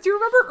goober. And do you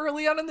remember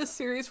early on in this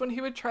series when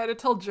he would try to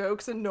tell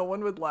jokes and no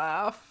one would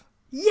laugh?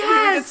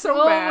 Yes!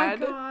 So oh bad.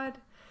 My God.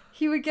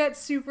 He would get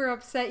super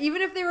upset.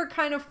 Even if they were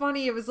kind of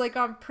funny, it was like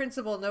on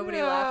principle,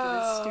 nobody laughed at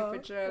his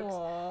stupid jokes.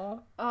 Aww.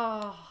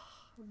 Oh,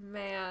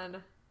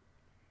 man.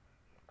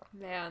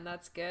 Man,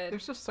 that's good.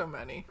 There's just so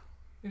many.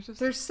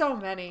 There's so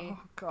many.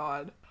 Oh,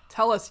 God.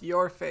 Tell us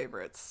your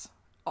favorites,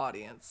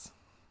 audience.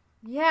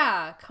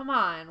 Yeah, come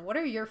on. What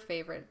are your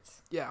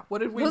favorites? Yeah, what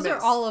did we miss? Those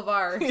are all of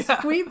ours. Yeah.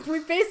 We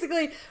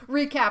basically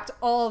recapped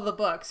all the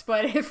books,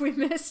 but if we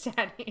missed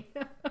any.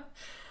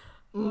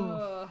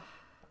 Okay,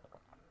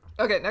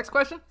 next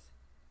question.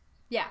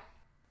 Yeah.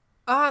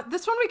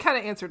 This one we kind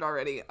of answered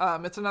already.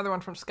 It's another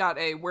one from Scott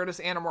A. Where does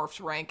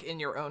Animorphs rank in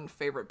your own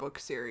favorite book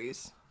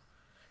series?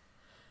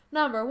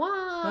 Number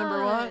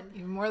one.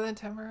 Even more than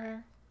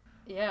Temeraire?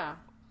 Yeah.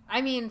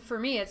 I mean, for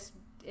me, it's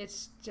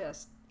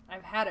just,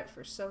 I've had it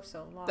for so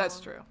long. That's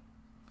true.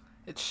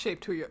 It's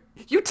shaped who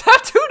you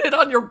tattooed it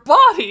on your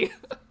body!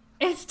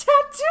 It's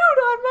tattooed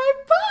on my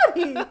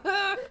body!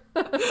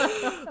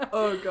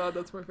 Oh God,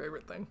 that's my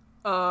favorite thing.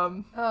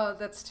 Oh,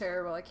 that's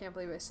terrible. I can't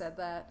believe I said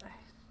that.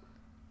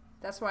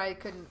 That's why I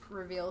couldn't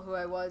reveal who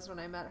I was when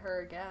I met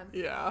her again.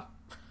 Yeah.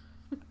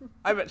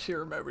 I bet she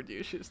remembered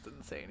you. She just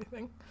didn't say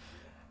anything.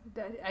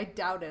 I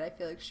doubt it. I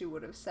feel like she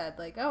would have said,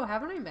 like, oh,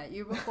 haven't I met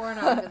you before? And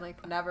I would have been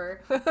like,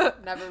 never.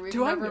 We've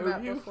never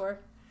met before.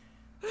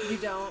 You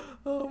don't.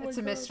 Oh it's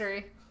a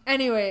mystery.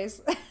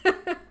 Anyways.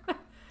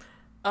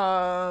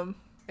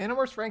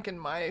 Animorphs rank in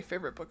my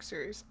favorite book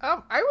series.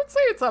 I would say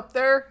it's up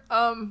there.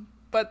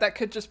 But that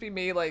could just be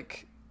me,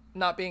 like,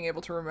 not being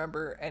able to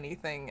remember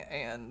anything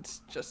and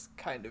just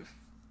kind of,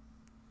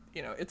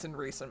 it's in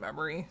recent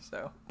memory,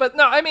 so. But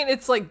no, I mean,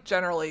 it's, like,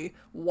 generally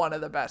one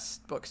of the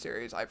best book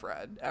series I've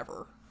read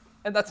ever.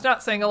 And that's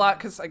not saying a lot,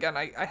 because, again,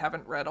 I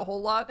haven't read a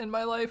whole lot in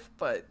my life,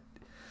 but,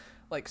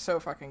 like, so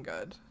fucking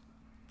good.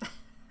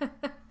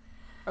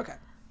 Okay.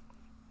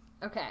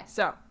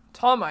 So,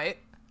 Tallmite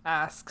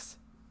asks,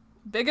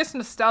 biggest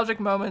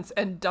nostalgic moments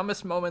and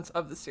dumbest moments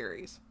of the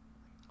series.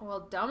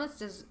 Well,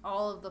 dumbest is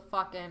all of the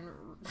fucking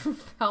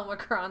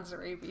Helmacron's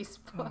rabies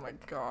book. Oh my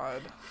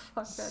god.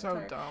 Fuck that So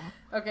entire- dumb.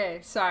 Okay,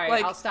 sorry.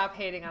 Like, I'll stop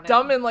hating on it.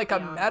 Dumb in like Be a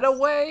honest. meta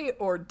way,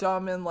 or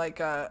dumb in like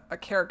a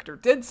character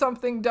did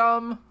something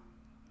dumb?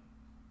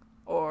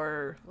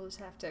 Or, We'll just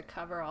have to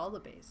cover all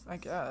the bases. I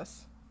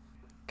guess.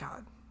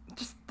 God.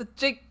 Just the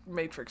Jake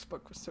Matrix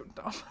book was so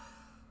dumb.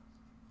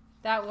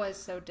 That was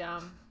so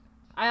dumb.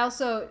 I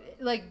also,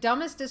 like,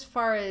 dumbest as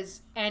far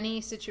as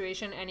any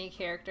situation, any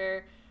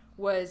character,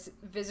 was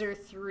Visor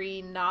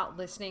 3 not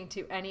listening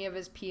to any of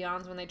his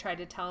peons when they tried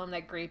to tell him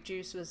that grape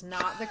juice was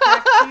not the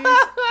correct juice,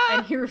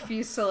 and he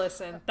refused to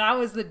listen. That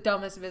was the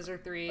dumbest Visor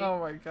 3 Oh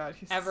my god,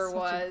 he's ever such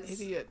was. an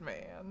idiot,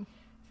 man.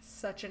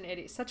 Such an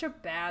idiot. Such a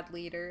bad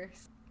leader.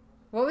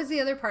 What was the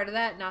other part of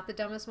that? Not the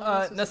dumbest moments?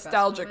 Was the best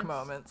Nostalgic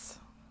moments.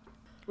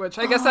 Which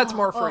I guess that's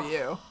more for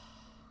you.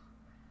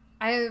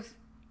 I have...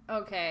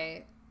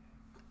 Okay.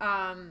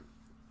 I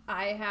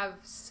have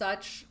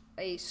such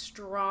a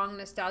strong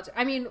nostalgia.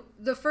 I mean,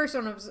 the first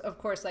one was, of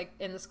course, like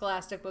in the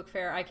Scholastic Book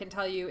Fair. I can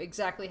tell you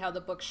exactly how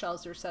the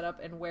bookshelves are set up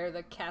and where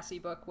the Cassie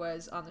book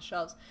was on the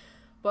shelves.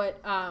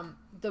 But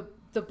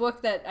the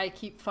book that I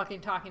keep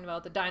fucking talking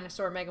about, the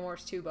Dinosaur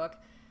Megamorphs 2 book,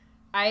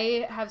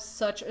 I have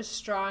such a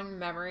strong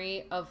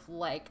memory of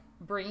like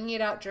bringing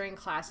it out during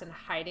class and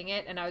hiding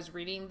it. And I was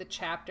reading the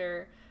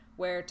chapter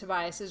where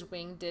Tobias's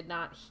wing did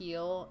not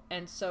heal,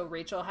 and so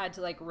Rachel had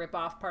to like rip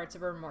off parts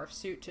of her morph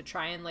suit to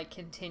try and like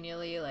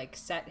continually like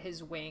set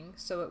his wing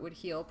so it would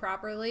heal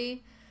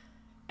properly.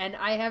 And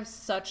I have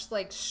such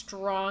like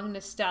strong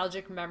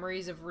nostalgic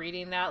memories of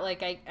reading that.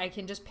 Like I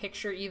can just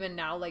picture even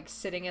now like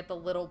sitting at the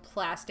little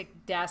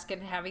plastic desk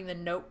and having the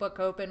notebook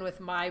open with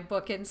my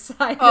book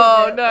inside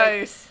Oh, of it,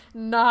 nice. like,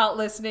 not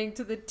listening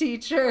to the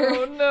teacher.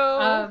 Oh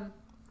no.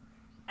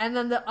 And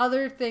then the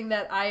other thing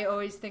that I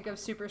always think of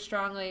super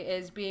strongly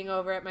is being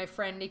over at my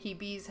friend Nikki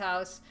B's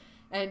house,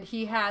 and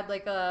he had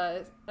like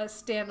a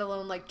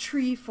standalone like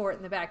tree fort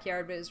in the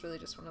backyard, but it was really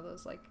just one of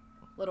those like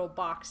little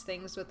box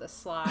things with a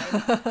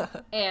slide.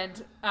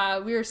 And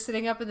we were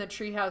sitting up in the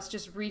treehouse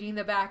just reading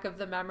the back of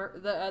the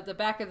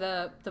back of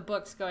the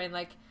books, going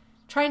like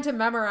trying to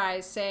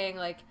memorize, saying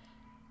like,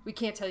 we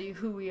can't tell you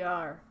who we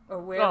are or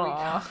where we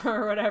come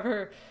or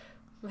whatever.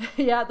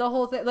 Yeah, the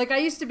whole thing. Like, I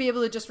used to be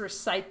able to just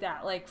recite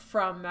that, like,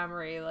 from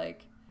memory,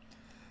 like,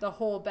 the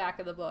whole back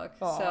of the book.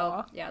 Aww.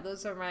 So, yeah,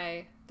 those are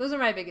my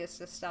biggest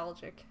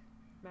nostalgic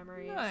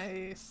memories.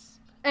 Nice.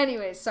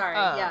 Anyway, sorry.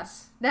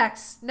 Yes.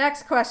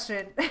 Next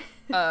question.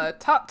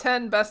 Top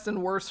 10 best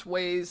and worst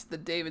ways the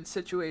David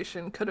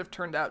situation could have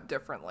turned out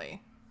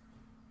differently.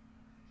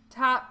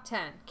 Top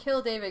 10.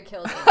 Kill David,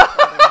 kill David, kill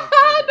David,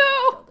 kill David,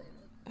 No!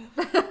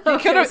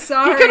 kill David.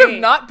 He could have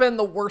not been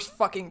the worst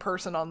fucking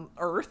person on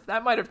earth.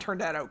 That might have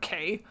turned out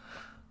okay.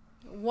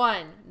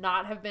 1,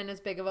 not have been as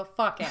big of a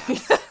fuck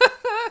ass.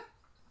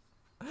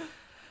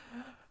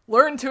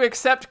 Learn to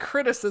accept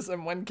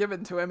criticism when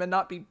given to him and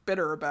not be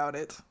bitter about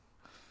it.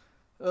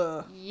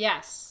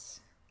 Yes.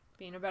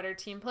 Being a better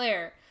team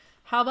player.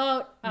 How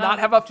about not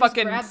have a just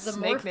fucking grab the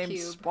snake morph named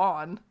cube.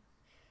 Spawn.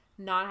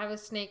 Not have a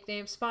snake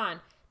named Spawn.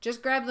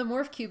 Just grab the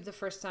morph cube the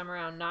first time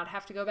around. Not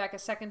have to go back a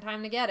second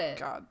time to get it.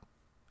 God.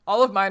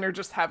 All of mine are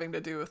just having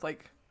to do with,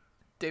 like,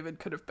 David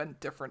could have been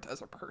different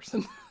as a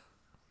person.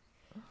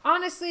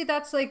 Honestly,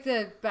 that's, like,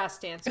 the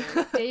best answer.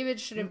 David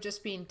should have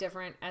just been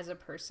different as a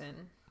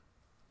person.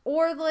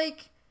 Or,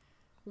 like,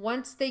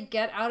 once they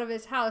get out of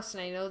his house,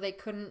 and I know they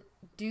couldn't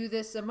do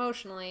this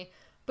emotionally,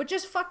 but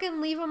just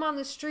fucking leave him on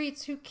the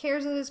streets. Who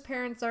cares that his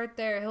parents aren't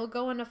there? He'll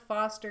go into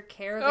foster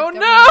care. The government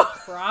no!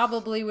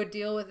 probably would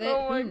deal with it.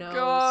 Oh my Who knows?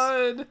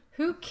 god.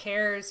 Who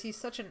cares? He's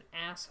such an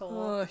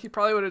asshole. He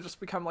probably would have just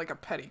become, like, a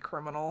petty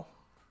criminal.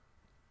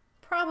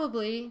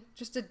 Probably.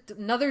 Just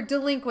another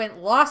delinquent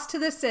lost to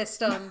the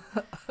system.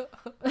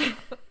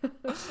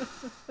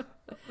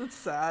 That's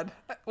sad.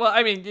 Well,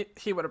 I mean,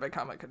 he would have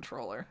become a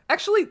controller.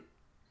 Actually,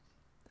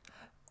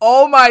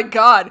 oh my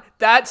god,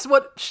 that's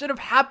what should have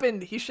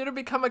happened. He should have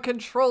become a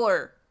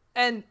controller.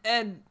 And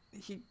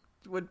he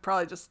would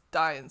probably just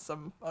die in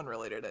some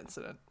unrelated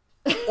incident.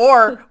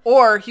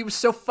 Or he was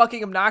so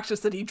fucking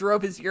obnoxious that he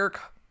drove his Yerk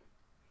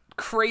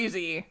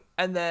crazy,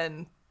 and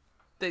then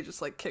they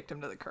just, like, kicked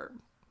him to the curb.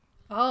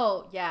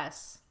 Oh,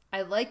 yes.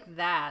 I like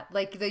that.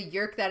 Like, the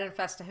Yerk that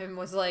infested him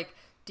was like,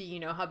 do you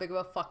know how big of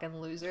a fucking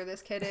loser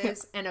this kid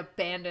is? And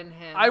abandon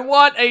him. I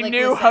want a Like,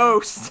 new listen.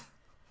 host.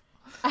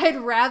 I'd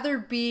rather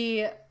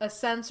be a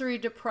sensory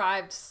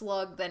deprived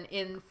slug than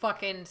in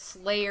fucking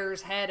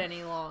Slayer's head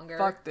any longer.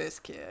 Fuck this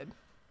kid.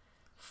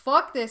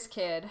 Fuck this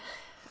kid.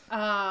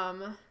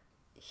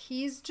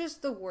 He's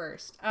just the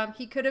worst.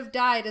 He could have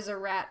died as a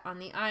rat on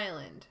the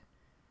island.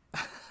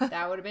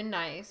 That would have been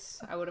nice.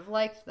 I would have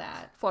liked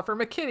that. Fluffer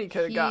McKitty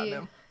could have gotten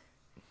him.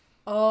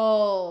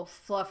 Oh,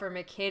 Fluffer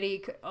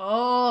McKitty.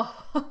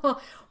 Oh,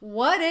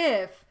 what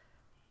if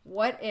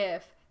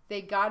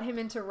they got him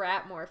into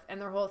rat morph,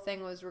 and their whole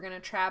thing was, we're going to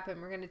trap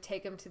him, we're going to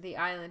take him to the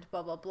island,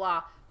 blah, blah,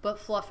 blah. But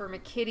Fluffer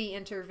McKitty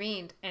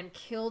intervened and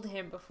killed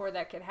him before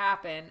that could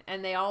happen,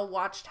 and they all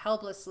watched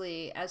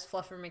helplessly as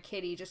Fluffer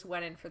McKitty just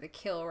went in for the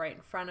kill right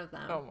in front of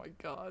them. Oh my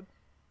god.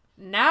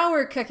 Now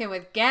we're cooking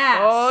with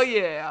gas! Oh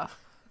yeah.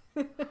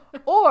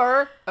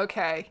 Or,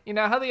 okay, you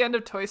know how the end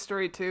of Toy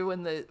Story 2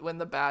 when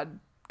the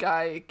bad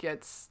guy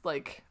gets,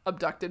 like,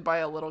 abducted by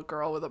a little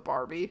girl with a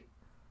Barbie?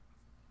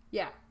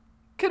 Yeah.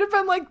 Could have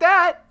been like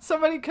that.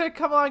 Somebody could have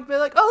come along and be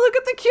like, oh, look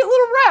at the cute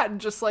little rat, and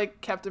just,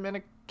 like, kept him in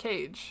a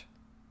cage.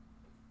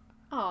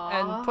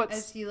 Aww, And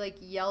as he, like,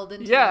 yelled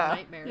into Yeah, the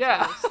nightmares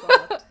yeah. while he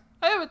slept.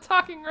 I have a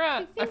talking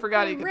rat. I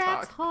forgot he could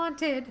rat's talk.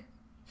 haunted.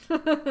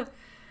 We're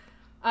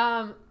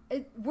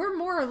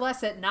more or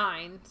less at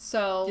 9,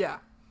 so... Yeah.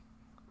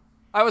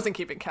 I wasn't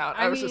keeping count.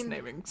 I was just mean,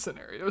 naming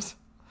scenarios.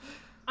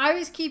 I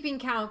was keeping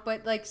count,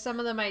 but, like, some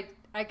of them I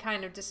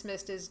kind of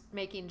dismissed as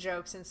making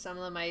jokes, and some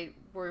of them we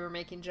were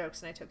making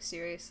jokes and I took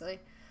seriously.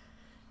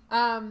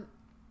 I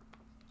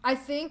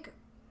think,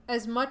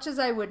 as much as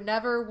I would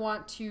never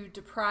want to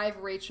deprive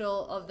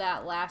Rachel of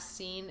that last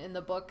scene in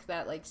the book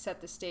that, like, set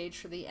the stage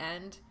for the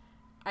end,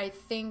 I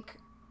think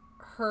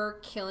her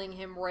killing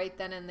him right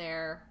then and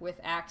there with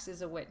Axe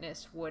as a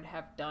witness would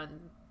have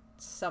done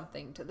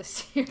something to the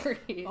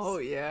series. Oh,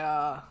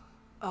 yeah.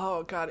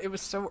 Oh, God. It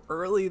was so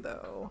early,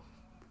 though.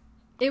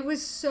 It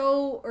was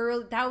so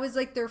early. That was,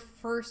 like, their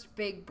first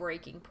big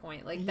breaking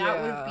point. Like,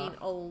 that would have Yeah. been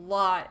a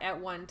lot at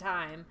one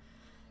time.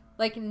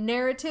 Like,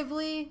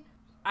 narratively,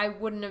 I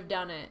wouldn't have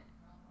done it.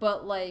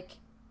 But, like,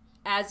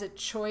 as a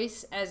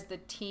choice, as the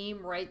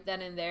team right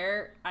then and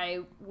there,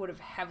 I would have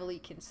heavily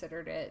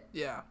considered it.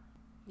 Yeah.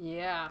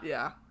 Yeah.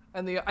 Yeah.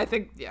 And I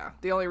think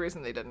the only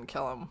reason they didn't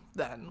kill him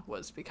then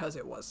was because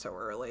it was so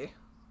early.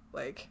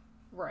 Like,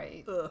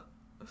 Right. ugh.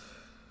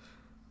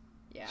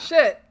 Yeah.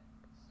 Shit.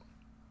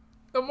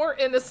 A more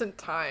innocent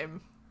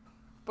time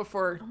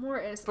before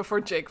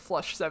Jake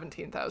flushed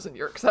 17,000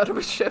 Yeerks out of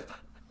a ship.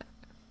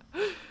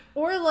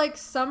 Or, like,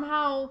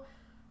 somehow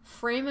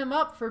frame him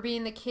up for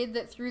being the kid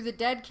that threw the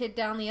dead kid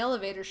down the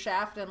elevator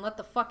shaft and let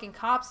the fucking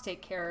cops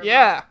take care of him.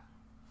 Yeah.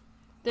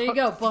 There you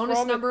go.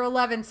 Bonus number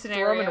 11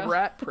 scenario. Throw him in a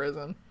rat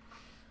prison.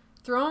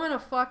 Throw him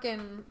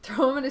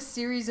in a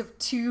series of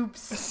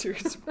tubes. A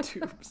series of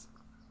tubes.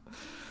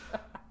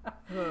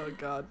 Oh,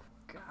 God.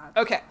 God.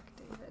 Okay.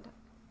 Fuck, David.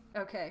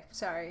 Okay,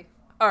 sorry.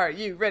 Are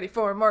you ready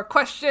for more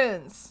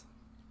questions?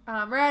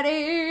 I'm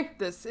ready.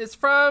 This is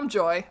from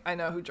Joy. I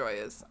know who Joy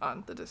is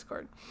on the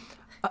Discord.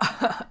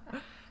 Could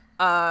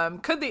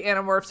the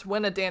Animorphs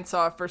win a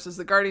dance-off versus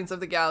the Guardians of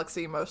the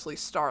Galaxy, mostly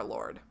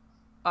Star-Lord?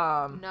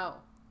 No.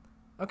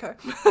 Okay.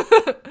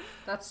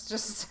 That's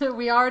just...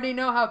 We already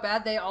know how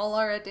bad they all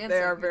are at dancing.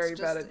 They are very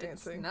bad at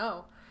dancing.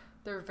 No.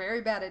 They're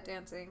very bad at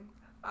dancing.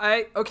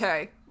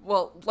 Okay.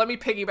 Well, let me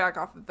piggyback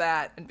off of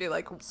that and be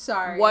like,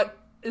 Sorry. what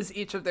is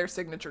each of their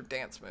signature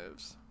dance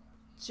moves?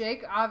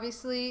 Jake,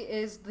 obviously,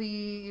 is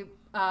the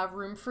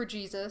Room for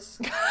Jesus.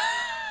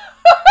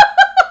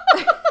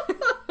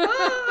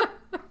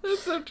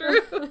 It's so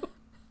true.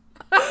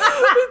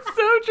 It's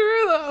so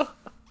true, though.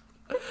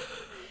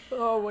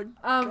 Oh, my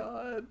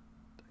God.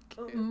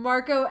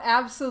 Marco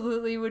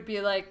absolutely would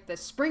be like the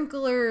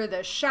sprinkler,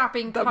 the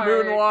shopping The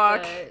cart,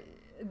 moonwalk.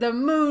 the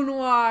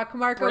moonwalk.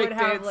 Marco would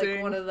have Breakdancing.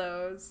 like one of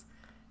those.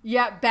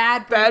 Yeah,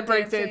 bad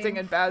breakdancing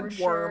and bad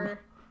for worm. sure.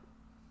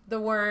 The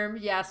worm,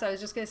 yes, I was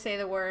just gonna say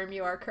the worm.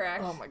 You are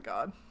correct. Oh, my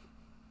God.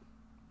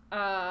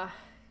 Uh,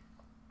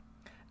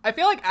 I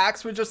feel like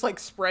Axe would just, like,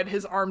 spread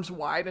his arms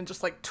wide and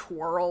just, like,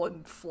 twirl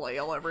and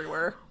flail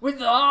everywhere. with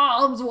the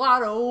arms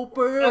wide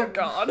open. Oh,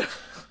 God.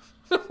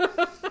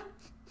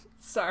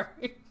 Sorry.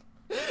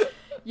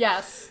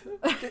 Yes.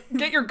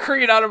 Get your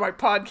creed out of my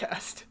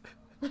podcast.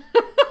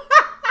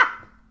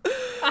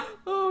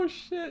 Oh,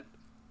 shit.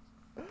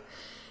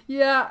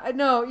 Yeah,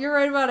 no, you're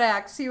right about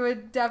Axe. He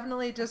would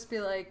definitely just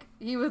be like,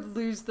 he would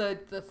lose the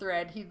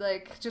thread. He'd,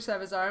 like, just have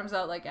his arms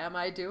out like, am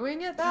I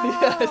doing it now?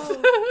 Yes.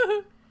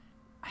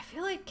 I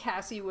feel like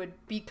Cassie would,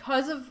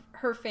 because of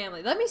her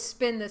family. Let me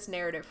spin this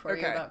narrative for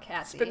you about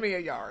Cassie. Spin me a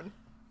yarn.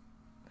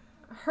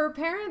 Her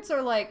parents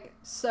are, like,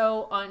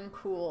 so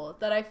uncool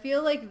that I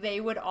feel like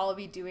they would all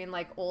be doing,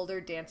 like, older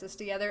dances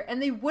together,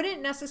 and they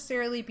wouldn't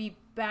necessarily be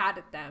bad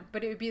at them,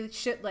 but it would be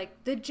shit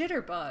like the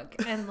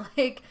jitterbug and,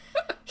 like,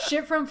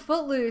 shit from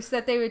Footloose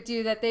that they would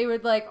do that they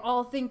would, like,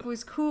 all think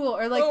was cool,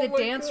 or, like, the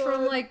dance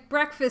from, like,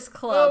 Breakfast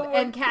Club,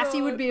 and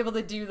Cassie would be able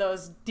to do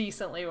those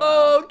decently well.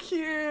 Oh,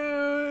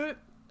 cute.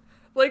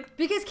 Like,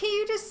 because can't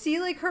you just see,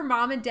 like, her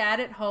mom and dad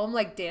at home,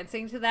 like,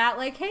 dancing to that?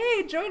 Like,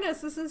 hey, join us.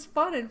 This is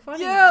fun and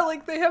funny. yeah,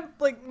 like, they have,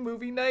 like,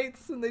 movie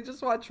nights, and they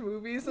just watch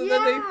movies, and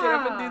then they get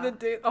up and do the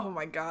date. Oh,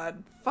 my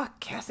God.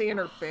 Fuck, Cassie and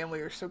her family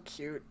are so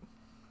cute.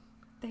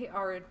 They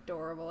are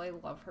adorable. I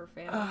love her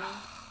family.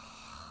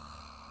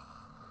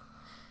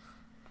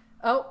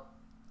 Oh,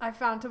 I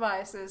found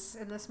Tobias's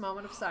in this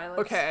moment of silence.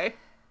 Okay.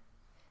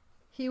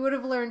 He would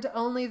have learned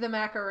only the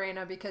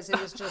Macarena because it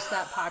was just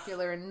that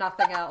popular and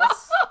nothing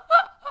else.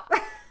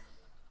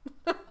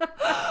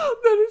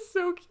 That is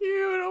so so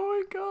cute. Oh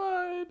my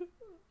god.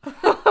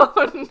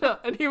 Oh no.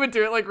 And he would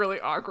do it like really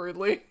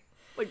awkwardly.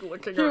 Like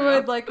looking He around.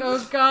 would like,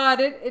 oh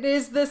god, it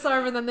is this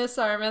arm and then this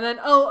arm. And then,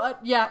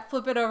 yeah,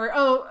 flip it over.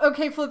 Oh,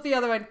 okay, flip the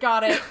other one.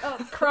 Got it.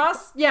 Oh,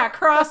 cross? Yeah,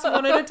 cross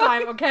one at a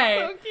time. Okay.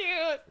 So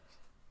cute.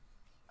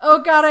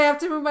 Oh god, I have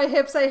to move my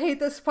hips. I hate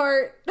this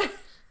part.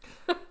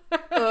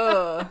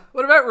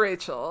 What about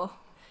Rachel?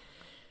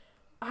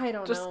 I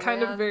don't know. Just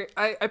kind man. of very,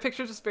 I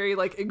picture just very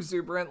like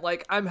exuberant,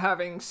 like I'm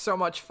having so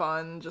much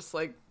fun, just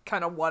like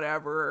kind of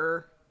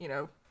whatever, you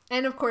know.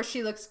 And of course,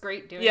 she looks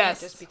great doing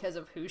Yes. it just because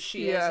of who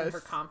she is and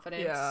her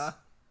confidence. Yeah.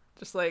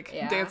 Just like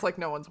dance like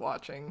no one's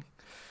watching.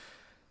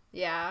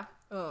 Yeah.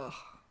 Ugh.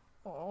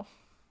 Oh.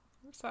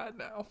 I'm sad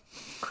now.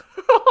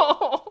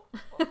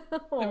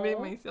 I made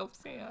myself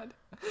sad.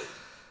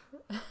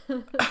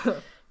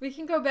 We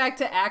can go back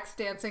to Axe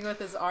dancing with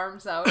his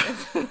arms out.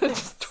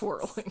 Just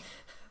twirling.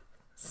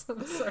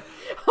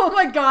 Oh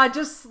my god,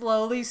 just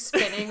slowly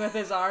spinning with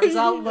his arms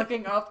out,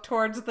 looking up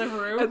towards the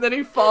roof. And then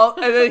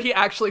he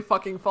actually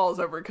fucking falls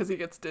over because he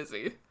gets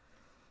dizzy.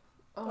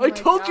 Oh I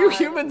told you God.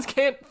 humans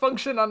can't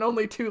function on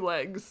only 2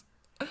 legs.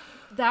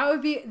 That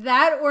would be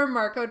that or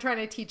Marco trying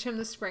to teach him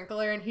the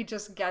sprinkler and he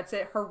just gets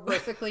it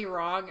horrifically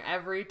wrong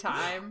every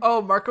time.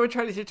 Oh, Marco would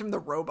try to teach him the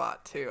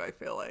robot too, I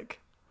feel like.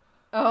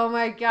 Oh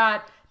my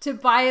god.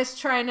 Tobias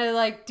trying to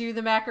like do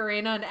the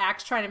Macarena and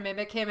Axe trying to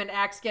mimic him and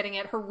Axe getting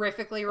it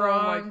horrifically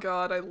wrong. Oh my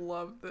god, I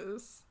love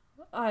this.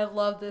 I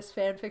love this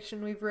fan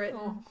fiction we've written.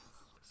 Oh,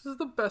 this is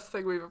the best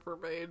thing we've ever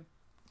made.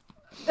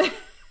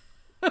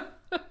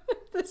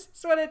 This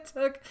is what it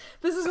took.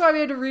 This is why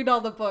we had to read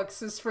all the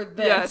books, is for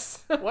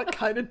this. Yes. What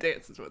kind of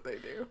dances would they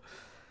do?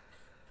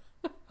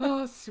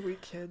 Oh,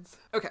 sweet kids.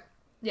 Okay.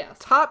 Yes.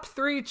 Top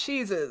 3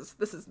 cheeses.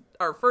 This is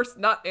our first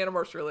not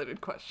Animorphs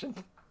related question.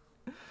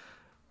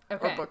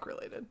 Okay. Or book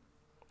related.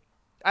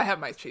 I have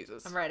my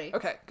cheeses. I'm ready.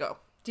 Okay, go.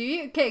 Do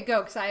you? Okay,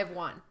 go, because I have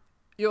one.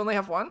 You only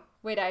have one?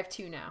 Wait, I have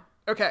 2 now.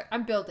 Okay.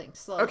 I'm building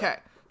slowly. Okay.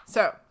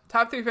 So,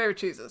 top 3 favorite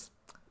cheeses.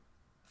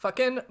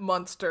 Fucking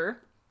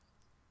Munster.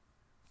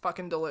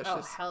 Fucking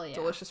delicious. Oh, hell yeah.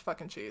 Delicious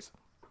fucking cheese.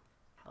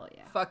 Hell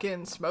yeah.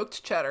 Fucking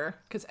smoked cheddar,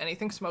 because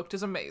anything smoked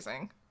is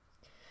amazing.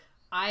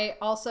 I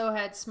also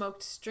had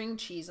smoked string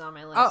cheese on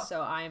my list, Oh.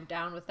 so I am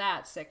down with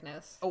that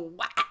sickness. Oh,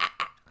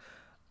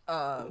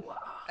 wow.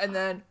 And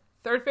then,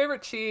 third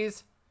favorite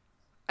cheese,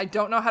 I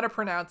don't know how to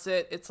pronounce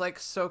it. It's like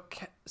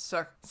sacchetere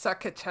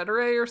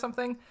or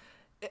something.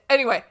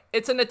 Anyway,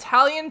 it's an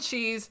Italian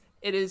cheese.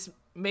 It is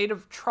made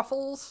of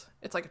truffles.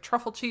 It's like a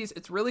truffle cheese.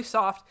 It's really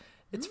soft.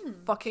 It's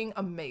fucking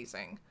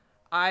amazing.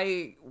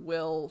 I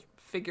will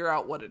figure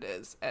out what it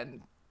is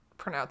and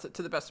pronounce it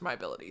to the best of my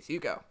abilities. You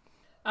go.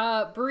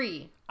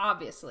 Brie,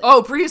 obviously.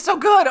 Oh, Brie is so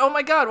good. Oh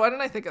my god, why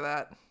didn't I think of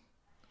that?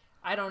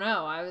 I don't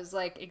know. I was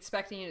like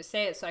expecting you to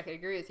say it so I could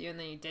agree with you, and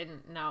then you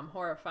didn't. Now I'm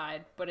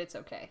horrified, but it's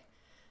okay.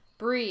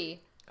 Brie,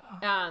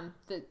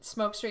 the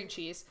smoked string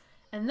cheese,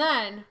 and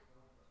then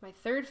my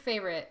third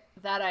favorite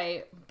that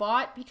I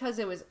bought because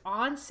it was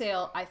on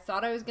sale. I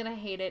thought I was gonna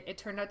hate it. It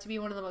turned out to be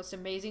one of the most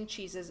amazing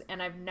cheeses,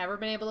 and I've never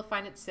been able to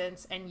find it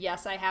since. And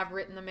yes, I have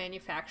written the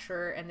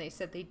manufacturer, and they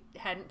said they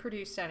hadn't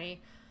produced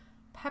any.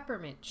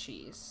 Peppermint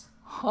cheese.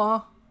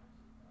 Huh?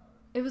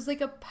 It was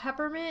like a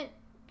peppermint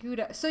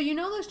Gouda. So you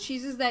know those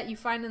cheeses that you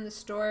find in the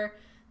store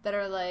that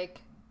are like,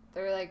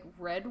 they're like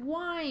red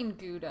wine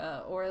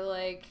Gouda or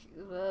like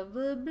blah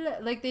blah blah.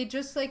 Like they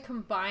just like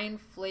combine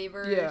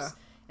flavors. Yeah.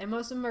 And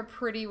most of them are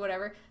pretty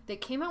whatever. They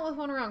came out with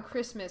one around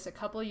Christmas a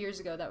couple of years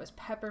ago that was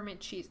peppermint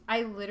cheese.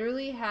 I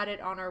literally had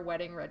it on our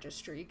wedding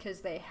registry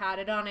because they had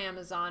it on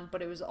Amazon,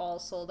 but it was all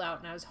sold out.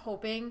 And I was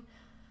hoping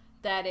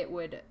that it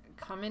would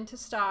come into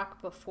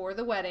stock before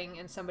the wedding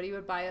and somebody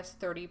would buy us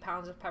 30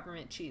 pounds of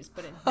peppermint cheese,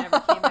 but it never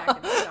came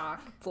back in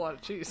stock. It's a lot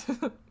of cheese.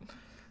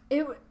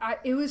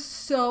 It was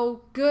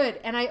so good,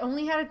 and I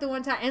only had it the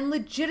one time, and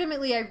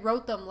legitimately I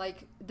wrote them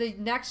like the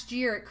next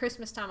year at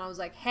Christmas time. I was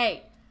like,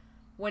 hey,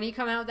 when you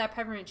come out with that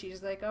peppermint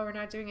cheese, like, oh, we're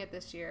not doing it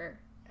this year.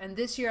 And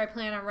this year I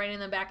plan on writing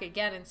them back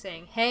again and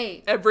saying,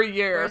 hey, Every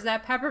year. where's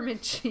that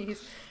peppermint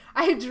cheese?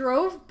 I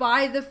drove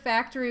by the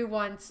factory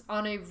once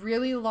on a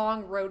really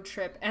long road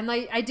trip, and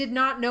like I did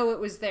not know it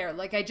was there.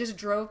 Like I just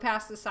drove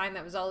past the sign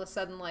that was all of a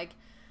sudden like,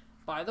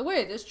 by the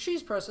way, this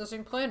cheese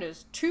processing plant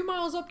is 2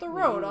 miles up the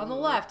road on the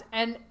left.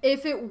 And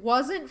if it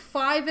wasn't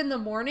 5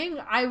 a.m,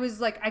 I was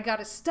like, I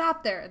gotta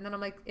stop there. And then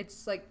I'm like,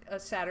 it's like a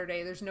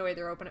Saturday. There's no way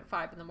they're open at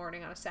 5 a.m. on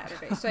a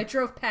Saturday. So I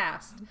drove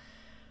past.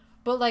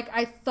 But like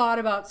I thought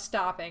about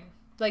stopping,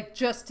 like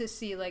just to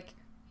see like,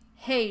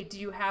 hey, do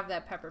you have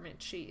that peppermint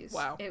cheese?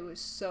 Wow. It was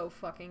so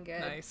fucking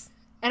good. Nice.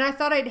 And I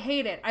thought I'd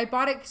hate it. I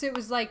bought it because it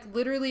was like,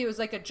 literally, it was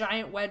like a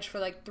giant wedge for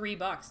like $3.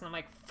 And I'm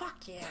like, fuck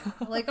yeah.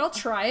 Like, I'll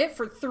try it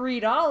for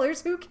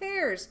 $3. Who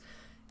cares? It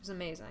was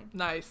amazing.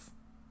 Nice.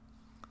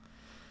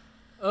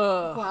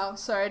 Ugh. Wow,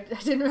 sorry.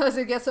 I didn't realize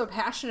I'd get so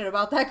passionate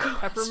about that question.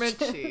 Peppermint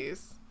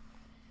cheese.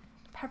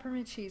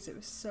 Peppermint cheese. It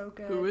was so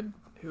good.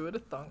 Who would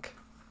have thunk?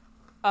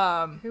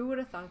 Who would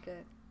have thunk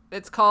it?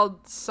 It's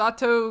called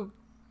Sato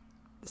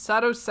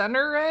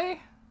Senere.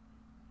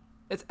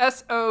 It's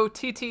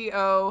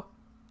SOTTO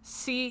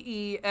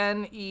Cenere.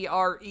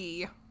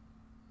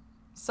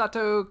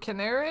 Sato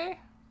Canere?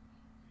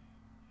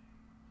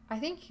 I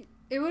think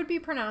it would be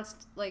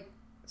pronounced like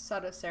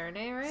Sato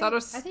Serene, right? Sato,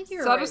 I think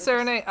you're Sato right.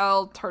 Serene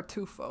El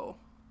Tartufo.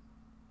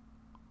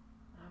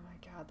 Oh my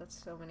god, that's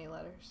so many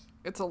letters.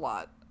 It's a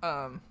lot.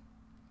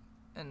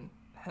 And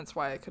hence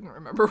why I couldn't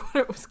remember what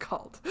it was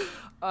called.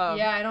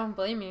 Yeah, I don't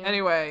blame you.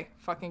 Anyway,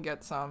 fucking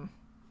get some.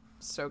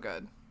 So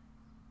good.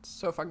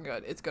 So fucking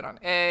good. It's good on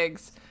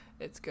eggs.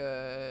 It's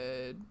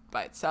good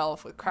by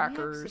itself with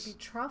crackers. It would be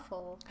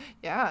truffle.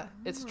 Yeah,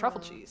 it's truffle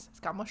cheese.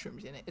 It's got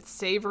mushrooms in it. It's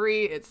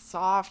savory. It's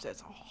soft.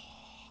 It's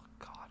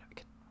god, I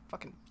could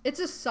fucking. It's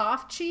a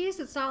soft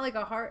cheese. It's not like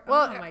a hard.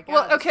 Well, oh my god.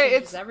 well, okay.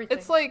 It's everything.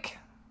 It's like.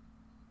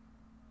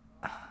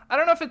 I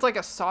don't know if it's like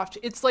a soft.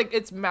 It's like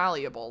it's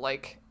malleable.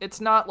 Like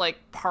it's not like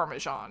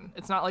Parmesan.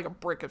 It's not like a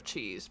brick of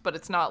cheese, but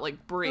it's not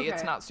like brie. It's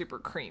Okay. not super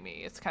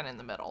creamy. It's kind of in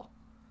the middle.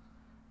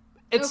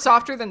 It's Okay.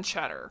 softer than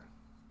cheddar,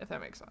 if that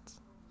makes sense.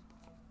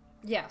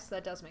 Yes,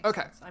 that does make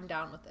Okay. sense. I'm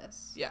down with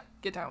this. Yeah,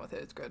 get down with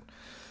it. It's good.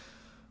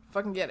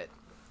 Fucking get it.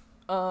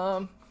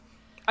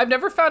 I've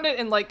never found it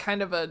in like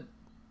kind of a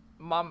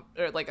mom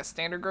or like a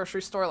standard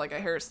grocery store like a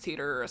Harris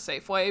Teeter or a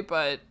Safeway,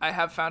 but I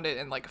have found it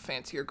in like a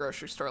fancier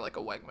grocery store like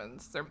a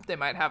Wegmans. They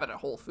might have it at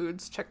Whole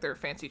Foods. Check their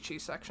fancy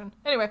cheese section.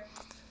 Anyway.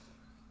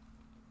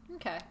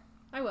 Okay,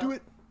 I will. Do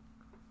it.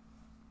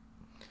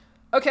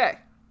 Okay.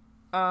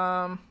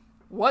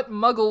 What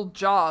Muggle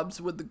jobs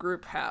would the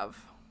group have?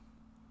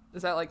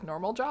 Is that like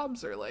normal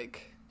jobs or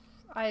like...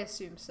 I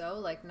assume so,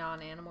 like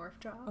non-animorph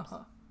jobs.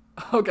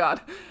 Oh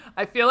god.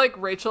 I feel like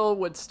Rachel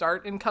would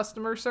start in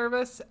customer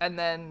service and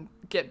then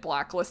get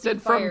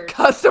blacklisted from Fired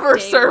customer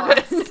day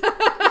service.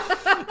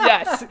 one.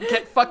 Yes,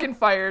 get fucking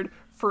fired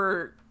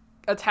for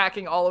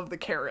attacking all of the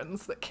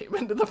Karens that came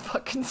into the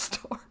fucking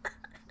store.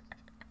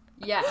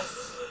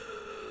 Yes.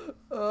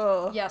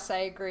 Ugh. Yes, I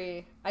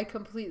agree. I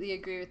completely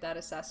agree with that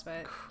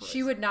assessment.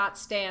 She would not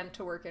stand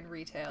to work in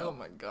retail. Oh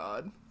my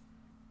god.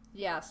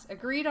 Yes,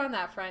 agreed on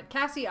that front.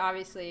 Cassie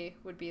obviously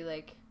would be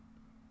like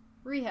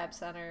rehab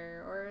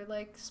center or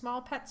like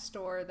small pet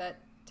store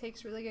that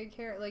takes really good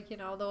care, like, you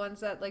know, the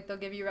ones that like they'll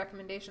give you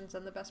recommendations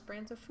on the best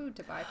brands of food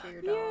to buy for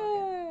your dog.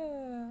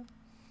 Yeah.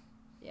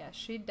 Yeah,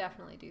 she'd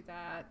definitely do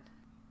that.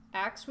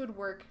 Axe would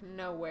work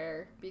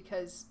nowhere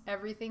because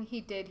everything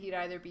he did, he'd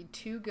either be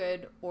too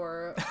good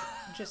or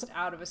just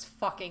out of his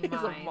fucking He's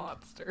mind. a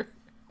monster.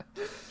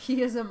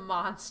 He is a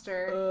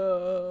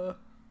monster.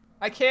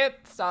 I can't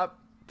stop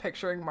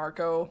picturing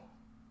Marco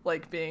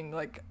like being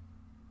like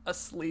a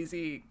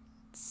sleazy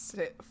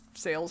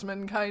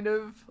salesman kind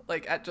of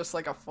like at just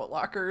like a Foot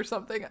Locker or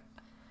something.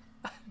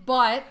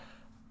 But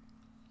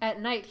at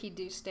night he'd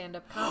do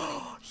stand-up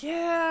comedy.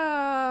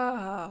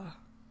 Yeah.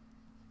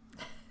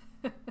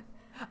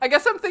 I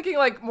guess I'm thinking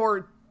like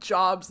more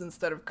jobs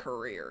instead of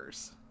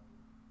careers.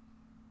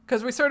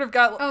 Because we sort of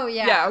got... Oh,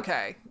 yeah. Yeah,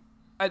 okay.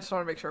 I just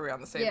want to make sure we're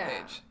on the same Yeah.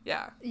 page.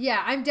 Yeah.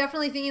 Yeah, I'm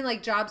definitely thinking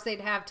like jobs they'd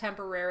have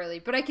temporarily,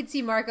 but I could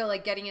see Marco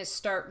like getting his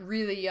start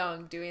really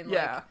young doing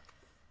Yeah.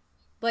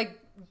 like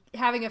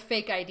having a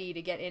fake ID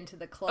to get into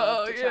the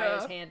club to try yeah.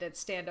 his hand at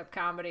stand-up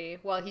comedy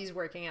while he's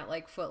working at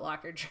like Foot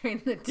Locker during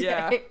the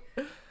day.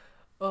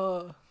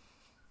 Yeah.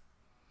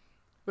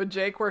 Would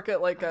Jake work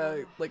at like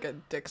a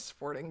Dick's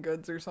Sporting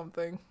Goods or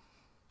something?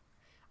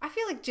 I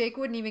feel like Jake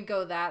wouldn't even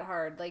go that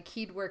hard. Like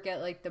he'd work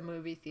at like the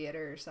movie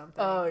theater or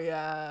something. Oh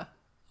yeah.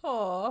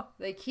 Aw.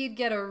 Like he'd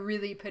get a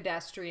really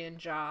pedestrian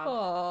job.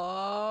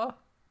 Aw.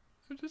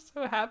 I'm just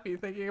so happy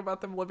thinking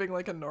about them living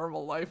like a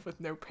normal life with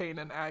no pain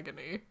and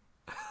agony.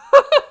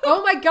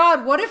 Oh my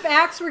god, what if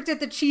Axe worked at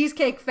the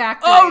Cheesecake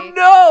Factory? Oh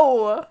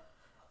no!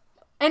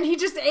 And he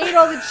just ate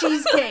all the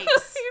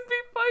cheesecakes. He'd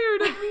be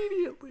fired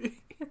immediately.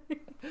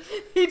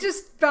 He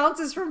just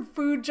bounces from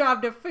food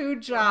job to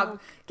food job,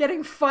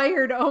 getting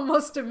fired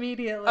almost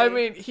immediately. I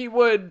mean, he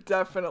would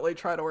definitely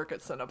try to work at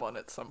Cinnabon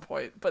at some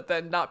point, but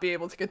then not be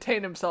able to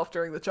contain himself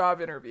during the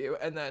job interview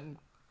and then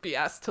be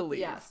asked to leave.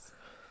 Yes.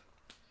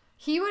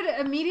 He would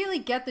immediately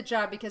get the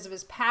job because of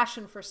his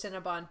passion for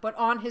Cinnabon, but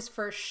on his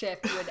first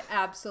shift, he would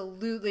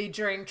absolutely,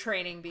 during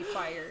training, be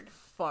fired.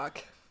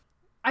 Fuck.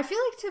 I feel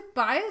like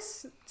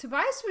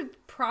Tobias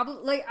would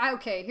probably,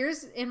 okay,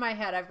 here's in my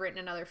head, I've written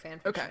another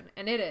fanfiction, Okay.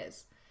 and it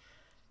is,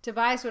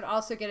 Tobias would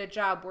also get a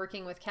job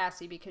working with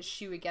Cassie because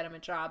she would get him a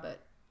job at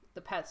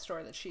the pet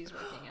store that she's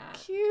working at.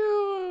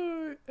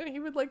 Cute. And he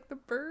would like the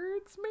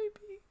birds,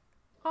 maybe?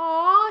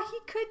 Aw, he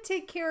could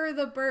take care of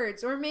the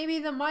birds, or maybe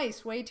the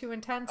mice way too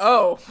intensely.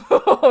 Oh.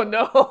 Oh,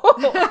 no.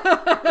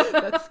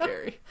 That's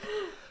scary.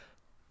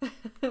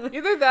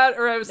 Either that,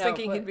 or I was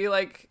thinking he'd be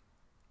like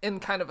in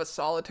kind of a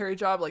solitary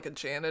job, like a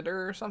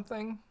janitor or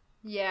something.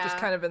 Yeah. Just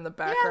kind of in the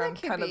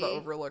background, could kind of the be.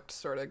 overlooked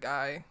sort of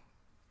guy.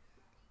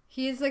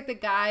 He's like the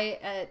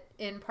guy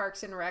in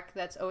Parks and Rec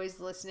that's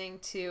always listening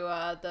to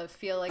the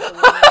Feel Like a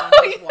Woman on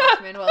his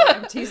Walkman while he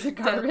empties the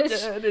garbage.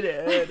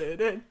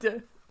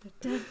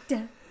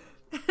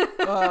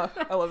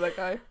 I love that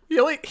guy. He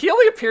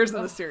only appears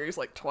in the series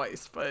like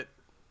twice, but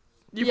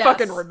you Yes.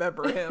 fucking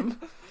remember him.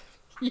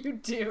 You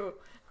do.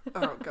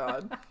 Oh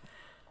god.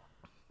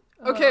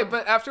 Okay,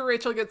 but after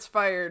Rachel gets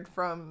fired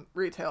from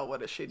retail,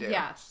 what does she do?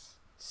 Yes.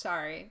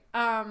 Sorry.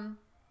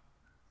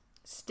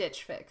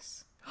 Stitch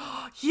Fix.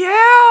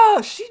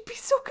 Yeah! She'd be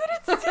so good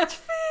at Stitch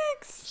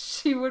Fix!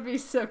 She would be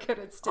so good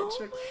at Stitch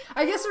Fix.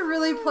 I guess we're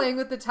really playing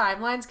with the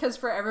timelines, because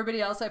for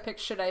everybody else I picked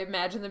Should I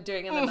Imagine Them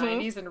Doing in the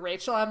 90s, and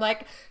Rachel, I'm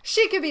like,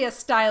 she could be a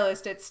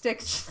stylist at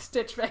Stitch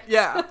Fix.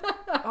 Yeah.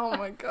 Oh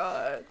my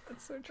god.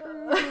 That's so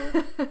true.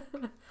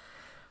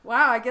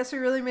 Wow, I guess we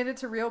really made it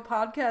to real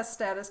podcast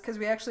status, because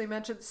we actually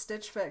mentioned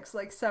Stitch Fix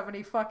like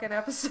 70 fucking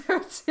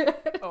episodes.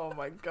 Oh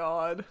my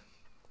god.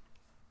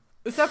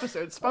 This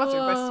episode is sponsored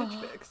by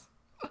Stitch Fix.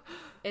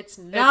 It's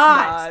not.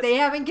 not. They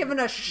haven't given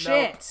a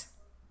shit.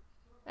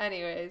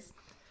 Anyways.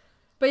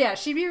 But yeah,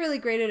 she'd be really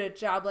great at a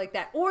job like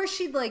that. Or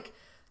she'd like,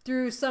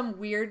 through some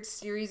weird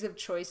series of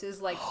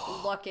choices, like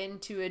luck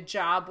into a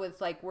job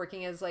with like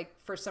working as like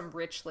for some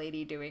rich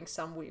lady doing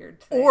some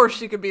weird thing. Or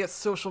she could be a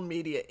social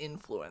media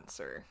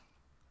influencer.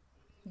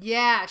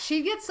 Yeah,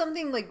 she'd get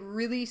something like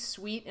really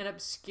sweet and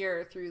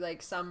obscure through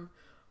like some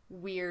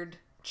weird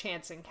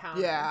chance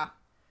encounter. Yeah.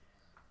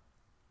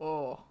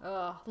 Oh.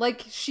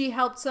 Like she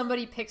helped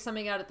somebody pick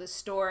something out at the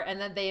store, and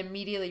then they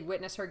immediately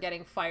witness her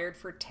getting fired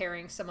for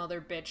tearing some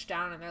other bitch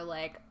down, and they're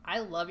like, I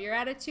love your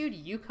attitude,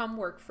 you come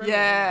work for me.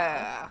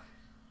 Yeah.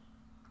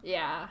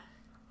 Yeah.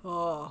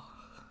 Oh.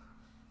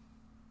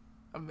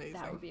 Amazing.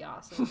 That would be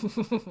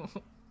awesome.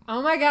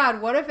 Oh my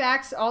god, what if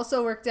Axe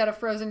also worked at a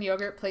frozen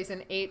yogurt place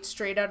and ate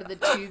straight out of the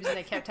tubes, and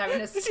they kept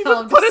having to Did he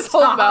tell him just put to his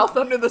whole stop? mouth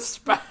under the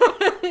spout?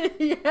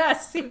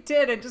 Yes, he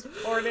did, and just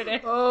poured it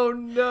in. Oh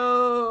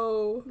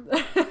no.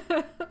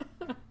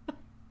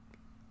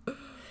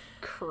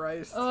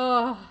 Christ.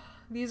 Oh,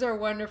 these are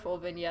wonderful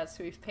vignettes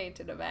we've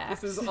painted of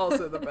Axe. This is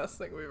also the best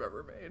thing we've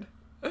ever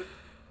made.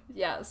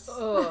 Yes.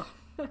 Ugh.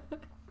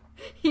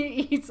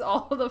 He eats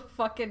all the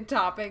fucking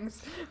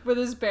toppings with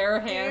his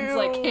bare hands, Ew.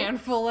 like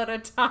handful at a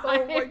time.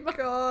 Oh my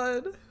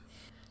god.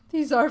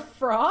 These are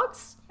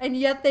frogs, and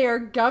yet they are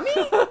gummy?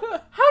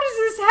 How does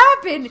this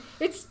happen?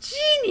 It's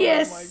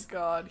genius! Oh my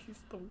god, he's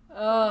the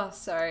Oh,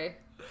 sorry.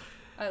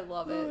 I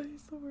love Oh, it.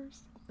 he's the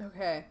worst.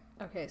 Okay,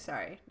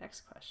 sorry.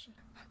 Next question.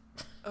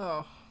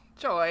 Oh,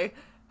 Joy.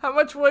 How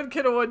much wood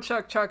can a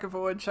woodchuck chuck if a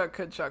woodchuck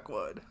could chuck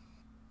wood?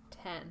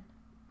 10.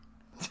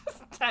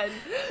 Just 10.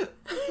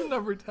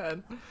 Number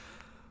 10.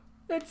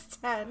 It's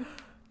 10.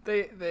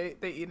 They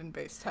eat in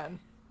base 10.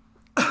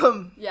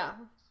 Yeah.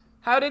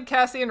 How did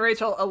Cassie and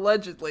Rachel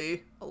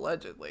allegedly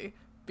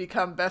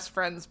become best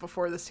friends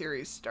before the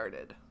series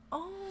started?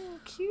 Oh,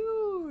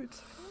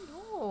 cute. I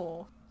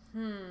don't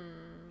know.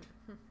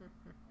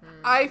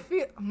 I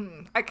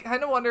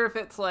kind of wonder if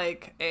it's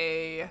like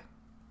a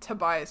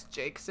Tobias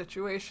Jake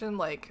situation.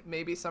 Like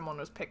maybe someone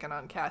was picking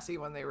on Cassie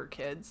when they were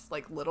kids,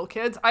 like little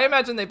kids. I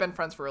imagine they've been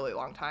friends for a really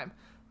long time.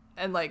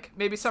 And like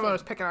maybe someone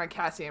was picking on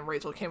Cassie and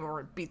Rachel came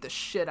over and beat the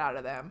shit out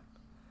of them.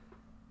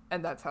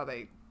 And that's how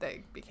they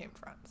became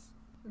friends.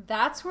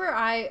 That's where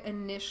I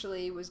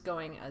initially was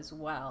going as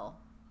well.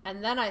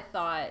 And then I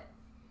thought,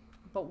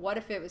 but what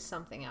if it was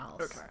something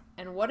else? Okay.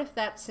 And what if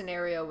that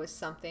scenario was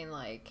something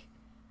like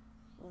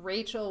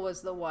Rachel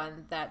was the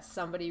one that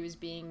somebody was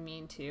being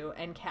mean to,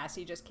 and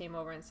Cassie just came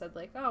over and said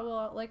like, oh,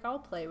 well, like, I'll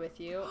play with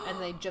you.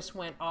 And they just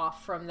went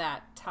off from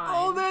that time.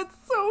 Oh, that's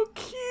so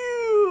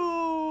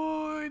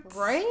cute.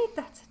 Right?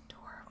 That's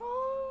adorable.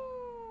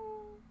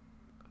 Oh,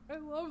 I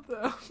love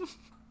them.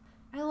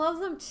 I love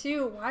them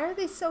too. Why are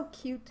they so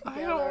cute together?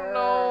 I don't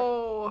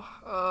know.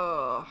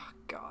 Oh,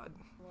 God.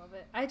 Love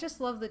it. I just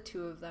love the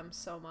two of them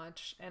so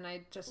much, and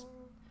I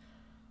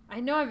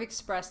know I've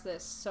expressed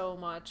this so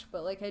much,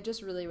 but like I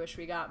just really wish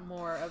we got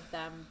more of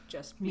them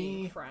just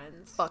being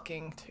friends.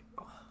 Fucking too.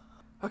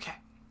 Okay,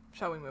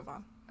 shall we move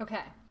on?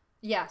 Okay.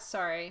 Yeah,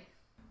 sorry.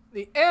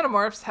 The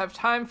Animorphs have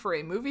time for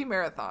a movie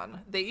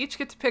marathon. They each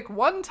get to pick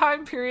one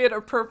time period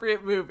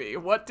appropriate movie.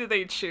 What do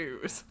they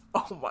choose?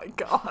 Oh my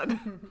god.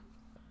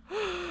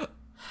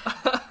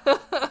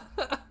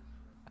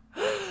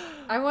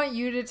 I want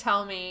you to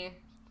tell me.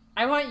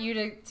 I want you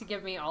to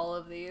give me all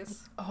of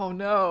these. Oh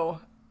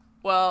no.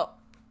 Well,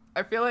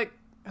 I feel like,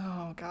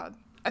 oh god.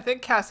 I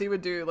think Cassie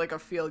would do like a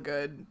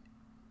feel-good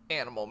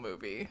animal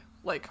movie,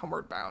 like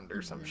Homeward Bound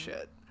or some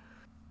shit.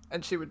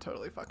 And she would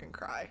totally fucking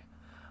cry.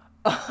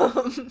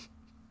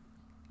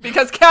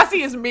 Because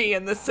Cassie is me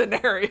in this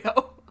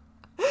scenario.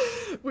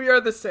 We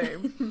are the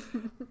same.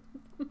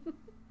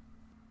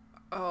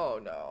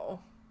 Oh no.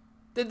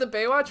 Did the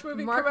Baywatch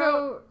movie come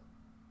out?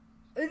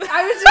 I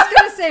was just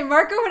gonna say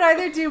Marco would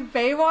either do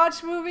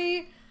Baywatch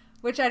movie,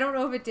 which I don't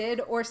know if it did,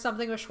 or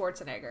something with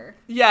Schwarzenegger.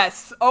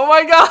 Yes. Oh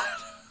my god.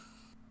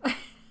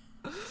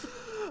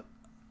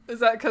 Is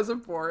that because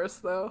of Boris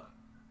though?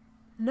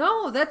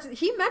 No,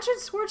 he mentioned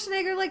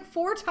Schwarzenegger like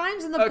 4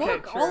 times in the Okay,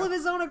 book, true. all of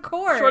his own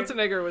accord.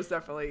 Schwarzenegger was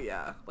definitely,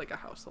 like a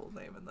household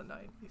name in the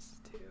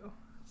 90s too.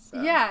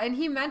 So. Yeah, and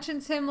he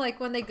mentions him like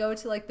when they go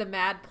to like the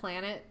Mad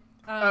Planet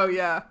Oh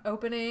yeah.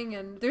 opening,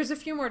 and there's a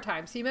few more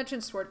times. He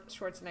mentions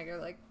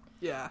Schwarzenegger like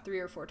Yeah. 3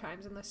 or 4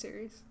 times in the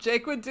series.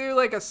 Jake would do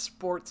like a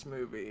sports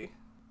movie.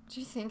 Do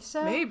you think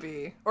so?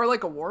 Maybe. Or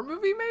like a war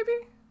movie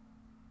maybe?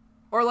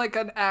 Or like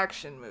an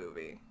action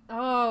movie.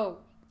 Oh,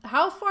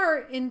 how far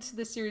into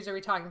the series are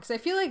we talking? Because I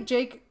feel like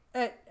Jake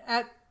at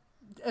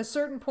a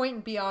certain point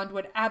and beyond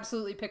would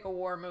absolutely pick a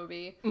war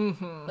movie,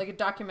 like a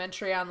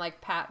documentary on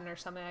like Patton or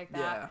something like that.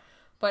 Yeah.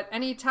 But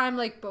anytime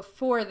like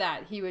before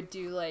that, he would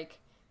do like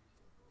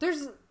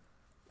there's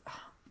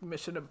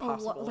Mission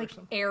Impossible like or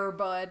something. Air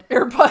Bud.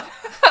 Air Bud.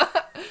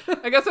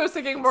 I guess I was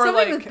thinking more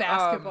Something like with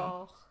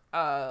basketball.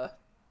 I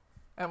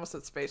almost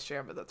said Space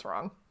Jam, but that's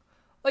wrong.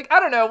 Like,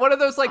 I don't know, one of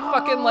those like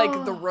fucking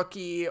like The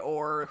Rookie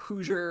or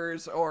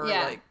Hoosiers or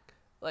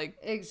like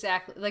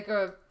exactly like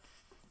a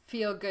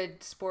feel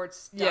good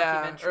sports Yeah,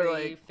 or,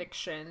 documentary like,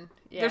 fiction.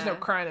 Yeah. There's No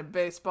Crying in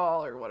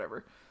Baseball or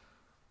whatever.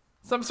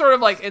 Some sort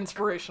of like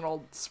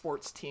inspirational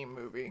sports team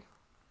movie.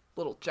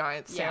 Little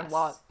Giant,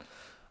 Sandlot.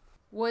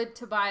 Would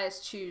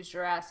Tobias choose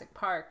Jurassic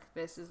Park?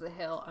 This is the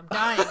hill I'm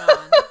dying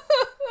on.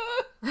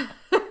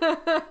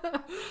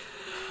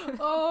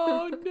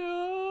 Oh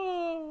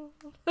no.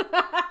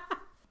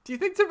 Do you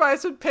think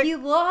Tobias would pick? He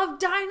loved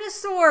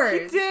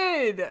dinosaurs. He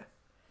did.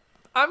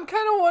 I'm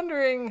kind of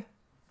wondering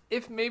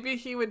if maybe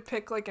he would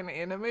pick like an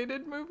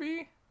animated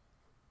movie.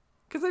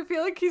 Because I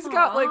feel like he's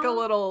got like a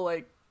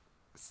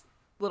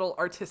little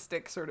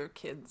artistic sort of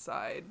kid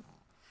side.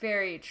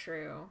 Very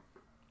true.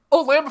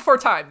 Oh, Land Before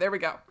Time. There we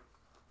go.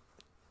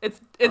 It's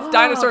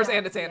dinosaurs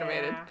and it's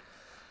animated. Yeah.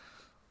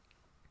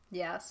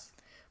 Yes.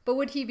 But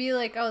would he be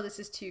like, oh, this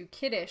is too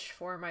kiddish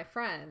for my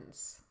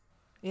friends?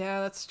 Yeah,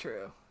 that's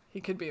true. He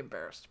could be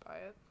embarrassed by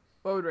it.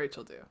 What would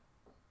Rachel do?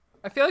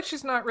 I feel like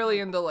she's not really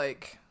into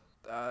like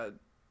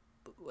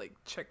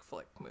chick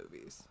flick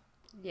movies.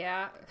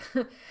 Yeah.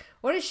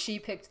 What if she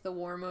picked the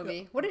war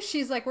movie? What if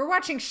she's like, we're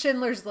watching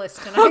Schindler's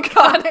List tonight, Oh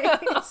God.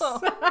 guys?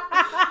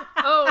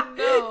 Oh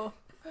no.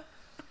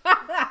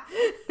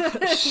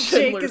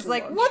 Jake is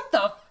like, Lunch. what the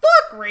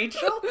fuck,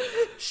 Rachel?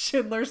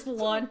 Schindler's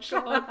Lunch.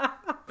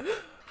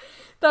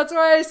 That's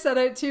why I said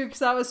it too, because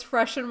that was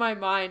fresh in my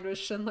mind, was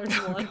Schindler's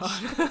Lunch.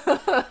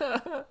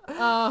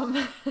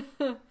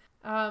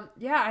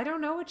 Yeah, I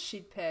don't know what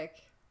she'd pick.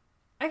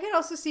 I could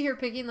also see her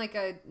picking like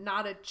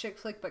not a chick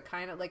flick, but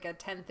kind of like a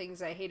 10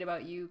 Things I Hate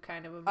About You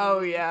kind of a movie. Oh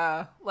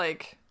yeah,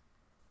 like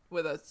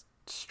with a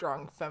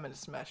strong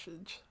feminist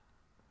message.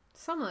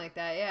 Something like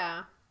that,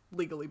 yeah.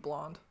 Legally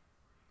Blonde.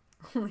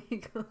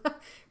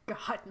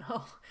 God,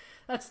 no.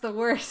 That's the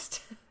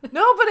worst.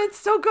 No, but it's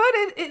so good.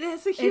 It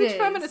has a huge is.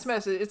 feminist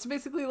message. It's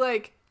basically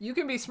like, you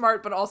can be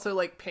smart, but also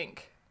like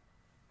pink.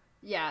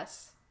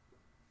 Yes.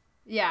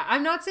 Yeah,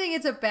 I'm not saying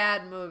it's a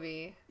bad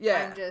movie.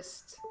 Yeah. I'm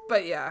just...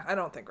 But yeah, I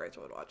don't think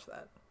Rachel would watch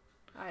that.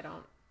 I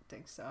don't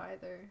think so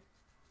either.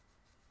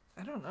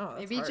 I don't know.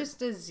 That's Maybe hard.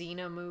 just a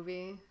Xena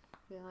movie.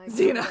 Be like,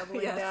 Xena,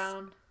 doubling yes.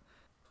 down.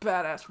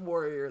 Badass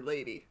warrior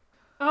lady.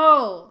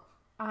 Oh,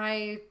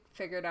 I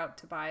figured out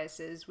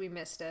Tobias's. We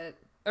missed it.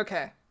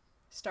 Okay.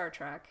 Star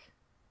Trek.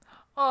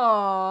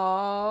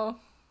 Aww.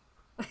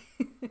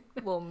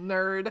 Little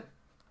nerd.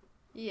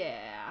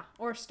 Yeah,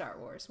 or Star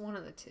Wars. One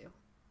of the two.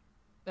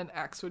 And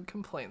Axe would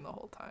complain the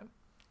whole time.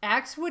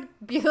 Axe would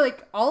be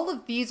like, all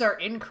of these are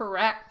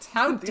incorrect.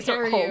 How These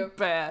dare are all you?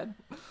 bad.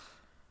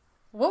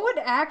 What would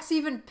Axe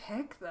even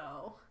pick,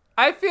 though?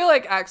 I feel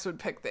like Axe would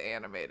pick the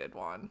animated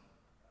one.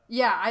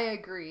 Yeah, I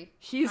agree.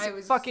 He's I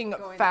was fucking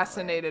going that way.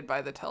 fascinated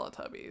by the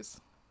Teletubbies.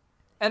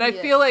 And I He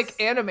feel is.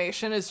 like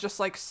animation is just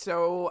like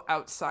so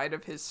outside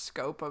of his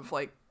scope of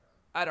like,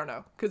 I don't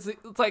know. Because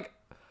it's like,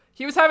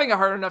 he was having a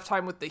hard enough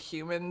time with the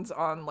humans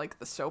on like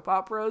the soap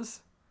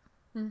operas.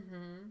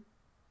 Mm-hmm.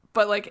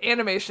 But like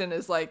animation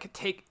is like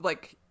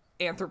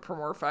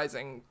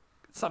anthropomorphizing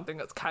something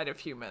that's kind of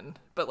human,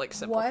 but like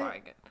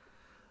simplifying it.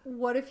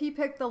 What if he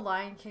picked The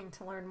Lion King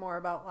to learn more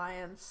about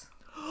lions?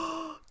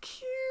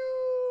 Cute.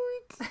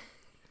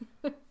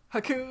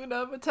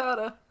 Hakuna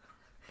Matata.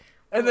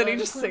 And then he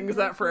just sings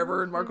that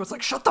forever, and Mark was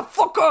like, shut the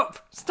fuck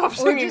up! Stop Or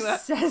singing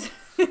just that. says,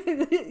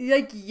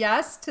 like,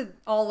 yes to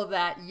all of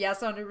that.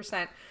 Yes,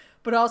 100%.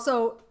 But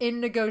also, in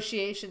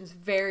negotiations,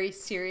 very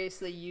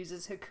seriously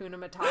uses Hakuna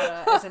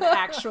Matata as an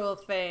actual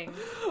thing.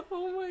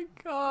 Oh my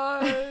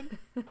god.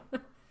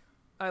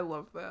 I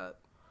love that.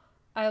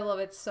 I love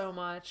it so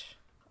much.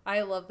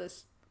 I love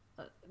this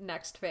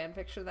next fan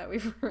fiction that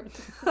we've written.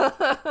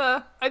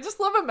 I just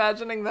love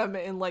imagining them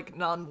in, like,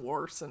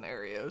 non-war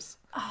scenarios.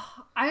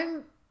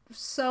 I'm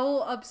so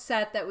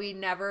upset that we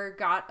never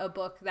got a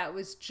book that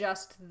was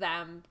just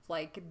them,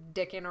 like,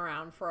 dicking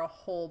around for a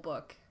whole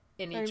book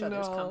in each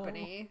other's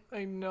company.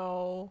 I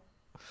know.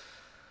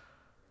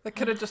 That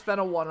could have just been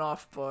a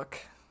one-off book.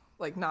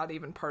 Like, not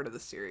even part of the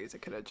series.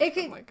 It could have just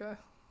been, like, a...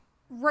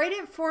 Write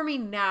it for me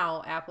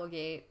now,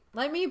 Applegate.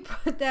 Let me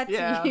put that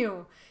to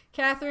you.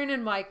 Catherine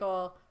and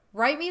Michael,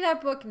 write me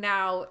that book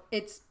now.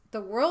 It's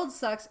The World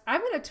Sucks.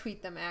 I'm going to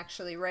tweet them,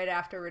 actually, right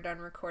after we're done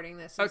recording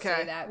this and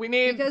say that. We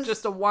need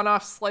just a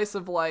one-off slice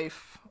of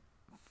life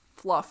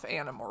fluff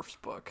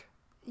Animorphs book.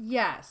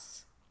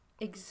 Yes,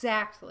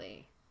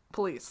 exactly.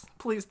 Please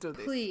do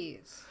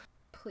these.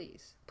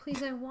 Please,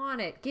 I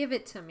want it. Give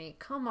it to me.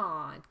 Come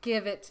on.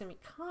 Give it to me.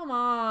 Come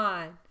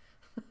on.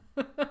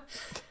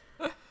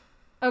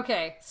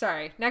 Okay,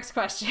 sorry. Next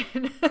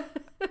question.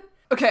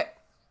 Okay.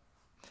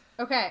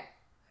 Okay.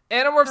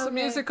 Animorphs the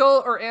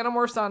musical or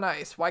Animorphs on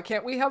Ice? Why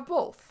can't we have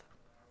both?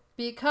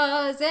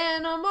 Because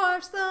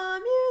Animorphs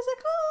the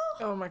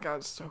musical. Oh my god,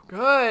 it's so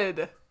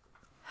good.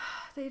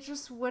 They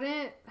just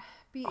wouldn't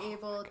be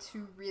able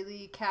to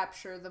really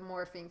capture the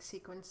morphing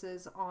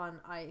sequences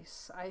on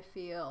ice, I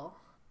feel.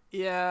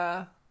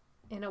 Yeah.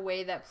 In a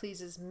way that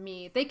pleases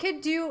me. They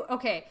could do...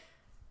 Okay,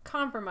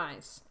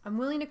 compromise. I'm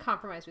willing to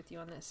compromise with you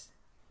on this.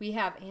 We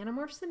have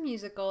Animorphs the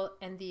musical,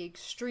 and the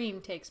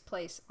extreme takes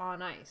place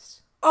on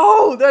ice.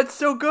 Oh, that's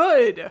so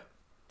good.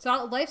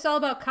 Life's all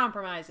about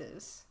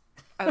compromises.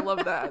 I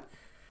love that.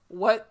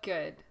 What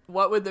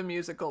would the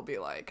musical be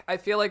like? I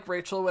feel like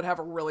Rachel would have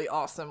a really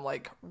awesome,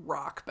 like,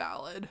 rock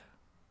ballad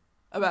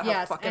about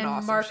how fucking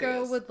awesome Marco she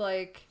is. would,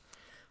 like...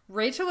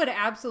 Rachel would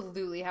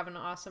absolutely have an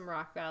awesome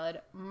rock ballad.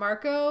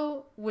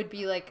 Marco would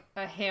be, like,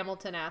 a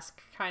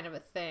Hamilton-esque kind of a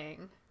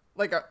thing.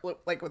 Like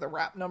with a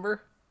rap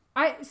number?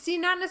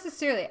 Not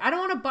necessarily. I don't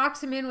want to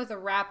box him in with a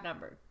rap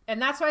number. And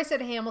that's why I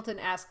said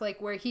Hamilton-esque,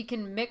 like, where he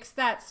can mix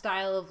that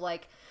style of,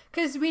 like...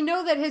 Because we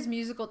know that his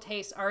musical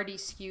tastes already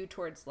skew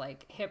towards,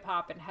 like,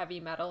 hip-hop and heavy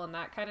metal and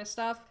that kind of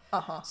stuff.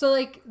 Uh-huh. So,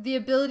 like, the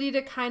ability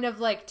to kind of,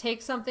 like,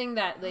 take something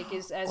that, like,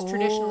 is as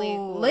traditionally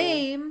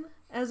lame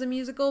as a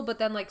musical, but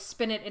then, like,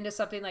 spin it into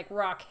something like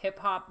rock,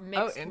 hip-hop,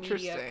 mixed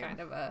media kind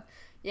of a...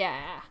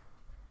 Yeah.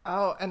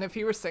 Oh, and if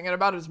he were singing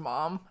about his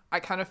mom, I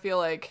kind of feel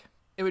like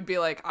it would be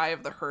like Eye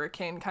of the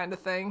Hurricane kind of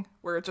thing,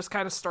 where it just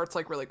kind of starts,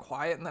 like, really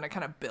quiet, and then it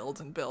kind of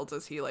builds and builds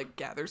as he, like,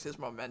 gathers his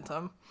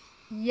momentum.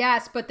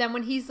 Yes, but then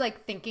when he's,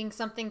 like, thinking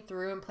something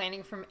through and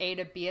planning from A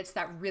to B, it's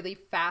that really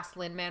fast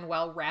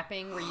Lin-Manuel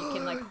rapping where you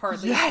can, like,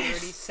 hardly hear what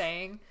he's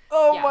saying.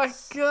 Oh my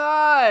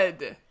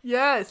god!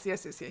 Yes.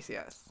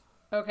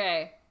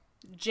 Okay.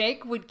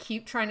 Jake would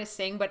keep trying to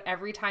sing, but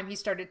every time he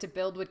started to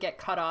build would get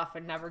cut off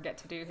and never get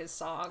to do his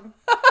song.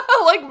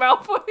 Like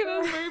Malfoy in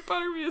a Harry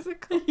Potter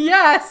musical.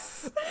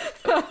 Yes!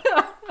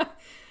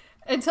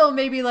 Until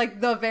maybe, like,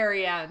 the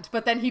very end.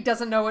 But then he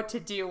doesn't know what to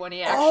do when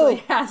he actually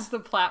has the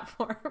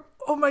platform.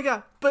 Oh my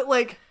god. But,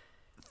 like,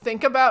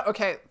 think about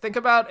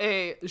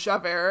a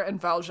Javert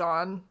and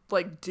Valjean,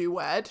 like,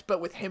 duet,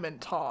 but with him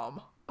and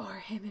Tom. Or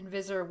him and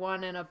Visor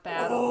 1 in a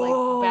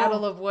battle, like,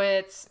 battle of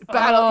wits.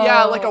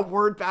 Yeah, like a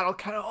word battle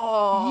kind of,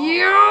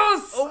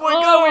 Yes! Oh my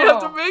god, we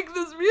have to make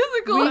this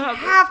musical We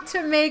have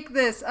to make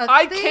this a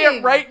I thing.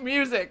 can't write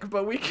music,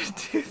 but we can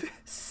do this.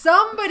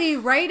 Somebody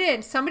write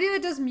in. Somebody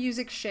that does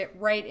music shit,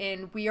 write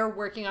in. We are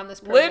working on this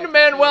project.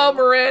 Lin-Manuel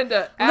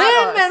Miranda.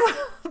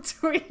 Lin-Manuel,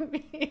 tweet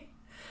me.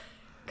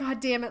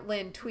 God damn it,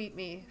 Lynn, tweet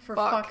me. For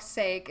fuck's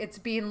sake. It's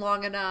been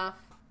long enough.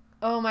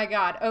 Oh my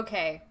god.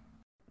 Okay.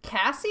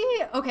 Cassie?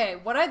 Okay,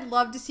 what I'd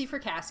love to see for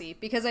Cassie,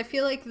 because I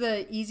feel like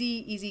the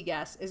easy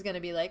guess is going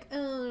to be like,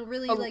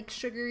 really like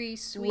sugary,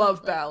 sweet.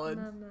 Love ballad.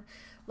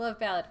 Love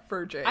ballad.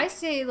 For Jake. I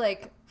say,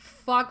 like,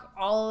 fuck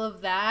all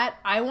of that.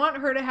 I want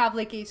her to have,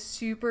 like, a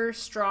super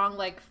strong,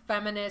 like,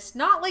 feminist,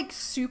 not, like,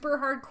 super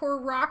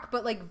hardcore rock,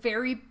 but, like,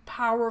 very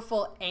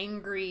powerful,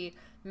 angry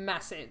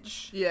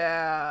message.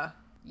 Yeah.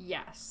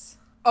 Yes.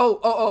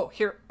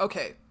 Here.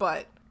 Okay,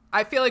 but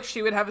I feel like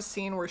she would have a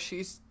scene where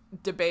she's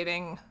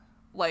debating,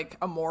 like,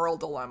 a moral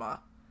dilemma.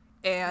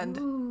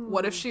 And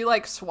what if she,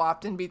 like,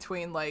 swapped in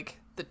between, like,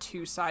 the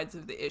two sides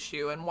of the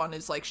issue, and one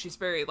is, like, she's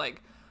very,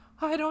 like,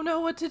 I don't know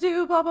what to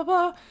do, blah, blah,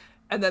 blah.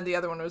 And then the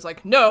other one was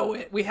like,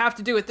 no, we have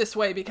to do it this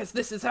way because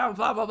this is how,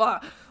 blah, blah, blah.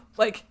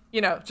 Like,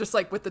 you know, just,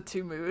 like, with the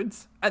two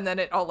moods. And then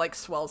it all, like,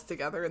 swells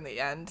together in the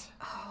end.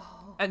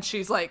 Oh. And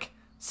she's, like,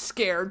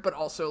 scared, but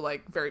also,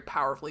 like, very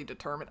powerfully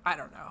determined. I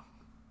don't know.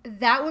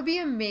 That would be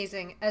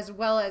amazing, as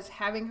well as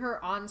having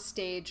her on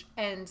stage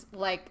and,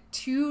 like,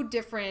 two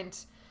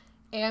different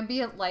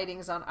ambient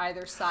lightings on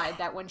either side,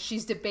 that when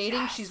she's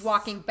debating, she's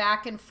walking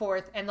back and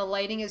forth, and the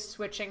lighting is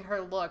switching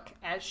her look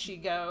as she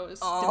goes,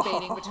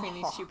 debating between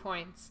these 2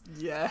 points.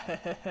 Yeah.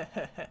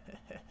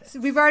 So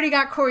we've already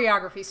got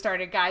choreography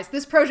started, guys.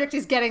 This project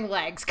is getting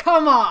legs.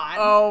 Come on!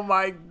 Oh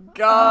my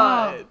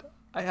god.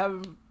 I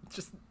have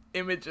just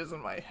images in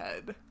my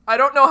head. I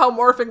don't know how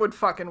morphing would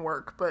fucking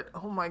work, but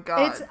oh my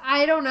god.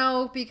 I don't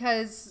know,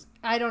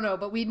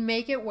 but we'd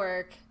make it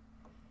work.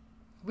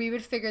 We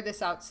would figure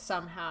this out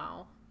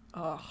somehow.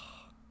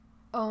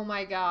 Oh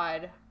my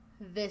god.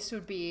 This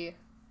would be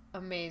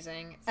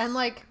amazing. And,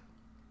 like,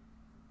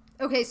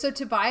 okay, so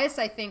Tobias,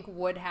 I think,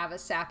 would have a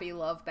sappy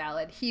love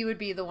ballad. He would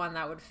be the one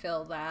that would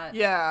fill that.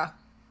 Yeah.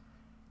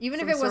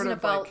 Even if it wasn't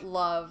about, like,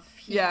 love,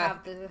 he'd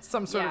have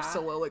some sort of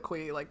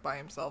soliloquy, like, by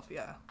himself,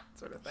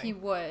 sort of thing.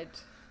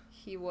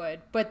 He would.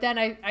 But then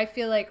I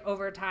feel like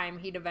over time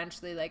he'd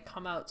eventually, like,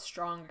 come out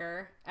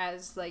stronger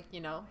as, like,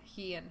 you know,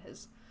 he and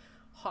his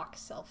hawk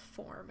self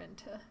form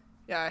into...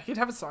 Yeah, he'd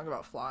have a song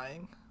about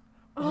flying.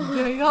 One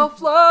day I'll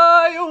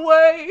fly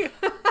away.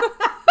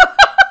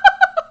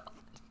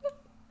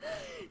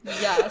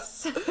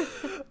 Yes.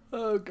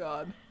 Oh,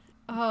 God.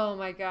 Oh,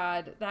 my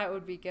God. That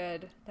would be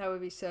good. That would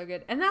be so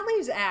good. And that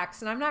leaves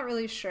Axe, and I'm not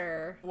really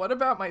sure. What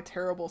about my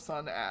terrible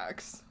son,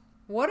 Axe?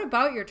 What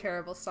about your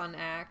terrible son,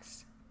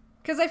 Axe?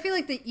 Because I feel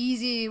like the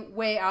easy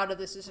way out of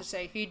this is to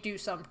say he'd do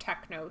some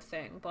techno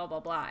thing, blah, blah,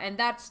 blah. And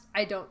that's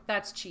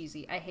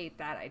cheesy. I hate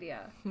that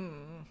idea.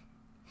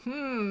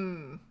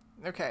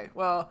 Okay,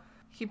 well,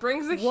 he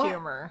brings the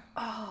humor.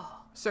 Oh.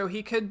 So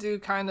he could do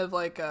kind of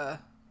like I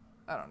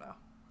don't know.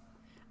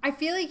 I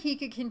feel like he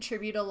could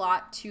contribute a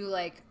lot to,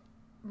 like,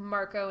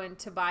 Marco and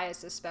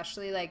Tobias,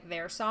 especially, like,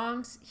 their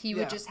songs. He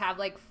would just have,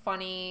 like,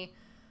 funny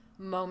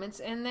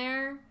moments in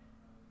there.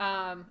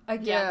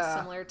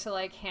 Similar to,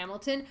 like,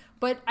 Hamilton.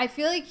 But I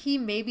feel like he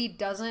maybe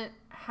doesn't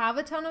have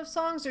a ton of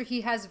songs, or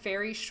he has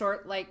very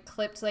short, like,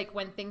 clips. Like,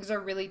 when things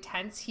are really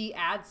tense, he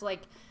adds,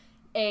 like,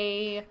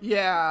 a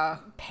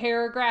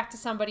paragraph to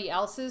somebody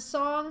else's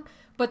song.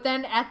 But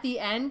then at the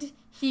end,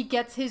 he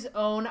gets his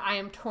own I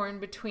am torn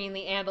between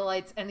the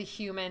Andalites and the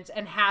humans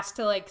and has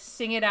to, like,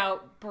 sing it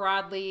out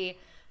broadly,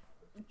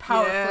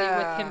 powerfully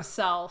with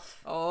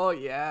himself. Oh,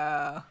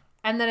 yeah.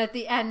 And then at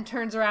the end,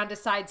 turns around,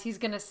 decides he's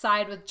going to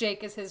side with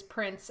Jake as his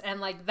prince,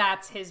 and, like,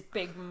 that's his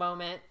big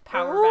moment,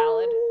 power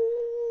ballad.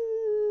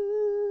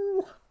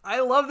 I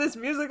love this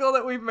musical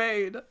that we've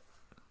made.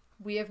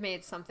 We have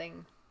made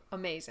something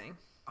amazing.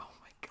 Oh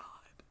my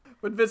god.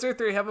 Would Visitor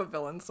 3 have a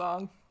villain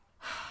song?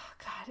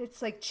 God,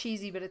 it's, like,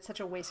 cheesy, but it's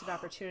such a wasted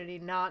opportunity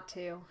not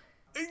to.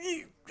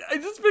 I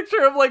just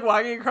picture him, like,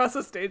 walking across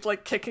the stage,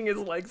 like, kicking his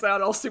legs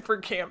out all super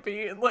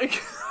campy and, like,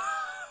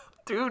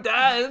 to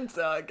dance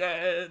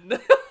again.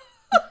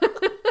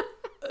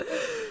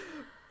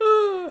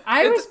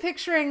 I was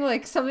picturing,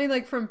 like, something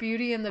like from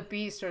Beauty and the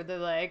Beast, or they're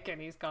like, and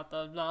he's got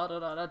the da da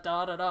da da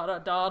da da da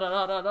da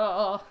da da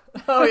da.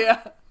 Oh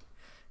yeah.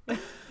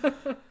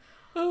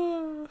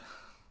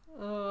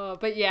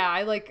 But yeah,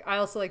 I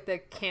also like the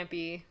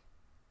campy.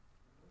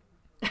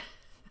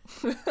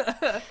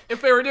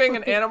 If they were doing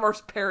an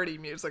Animorphs parody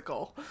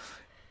musical,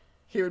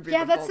 he would be.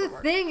 Yeah, that's Voldemort.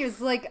 the thing.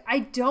 Is like, I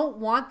don't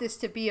want this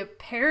to be a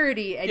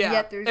parody, and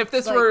yet there's. If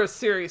this like, were a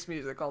serious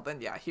musical, then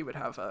yeah, he would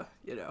have a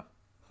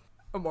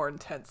a more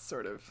intense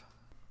sort of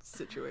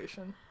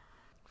situation.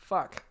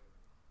 Fuck.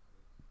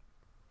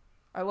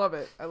 I love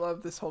it. I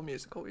love this whole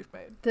musical we've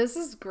made. This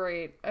is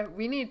great.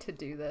 We need to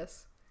do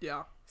this.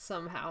 Yeah.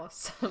 Somehow,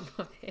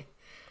 somebody.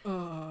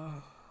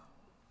 Oh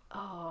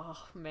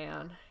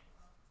man.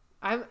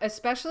 I'm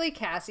especially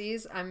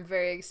Cassie's. I'm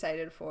very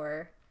excited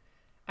for.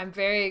 I'm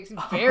very,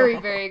 very,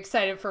 very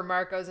excited for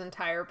Marco's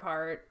entire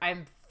part.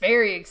 I'm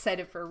very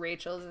excited for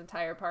Rachel's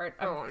entire part.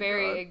 I'm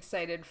very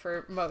excited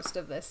for most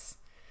of this.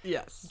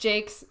 Yes.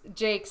 Jake's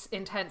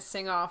intense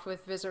sing off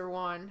with Visor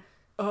 1.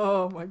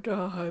 Oh my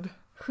god.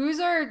 Who's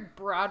our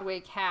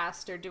Broadway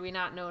cast, or do we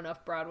not know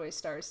enough Broadway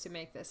stars to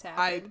make this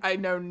happen? I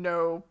know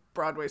no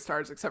Broadway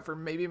stars except for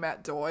maybe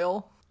Matt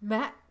Doyle.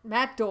 Matt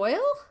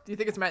Doyle? Do you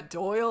think it's Matt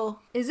Doyle?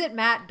 Is it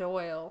Matt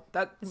Doyle?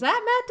 Is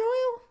that Matt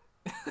Doyle?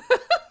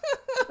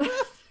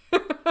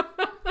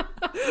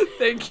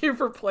 Thank you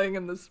for playing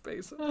in this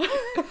space.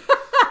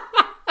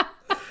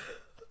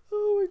 Oh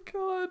my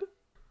god.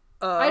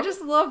 I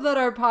just love that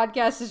our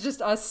podcast is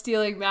just us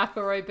stealing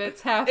McElroy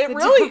bits half the time. It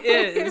really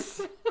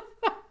is.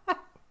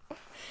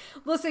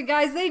 Listen,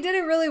 guys, they did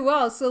it really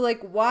well, so,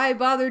 like, why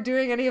bother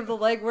doing any of the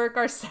legwork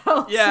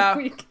ourselves if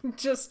we can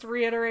just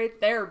reiterate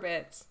their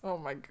bits? Oh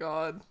my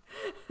god.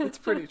 It's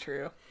pretty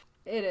true.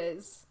 It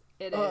is.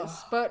 It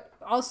is. But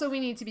also we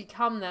need to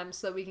become them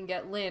so that we can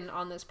get Lynn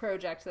on this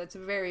project that's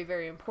very,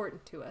 very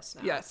important to us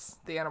now. Yes,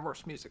 the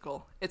Animorphs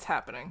musical. It's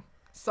happening.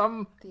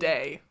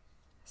 Someday.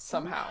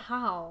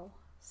 Somehow.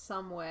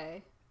 Some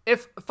way.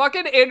 If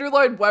fucking Andrew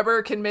Lloyd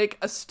Webber can make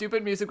a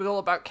stupid musical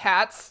about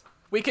cats,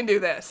 we can do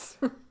this.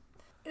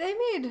 They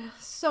made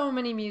so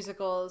many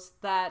musicals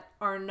that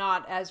are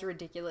not as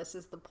ridiculous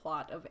as the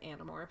plot of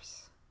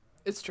Animorphs.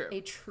 It's true.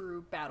 A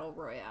true battle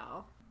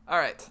royale. All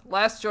right,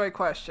 last Joy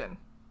question.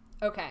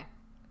 Okay.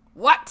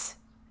 What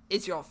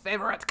is your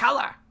favorite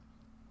color?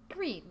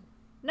 Green.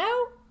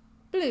 No?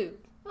 Blue.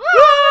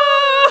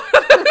 I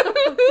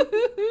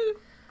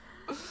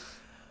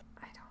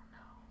don't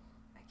know.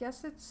 I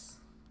guess it's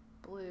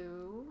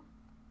blue.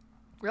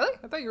 Really?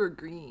 I thought you were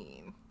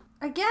green.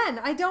 Again,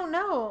 I don't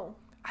know.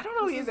 I don't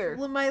know This either.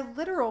 is my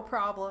literal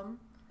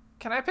problem.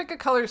 Can I pick a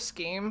color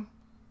scheme?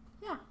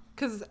 Yeah.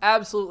 Because it's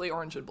absolutely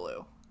orange and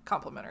blue.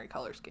 Complementary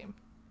color scheme.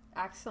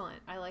 Excellent.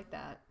 I like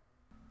that.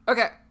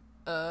 Okay.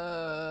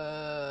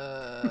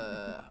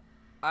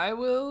 I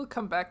will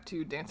come back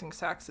to Dancing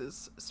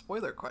Sax's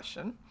spoiler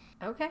question.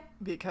 Okay.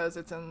 Because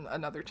it's in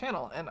another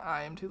channel and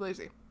I am too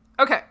lazy.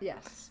 Okay.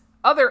 Yes.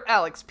 Other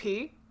Alex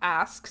P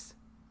asks,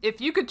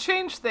 if you could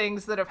change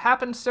things that have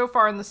happened so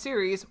far in the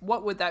series,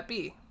 what would that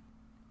be?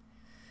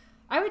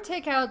 I would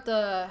take out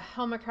the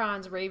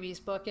Helmicron's rabies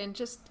book and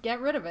just get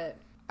rid of it.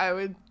 I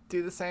would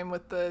do the same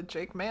with the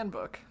Jake Mann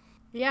book.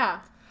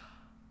 Yeah.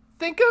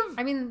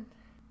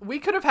 We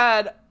could have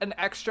had an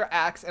extra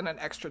Axe and an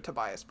extra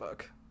Tobias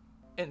book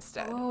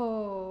instead.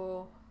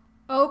 Oh.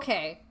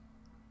 Okay.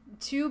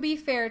 To be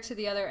fair to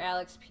the other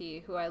Alex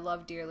P, who I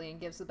love dearly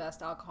and gives the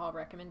best alcohol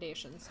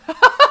recommendations,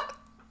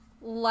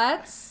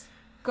 let's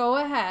go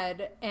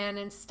ahead and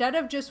instead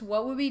of just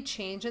what would we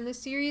change in the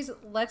series,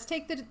 let's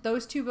take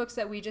those 2 books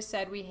that we just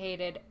said we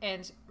hated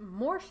and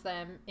morph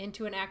them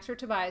into an Axe or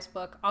Tobias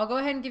book. I'll go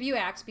ahead and give you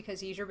Axe because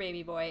he's your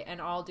baby boy,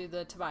 and I'll do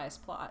the Tobias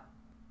plot.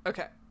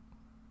 Okay.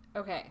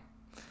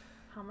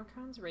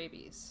 Omicron's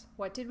rabies.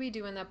 What did we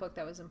do in that book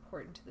that was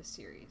important to the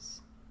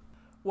series?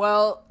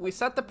 Well, we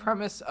set the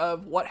premise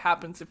of what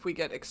happens if we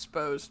get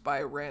exposed by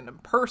a random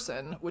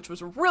person, which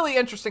was a really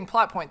interesting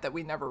plot point that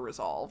we never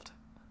resolved.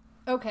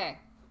 Okay.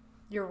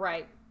 You're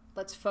right.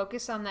 Let's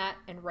focus on that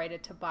and write a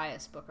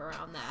Tobias book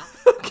around that.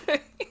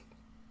 Okay.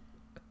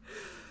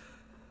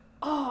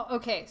 Oh,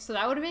 okay. So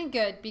that would have been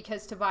good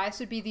because Tobias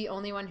would be the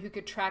only one who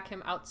could track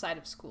him outside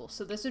of school.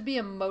 So this would be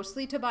a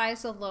mostly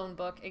Tobias alone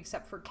book,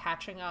 except for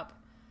catching up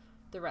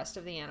the rest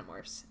of the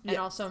Animorphs. And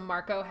also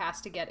Marco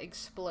has to get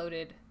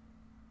exploded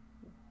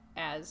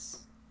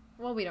as...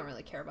 Well, we don't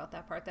really care about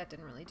that part. That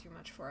didn't really do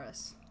much for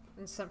us.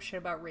 And some shit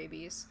about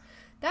rabies.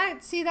 That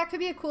could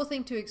be a cool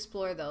thing to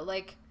explore, though.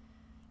 Like...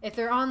 If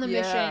they're on the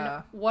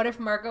mission, what if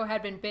Marco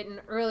had been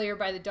bitten earlier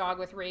by the dog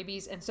with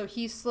rabies, and so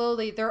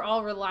they're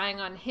all relying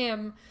on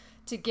him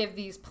to give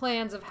these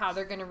plans of how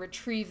they're going to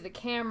retrieve the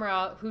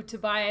camera, who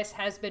Tobias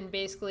has been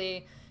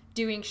basically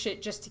doing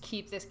shit just to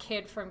keep this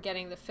kid from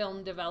getting the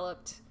film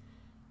developed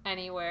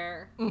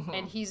anywhere,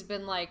 and he's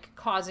been, like,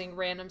 causing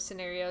random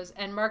scenarios,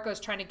 and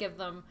Marco's trying to give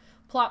them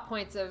plot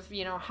points of,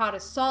 how to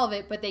solve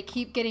it, but they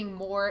keep getting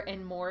more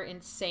and more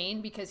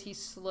insane because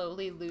he's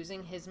slowly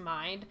losing his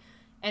mind.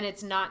 And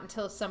it's not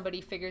until somebody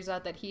figures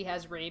out that he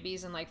has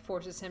rabies and, like,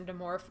 forces him to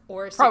morph,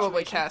 or a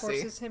probably situation Cassie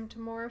forces him to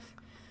morph.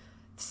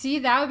 See,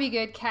 that would be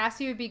good.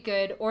 Cassie would be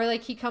good. Or,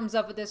 like, he comes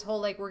up with this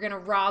whole, like, we're going to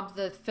rob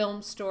the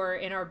film store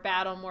in our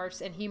battle morphs,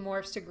 and he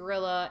morphs to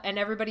gorilla, and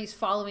everybody's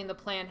following the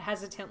plan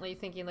hesitantly,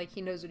 thinking, like,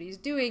 he knows what he's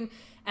doing,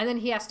 and then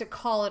he has to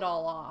call it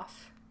all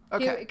off.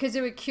 Okay. Because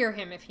it would cure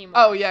him if he morphed.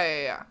 Oh,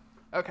 yeah.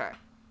 Okay.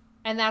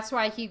 And that's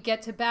why he'd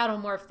get to Battle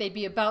Morph. They'd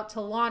be about to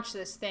launch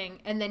this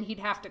thing, and then he'd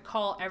have to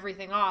call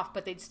everything off,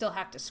 but they'd still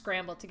have to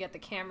scramble to get the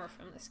camera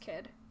from this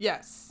kid.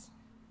 Yes.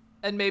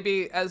 And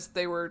maybe as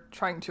they were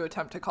trying to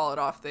attempt to call it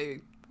off, they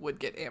would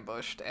get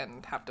ambushed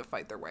and have to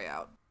fight their way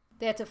out.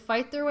 They had to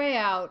fight their way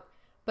out,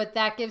 but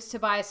that gives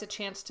Tobias a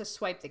chance to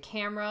swipe the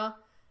camera.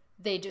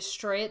 They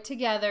destroy it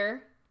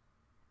together,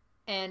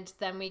 and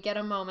then we get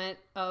a moment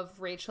of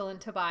Rachel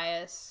and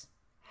Tobias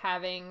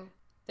having...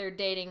 their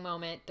dating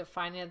moment,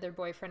 defining their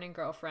boyfriend and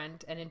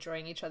girlfriend, and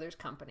enjoying each other's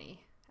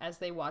company as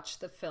they watch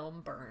the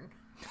film burn.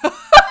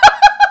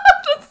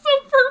 That's so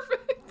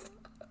perfect.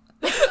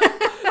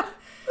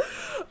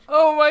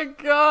 Oh my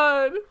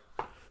god.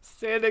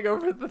 Standing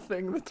over the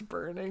thing that's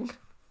burning.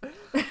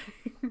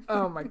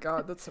 Oh my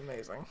god, that's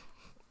amazing.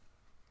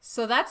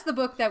 So that's the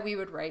book that we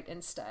would write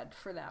instead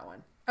for that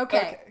one.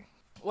 Okay.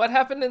 What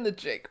happened in the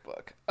Jake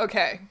book?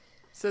 Okay.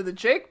 So the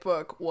Jake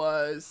book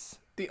was...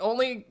 The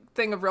only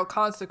thing of real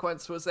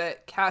consequence was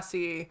that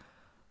Cassie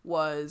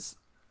was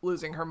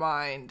losing her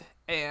mind,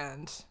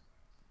 and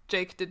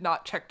Jake did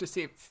not check to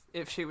see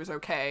if she was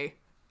okay,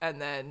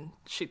 and then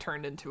she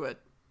turned into a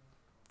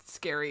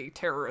scary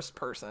terrorist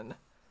person.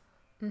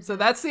 Mm-hmm. So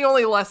that's the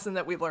only lesson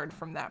that we learned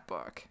from that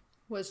book.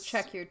 Was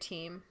check your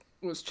team.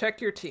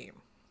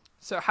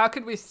 So how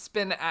could we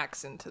spin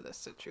Axe into this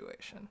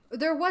situation?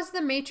 There was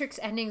the Matrix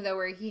ending, though,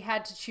 where he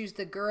had to choose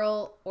the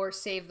girl or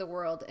save the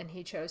world, and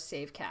he chose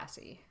save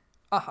Cassie.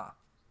 Uh-huh.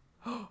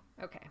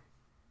 Okay.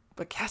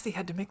 But Cassie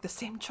had to make the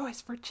same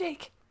choice for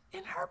Jake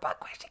in her book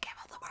where she came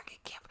out of the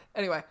market camp.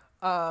 Anyway,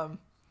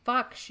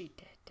 Fuck, she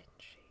did, didn't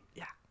she?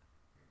 Yeah.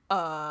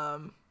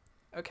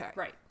 Okay.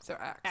 Right. So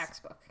Axe. Axe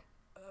book.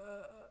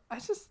 I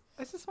just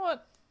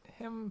want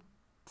him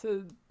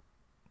to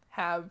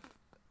have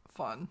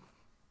fun.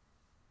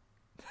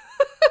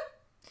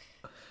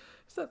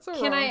 Is that so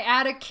Can wrong? I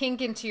add a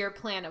kink into your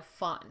plan of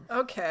fun?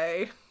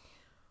 Okay.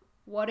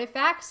 What if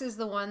Axe is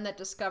the one that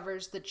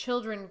discovers the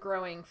children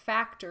growing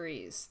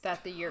factories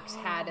that the Yeerks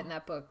had in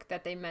that book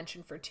that they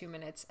mentioned for 2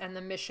 minutes, and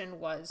the mission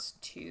was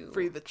to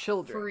free the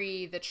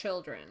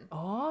children.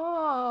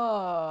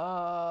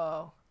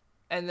 Oh.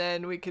 And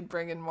then we could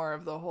bring in more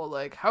of the whole,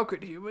 like, how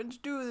could humans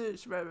do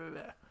this? Blah, blah,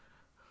 blah.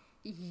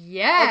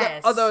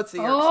 Yes. Although it's the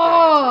Yeerks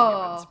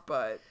dying for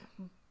humans,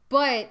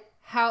 But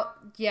how?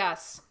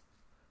 Yes.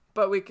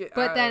 But we could.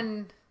 But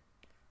then,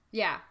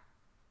 yeah.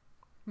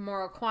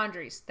 Moral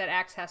quandaries that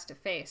Axe has to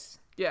face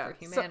for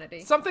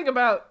humanity. Something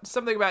about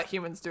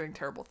humans doing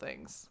terrible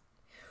things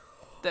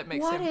that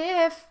makes What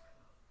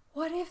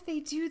if they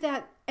do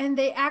that and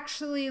they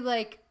actually,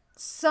 like,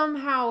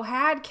 somehow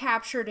had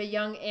captured a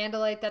young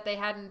Andalite that they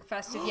hadn't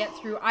infested yet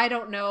through, I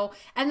don't know,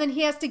 and then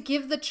he has to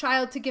give the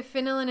child to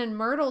Giffinilin and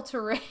Myrtle to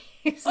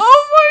raise.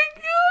 Oh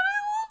my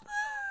god,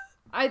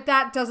 I love that!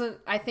 That doesn't,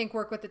 I think,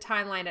 work with the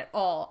timeline at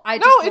all.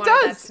 It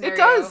does. It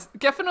does.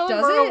 Giffinilin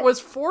and Myrtle was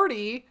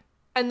 40,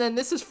 and then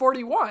this is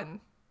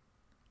 41.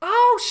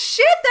 Oh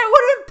shit, that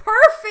would have been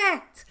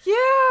perfect!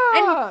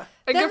 Yeah!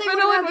 And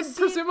Giffinilin would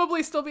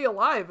presumably still be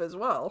alive as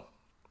well.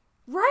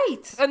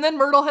 Right. And then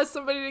Myrtle has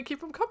somebody to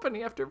keep him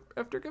company after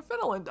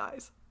Giffinilin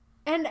dies.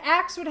 And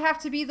Axe would have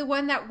to be the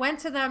one that went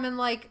to them and,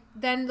 like,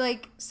 then,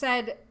 like,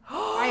 said,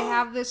 I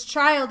have this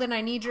child and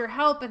I need your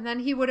help. And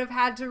then he would have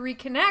had to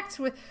reconnect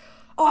with...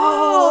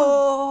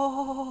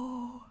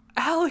 Oh!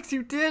 Alex,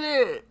 you did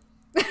it!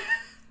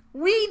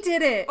 We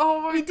did it!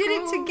 Oh my We did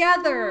it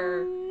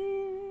together!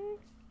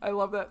 I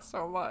love that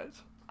so much.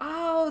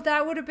 Oh,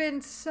 that would have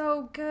been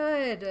so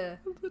good. A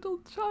little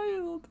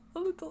child. A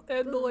little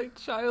Andalite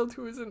child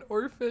who is an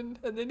orphan.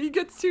 And then he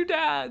gets 2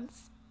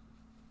 dads.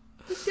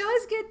 He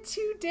does get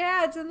 2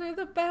 dads, and they're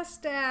the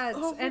best dads.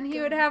 Oh my and he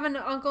God. would have an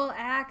Uncle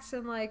Axe,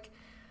 and like,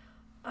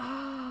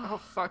 oh. Oh,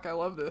 fuck, I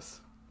love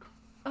this.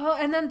 Oh,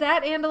 and then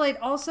that Andalite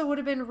also would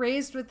have been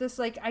raised with this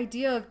like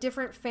idea of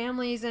different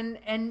families and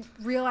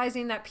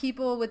realizing that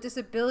people with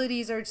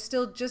disabilities are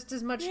still just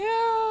as much,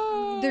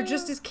 they're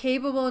just as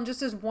capable and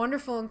just as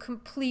wonderful and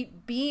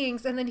complete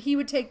beings. And then he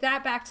would take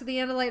that back to the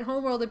Andalite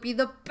homeworld and be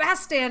the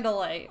best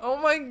Andalite. Oh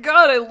my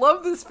god, I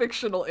love this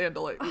fictional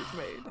Andalite we've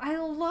made. I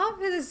love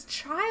this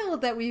child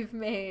that we've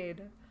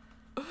made.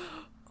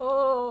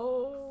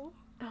 Oh.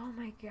 Oh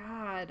my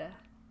god.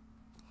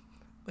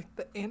 Like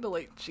the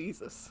Andalite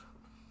Jesus.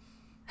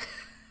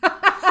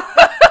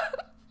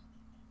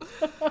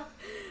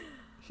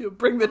 He'll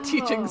bring the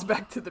teachings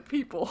back to the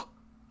people.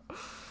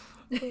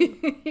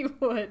 He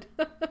would.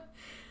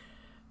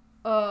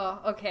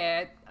 Oh,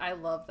 okay. I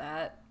love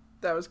that.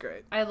 That was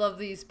great. I love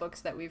these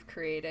books that we've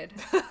created.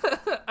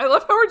 I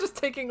love how we're just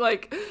taking,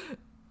 like,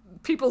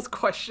 people's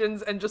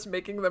questions and just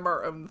making them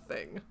our own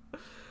thing.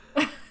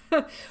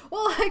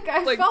 Well, like,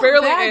 I Like, felt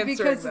barely bad answering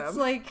because them. it's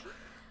like,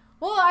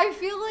 well, I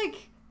feel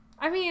like,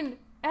 I mean,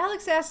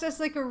 Alex asked us,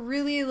 like, a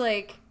really,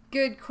 like,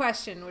 good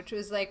question, which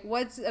was, like,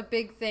 what's a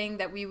big thing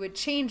that we would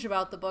change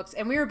about the books?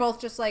 And we were both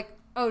just like,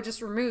 oh,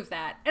 just remove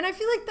that. And I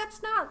feel like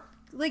that's not,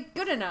 like,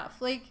 good enough.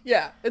 Like,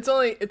 Yeah, it's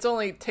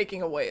only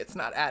taking away, it's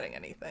not adding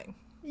anything.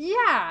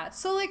 yeah.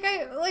 So, like,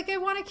 I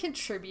want to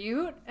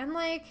contribute. And,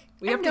 like,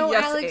 We I have to know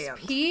yes Alex and.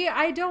 P.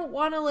 I don't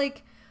want to,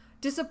 like,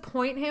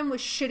 disappoint him with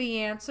shitty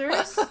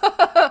answers.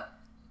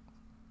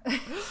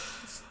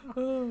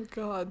 Oh,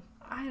 God.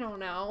 I don't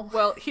know.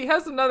 Well, he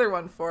has another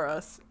one for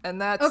us, and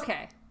that's...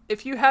 Okay.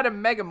 If you had a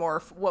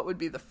megamorph, what would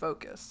be the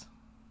focus?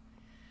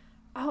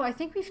 Oh, I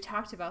think we've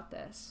talked about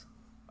this.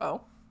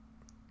 Oh?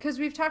 Because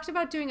we've talked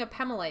about doing a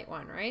Pemalite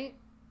one, right?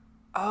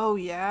 Oh,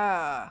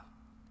 yeah.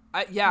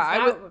 I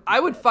that would would be I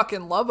would good.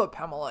 fucking love a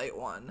Pemalite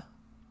one.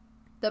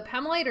 The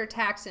Pemalite or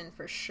Taxon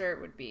for sure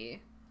would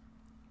be.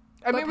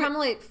 I But mean,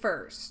 Pemalite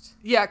first.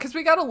 yeah, because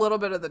we got a little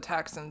bit of the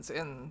Taxons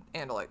in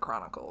Andalite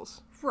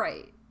Chronicles.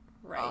 Right.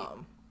 Right.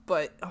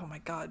 But, oh my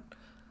god.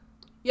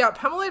 Yeah,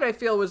 Pemalite, I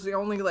feel, was the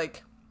only,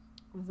 like,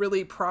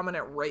 really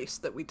prominent race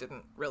that we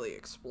didn't really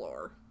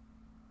explore.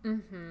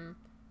 Mm-hmm.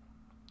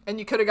 And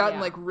you could have gotten,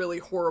 Yeah. like, really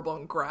horrible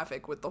and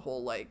graphic with the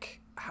whole,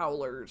 like,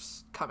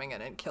 howlers coming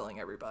in and killing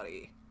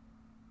everybody.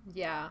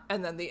 Yeah.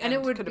 And then the And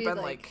end it would could have be, been,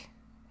 like- like,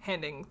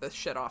 handing the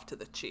shit off to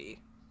the Chi.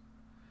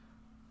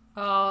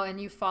 Oh, and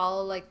you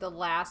follow, like, the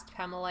last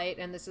Pemalite,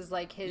 and this is,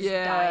 like, his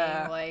Yeah.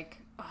 dying, like...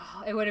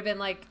 Oh, it would have been,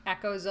 like,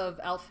 echoes of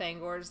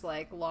Elfangor's,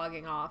 like,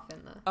 logging off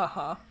in the...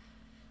 Uh-huh.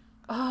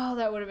 Oh,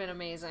 that would have been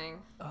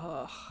amazing.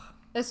 Ugh.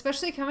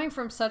 Especially coming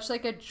from such,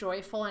 like, a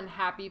joyful and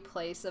happy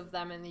place of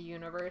them in the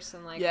universe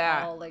and, like,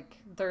 Yeah. all, like,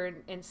 their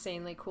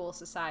insanely cool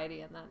society,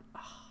 and then...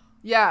 Oh,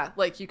 Yeah,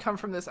 like, you come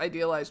from this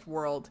idealized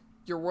world,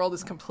 your world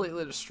is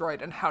completely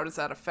destroyed, and how does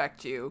that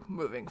affect you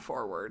moving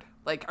forward?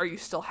 Like, are you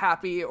still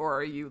happy, or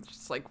are you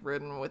just, like,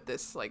 ridden with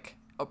this, like,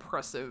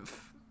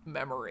 oppressive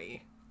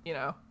memory, you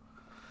know?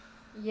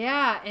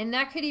 yeah, and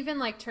that could even,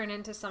 like, turn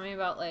into something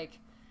about, like,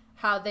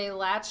 how they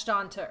latched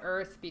onto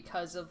Earth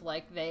because of,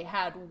 like, they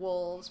had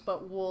wolves,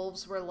 but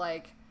wolves were,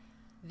 like,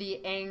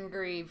 the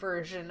angry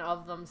version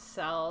of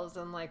themselves,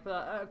 and, like,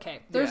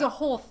 okay, there's Yeah. a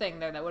whole thing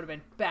there that would have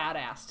been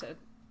badass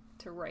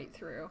to write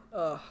through.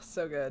 Ugh,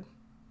 so good.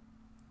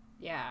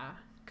 Yeah.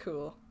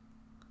 Cool.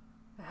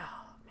 Oh,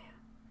 man.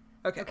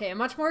 Okay. Okay, a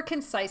much more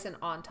concise and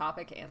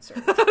on-topic answer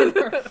than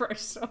our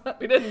first one.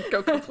 We didn't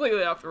go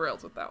completely off the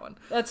rails with that one.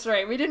 That's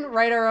right. We didn't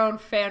write our own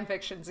fan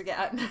fictions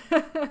again.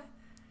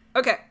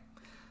 Okay.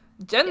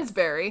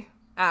 Jensberry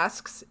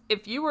asks,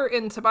 if you were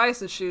in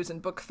Tobias's shoes in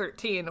book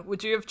 13,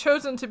 would you have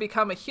chosen to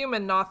become a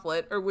human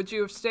Nothlit, or would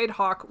you have stayed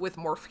Hawk with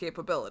morph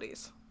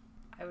capabilities?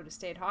 I would have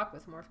stayed Hawk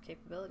with morph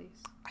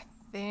capabilities. I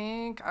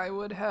think I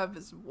would have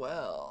as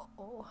well.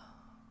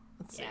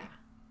 Let's see. Yeah.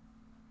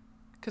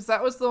 Because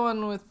that was the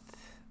one with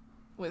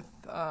The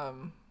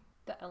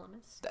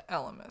Elemist. the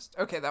Elemist.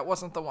 Okay, that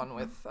wasn't the one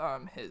with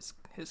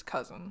his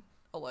cousin,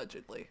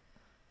 allegedly.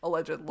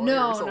 Alleged lawyer's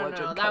No. alleged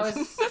That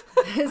cousin.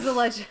 was his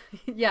alleged.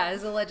 Yeah,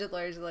 his alleged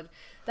lawyer's alleged.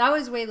 That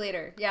was way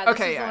later. Yeah, this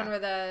Okay, is yeah. the one where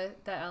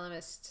the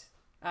Elemist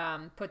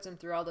puts him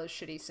through all those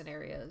shitty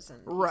scenarios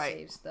and he Right.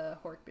 saves the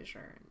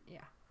Hork-Bajir.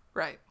 Yeah.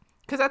 Right.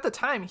 Because at the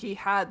time, he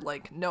had,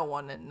 like, no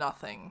one and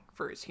nothing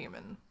for his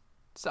human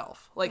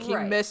self. Like, he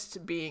Right.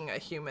 missed being a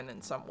human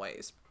in some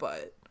ways,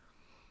 but...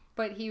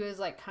 But he was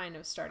like kind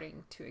of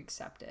starting to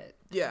accept it.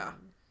 Yeah.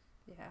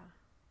 Yeah.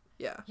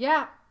 Yeah.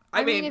 Yeah.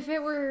 I I mean, mean- if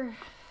it were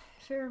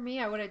If it were me,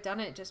 I would have done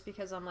it just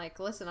because I'm like,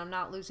 listen, I'm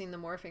not losing the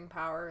morphing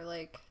power.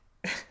 Like,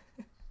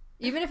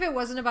 even if it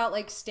wasn't about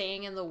like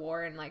staying in the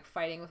war and like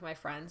fighting with my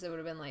friends, it would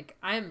have been like,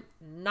 I'm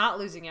not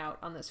losing out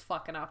on this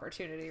fucking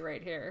opportunity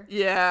right here.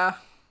 Yeah.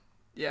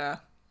 Yeah.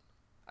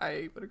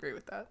 I would agree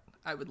with that.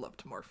 I would love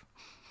to morph.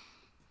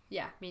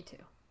 Yeah, me too.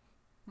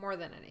 More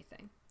than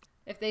anything.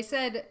 If they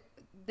said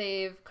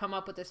they've come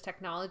up with this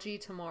technology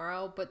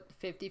tomorrow, but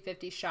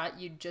 50-50 shot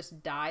you'd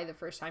just die the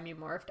first time you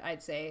morphed,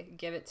 I'd say,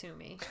 give it to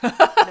me.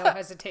 No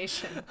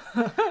hesitation.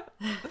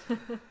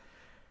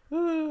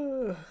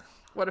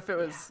 What if it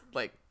was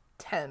like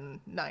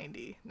 10,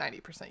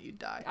 90% you'd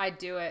die? I'd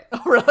do it.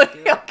 Oh,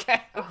 really?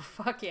 Okay. Oh,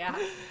 fuck yeah.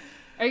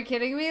 Are you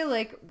kidding me?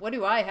 Like, what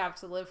do I have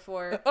to live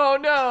for? Oh,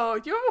 no.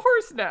 You have a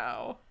horse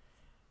now.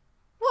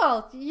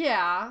 Well,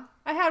 yeah.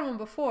 I had one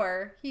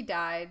before. He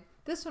died.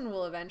 This one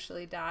will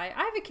eventually die.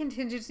 I have a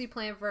contingency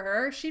plan for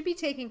her. She'd be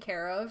taken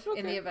care of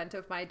in the event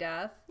of my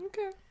death.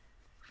 Okay.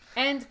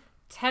 And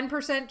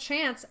 10%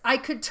 chance I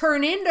could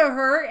turn into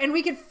her and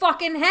we could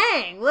fucking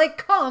hang. Like,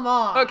 come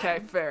on.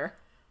 Okay, fair.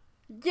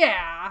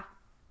 Yeah.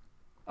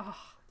 Oh,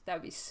 that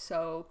would be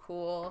so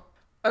cool.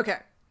 Okay.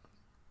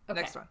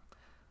 Next one.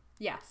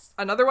 Yes.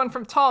 Another one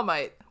from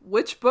Tallmite.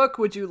 Which book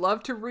would you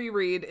love to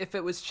reread if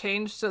it was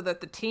changed so that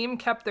the team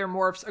kept their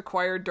morphs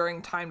acquired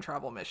during time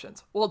travel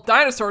missions? Well,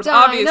 dinosaurs,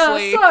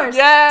 obviously.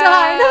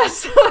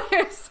 Dinosaurs!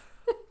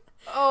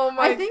 Oh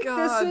my god. I think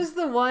this was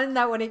the one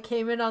that when it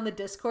came in on the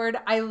Discord,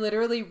 I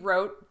literally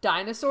wrote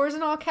dinosaurs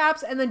in all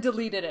caps and then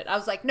deleted it. I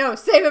was like, no,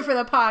 save it for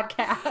the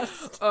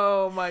podcast.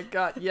 Oh my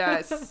god,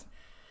 yes.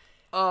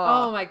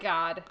 Oh my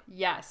god,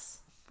 yes.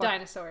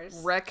 Dinosaurs.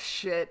 Wreck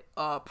shit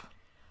up.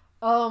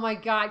 Oh my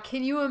god,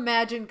 can you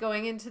imagine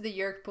going into the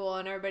Yeerk pool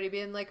and everybody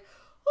being like,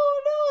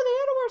 oh no, the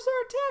animals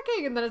are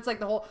attacking, and then it's like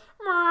the whole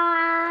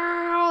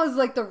is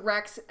like the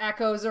Rex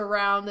echoes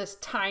around this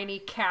tiny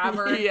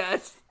cavern.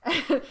 Yes.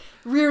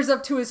 Rears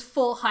up to his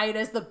full height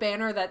as the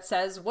banner that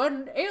says,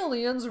 when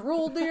aliens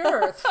ruled the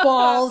earth,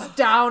 falls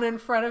down in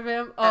front of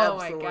him. Oh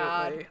Absolutely. My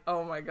god.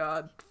 Oh my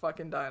god.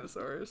 Fucking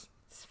dinosaurs.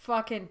 It's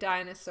fucking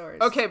dinosaurs.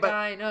 Okay, but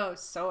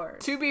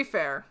dinosaurs. To be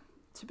fair.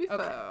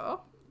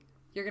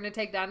 You're going to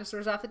take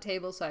dinosaurs off the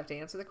table, so I have to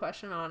answer the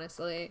question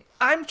honestly.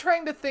 I'm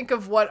trying to think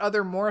of what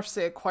other morphs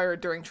they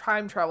acquired during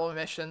time travel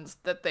missions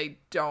that they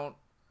don't.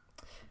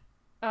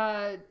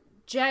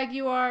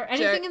 Jaguar,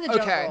 anything in the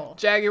jungle. Okay,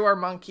 jaguar,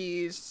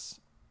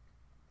 monkeys,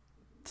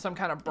 some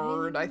kind of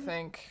bird, I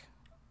think.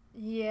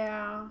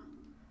 Yeah.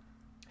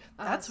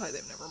 That's why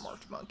they've never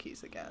morphed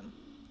monkeys again.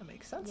 That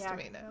makes sense to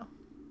me now.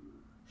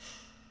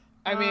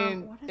 I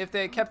mean, if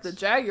they kept the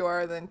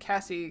jaguar, then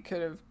Cassie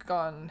could have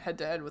gone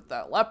head-to-head with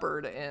that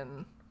leopard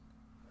in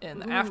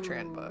the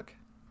Aftran book.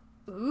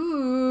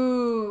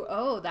 Ooh.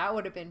 Oh, that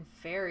would have been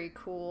very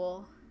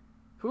cool.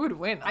 Who would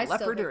win, a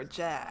leopard or a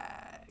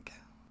jag?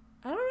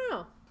 I don't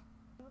know.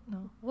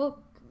 No. We'll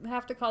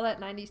have to call that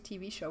 90s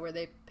TV show where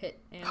they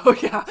pit animals. Oh,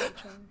 yeah.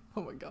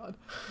 Oh, my God.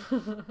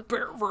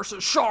 Bear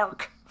versus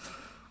shark.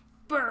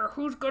 Bear,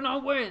 who's gonna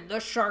win? The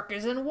shark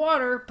is in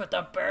water, but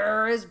the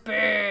bear is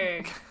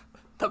big.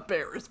 The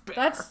bear is big.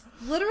 That's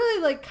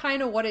literally, like,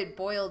 kind of what it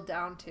boiled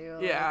down to.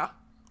 Like, yeah.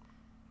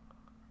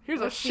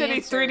 Here's a shitty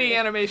 3D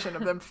animation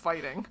of them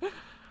fighting.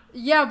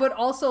 Yeah, but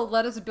also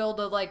let us build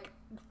a, like,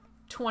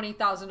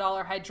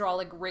 $20,000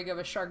 hydraulic rig of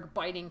a shark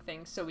biting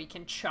thing so we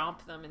can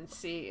chomp them and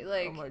see.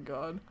 Like, oh my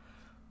god.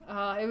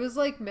 It was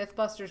like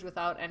Mythbusters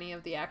without any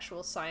of the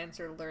actual science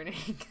or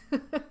learning.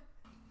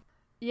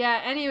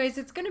 Yeah, anyways,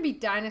 it's gonna be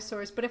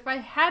dinosaurs, but if I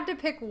had to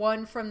pick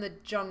one from the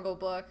Jungle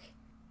Book,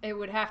 it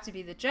would have to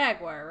be the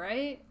jaguar,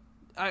 right?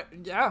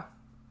 Yeah.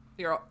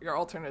 Your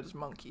alternate is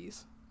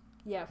monkeys.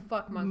 Yeah,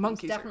 fuck monkeys.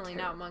 Monkeys Definitely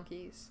not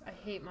monkeys. I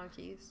hate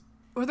monkeys.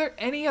 Were there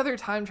any other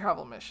time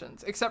travel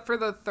missions except for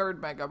the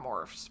third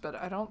Megamorphs? But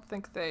I don't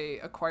think they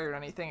acquired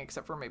anything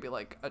except for maybe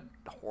like a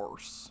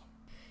horse.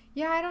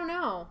 Yeah, I don't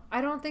know.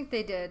 I don't think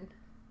they did.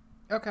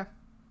 Okay.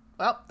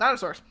 Well,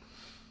 dinosaurs.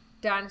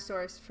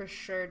 Dinosaurs, for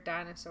sure,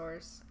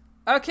 dinosaurs.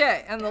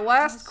 Okay, and the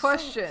last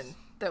question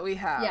that we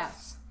have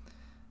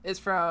is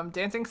from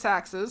Dancing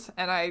Saxes,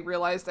 and I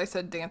realized I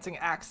said Dancing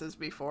Axes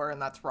before,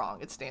 and that's wrong.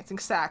 It's Dancing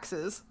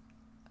Saxes.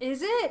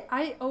 Is it?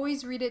 I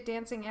always read it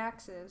Dancing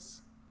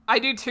Axes. I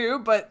do too,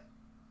 but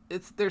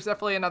there's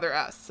definitely another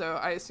S, so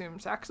I assume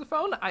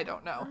saxophone? I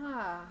don't know.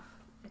 Ah,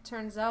 it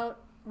turns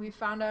out, we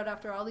found out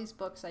after all these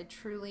books, I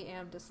truly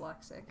am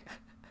dyslexic.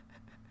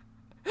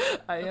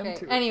 I am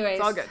too. Anyways.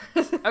 It's all good.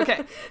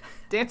 Okay.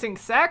 Dancing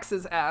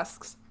Saxes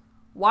asks,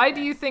 why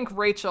do you think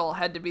Rachel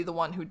had to be the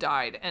one who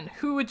died? And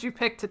who would you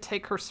pick to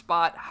take her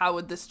spot? How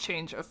would this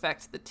change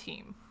affect the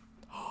team?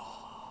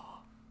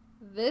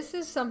 This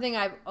is something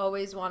I've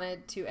always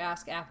wanted to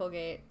ask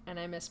Applegate, and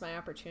I missed my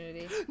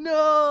opportunity.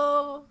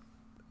 No!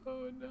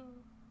 Oh,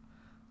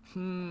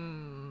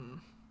 no.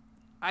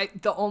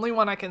 The only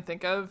one I can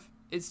think of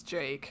is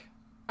Jake.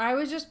 I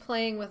was just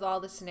playing with all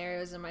the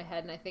scenarios in my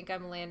head, and I think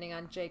I'm landing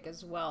on Jake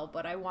as well,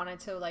 but I wanted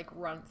to, like,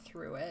 run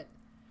through it.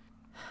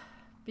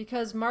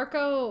 Because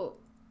Marco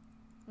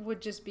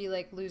would just be,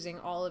 like, losing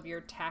all of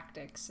your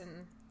tactics,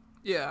 and...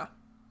 Yeah.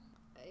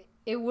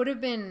 it would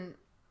have been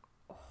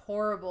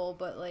horrible,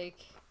 but like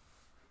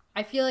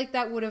I feel like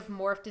that would have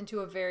morphed into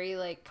a very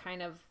like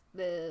kind of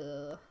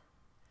the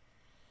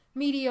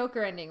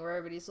mediocre ending where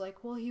everybody's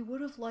like, well, he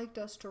would have liked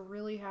us to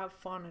really have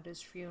fun at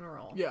his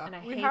funeral. Yeah, and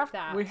I we hate have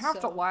that. we have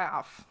to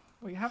laugh.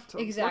 We have to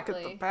Exactly.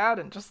 look at the bad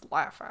and just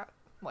laugh at.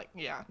 Like,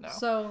 yeah, no,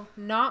 So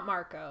not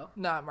Marco,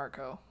 not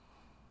Marco.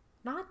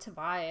 not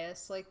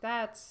Tobias. Like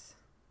that's.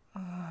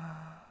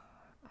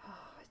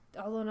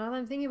 Although now that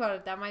I'm thinking about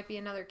it, that might be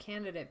another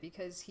candidate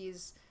because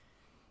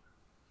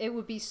it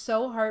would be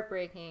so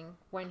heartbreaking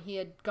when he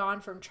had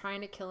gone from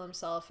trying to kill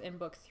himself in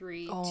book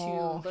 3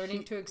 to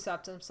learning to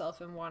accept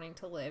himself and wanting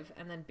to live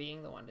and then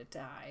being the one to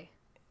die.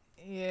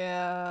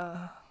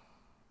 Yeah.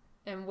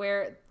 And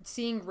where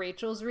seeing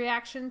Rachel's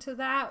reaction to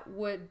that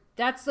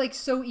that's like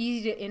so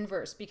easy to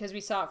inverse because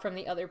we saw it from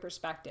the other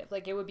perspective.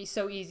 Like it would be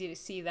so easy to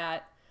see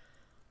that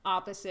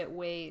opposite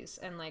ways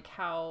and like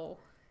how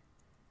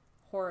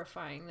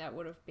horrifying that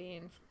would have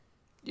been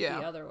the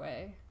other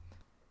way.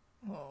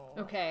 Oh.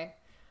 Okay.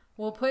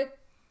 We'll put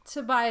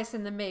Tobias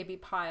in the maybe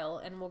pile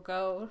and we'll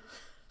go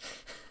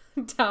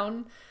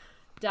down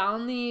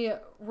the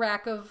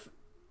rack of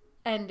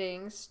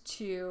endings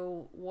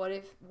to what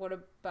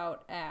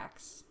about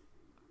Axe?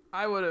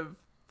 I would have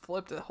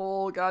flipped a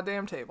whole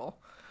goddamn table.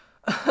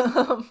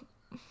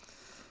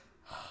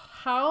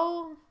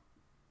 How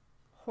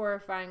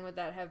horrifying would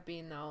that have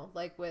been though?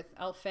 Like with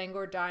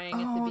Elfangor dying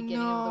at the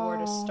beginning of the war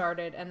to start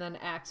it and then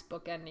Axe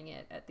bookending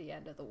it at the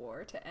end of the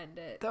war to end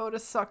it. That would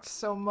have sucked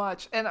so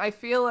much. And I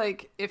feel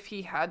like if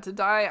he had to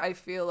die, I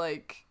feel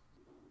like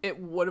it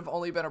would have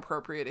only been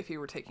appropriate if he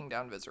were taking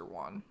down Visser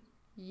 1.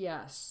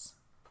 Yes.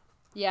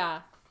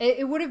 Yeah.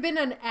 It would have been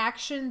an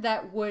action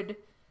that would,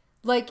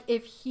 like,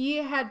 if he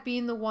had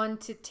been the one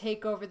to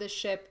take over the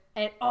ship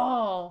and,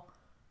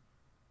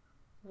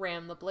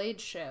 ram the blade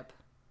ship.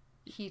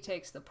 He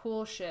takes the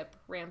pool ship,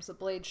 rams the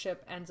blade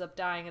ship, ends up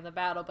dying in the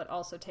battle, but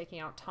also taking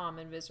out Tom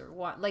and Visser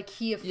 1. Like,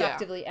 he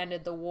effectively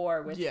ended the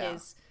war with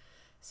his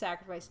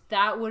sacrifice.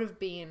 That would have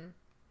been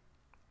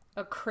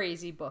a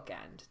crazy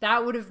bookend.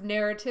 That would have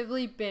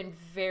narratively been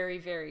very,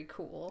 very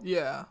cool.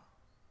 Yeah.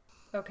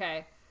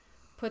 Okay.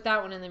 Put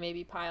that one in the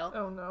maybe pile.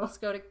 Oh, no. Let's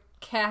go to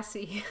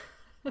Cassie.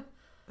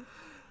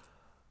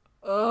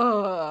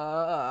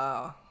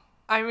 I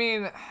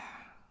mean,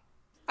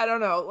 I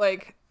don't know.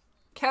 Like,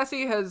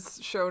 Cassie has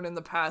shown in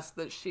the past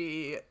that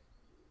she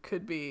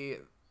could be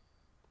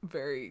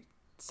very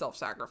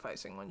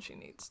self-sacrificing when she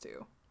needs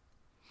to.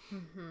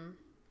 Mm-hmm.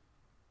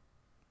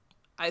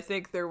 I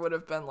think there would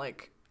have been,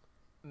 like,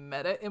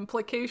 meta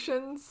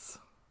implications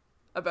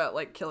about,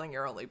 like, killing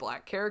your only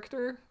black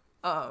character.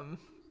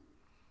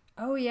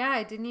 Oh, yeah,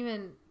 I didn't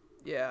even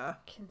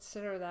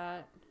consider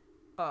that.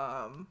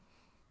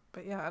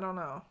 But yeah, I don't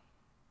know.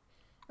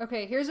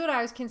 Okay, here's what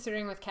I was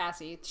considering with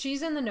Cassie.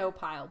 She's in the no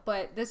pile,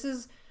 but this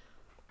is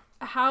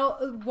how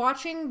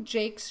watching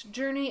Jake's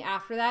journey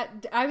after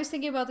that. I was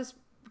thinking about this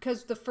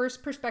because the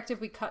first perspective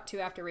we cut to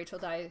after Rachel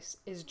dies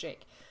is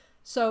Jake.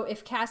 So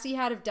if Cassie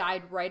had have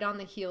died right on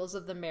the heels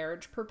of the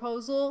marriage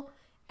proposal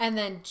and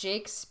then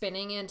Jake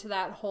spinning into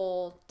that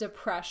whole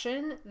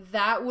depression,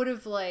 that would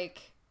have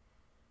like,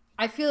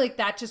 I feel like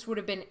that just would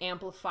have been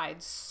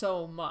amplified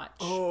so much.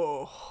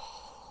 Oh,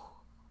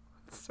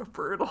 it's so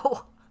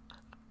brutal.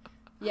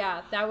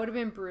 Yeah, that would have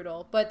been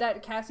brutal. But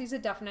that Cassie's a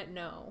definite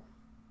no.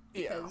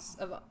 Because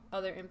of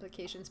other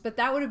implications. But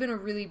that would have been a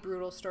really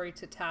brutal story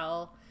to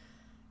tell.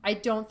 I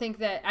think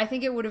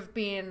it would have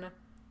been,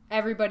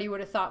 everybody would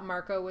have thought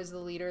Marco was the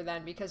leader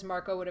then, because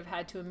Marco would have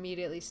had to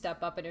immediately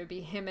step up and it would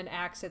be him and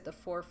Axe at the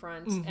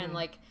forefront. Mm-hmm. And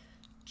like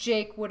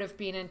Jake would have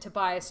been in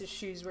Tobias's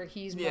shoes where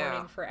he's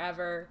mourning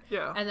forever.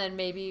 Yeah. And then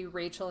maybe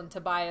Rachel and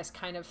Tobias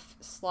kind of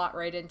slot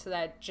right into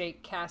that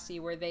Jake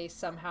Cassie where they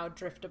somehow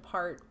drift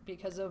apart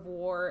because of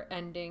war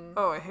ending.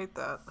 Oh, I hate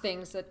that.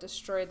 Things that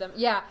destroy them.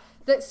 Yeah.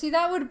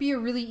 That would be a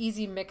really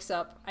easy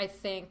mix-up, I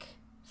think,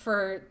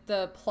 for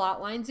the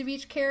plot lines of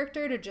each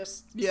character to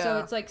just... Yeah. So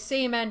it's like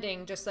same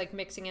ending, just like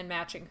mixing and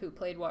matching who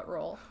played what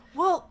role.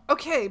 Well,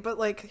 okay, but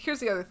like, here's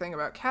the other thing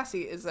about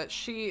Cassie is that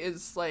she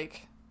is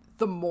like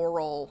the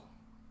moral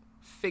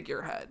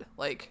figurehead.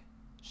 Like,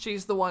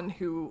 she's the one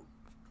who,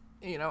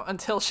 you know,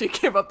 until she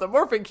gave up the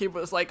morphing cube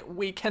was like,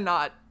 we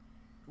cannot,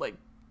 like,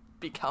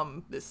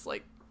 become this,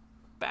 like,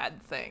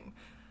 bad thing.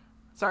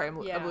 Sorry, I'm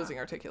losing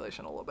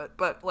articulation a little bit,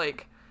 but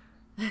like...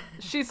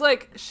 she's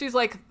like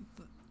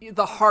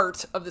the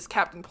heart of this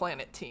Captain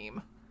Planet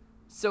team.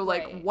 So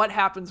like what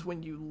happens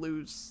when you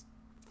lose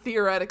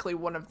theoretically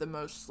one of the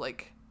most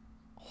like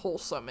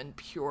wholesome and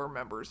pure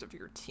members of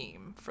your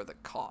team for the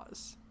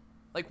cause?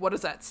 Like what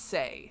does that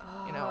say?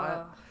 You know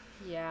what?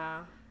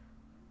 Yeah.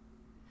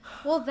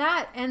 Well,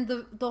 that and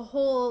the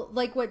whole,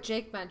 like what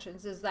Jake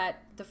mentions is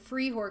that the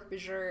free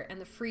Hork-Bajir and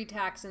the free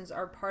Taxons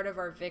are part of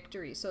our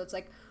victory. So it's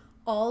like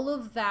all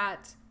of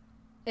that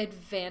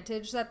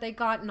advantage that they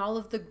got and all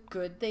of the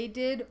good they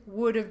did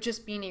would have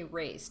just been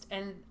erased,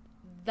 and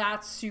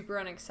that's super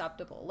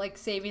unacceptable. Like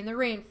saving the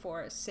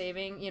rainforest,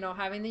 saving, you know,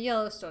 having the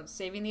Yellowstone,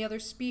 saving the other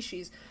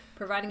species,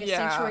 providing a Yeah.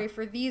 sanctuary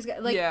for these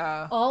guys. Like,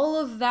 Yeah. all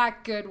of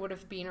that good would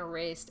have been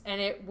erased, and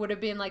it would have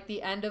been like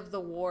the end of the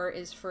war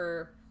is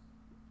for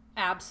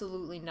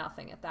absolutely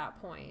nothing at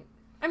that point.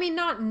 I mean,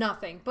 not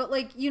nothing, but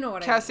like, you know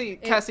what I mean.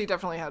 Cassie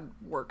definitely had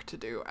work to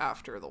do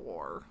after the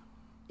war.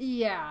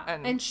 Yeah,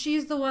 And- and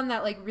she's the one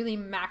that like really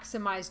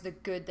maximized the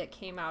good that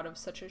came out of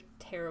such a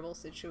terrible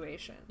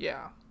situation.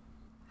 Yeah.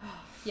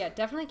 Yeah,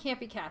 definitely can't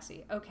be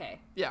Cassie.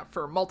 Okay. Yeah,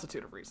 for a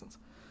multitude of reasons.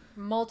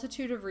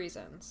 Multitude of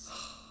reasons.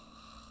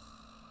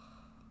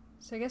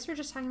 So I guess we're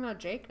just talking about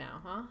Jake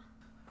now, huh?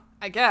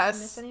 I Did I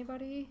miss guess.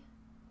 anybody?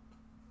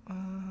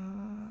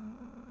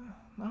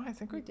 No, I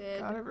think we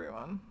did. got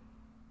everyone.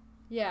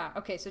 Yeah,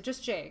 okay, so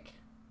just Jake.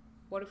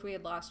 What if we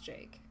had lost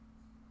Jake?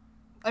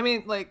 I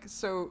mean, like,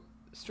 so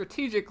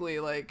strategically,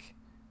 like,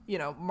 you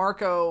know,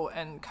 Marco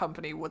and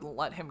company wouldn't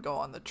let him go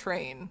on the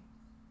train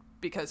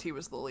because he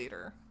was the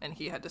leader and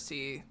he had to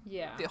see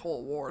Yeah. the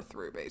whole war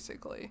through,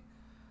 basically.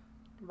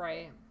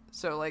 Right.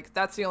 So, like,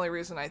 that's the only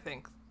reason I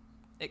think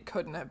it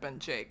couldn't have been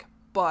Jake.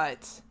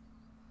 But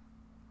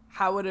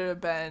how would it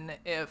have been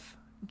if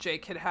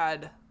Jake had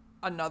had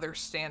another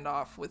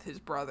standoff with his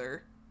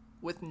brother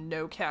with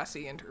no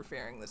Cassie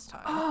interfering this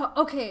time? Oh,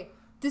 okay.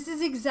 This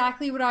is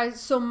exactly what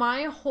so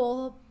my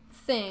whole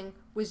thing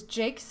was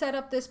Jake set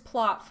up this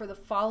plot for the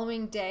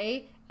following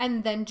day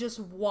and then just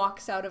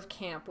walks out of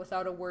camp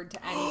without a word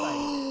to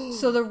anybody.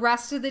 So the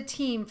rest of the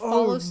team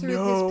follows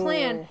through his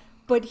plan,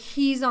 but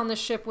he's on the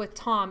ship with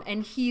Tom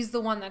and he's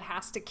the one that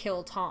has to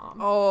kill Tom.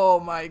 Oh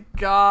my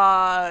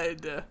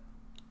god.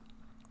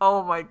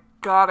 Oh my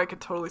god, I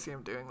could totally see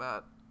him doing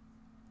that.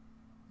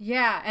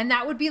 Yeah, and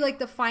that would be like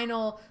the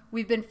final.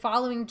 We've been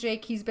following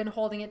Jake. He's been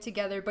holding it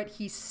together, but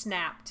he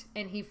snapped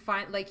and he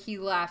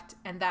left,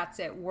 and that's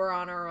it. We're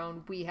on our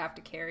own. We have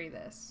to carry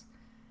this.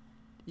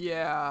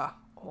 Yeah.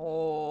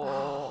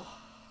 Oh.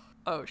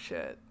 Oh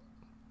shit.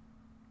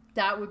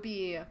 That would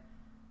be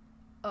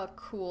a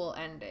cool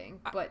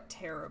ending, but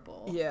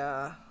terrible.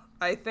 Yeah.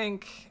 I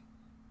think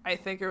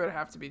it would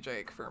have to be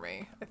Jake for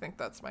me. I think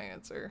that's my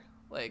answer.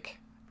 Like,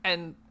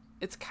 and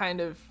it's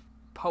kind of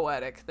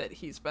poetic that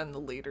he's been the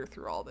leader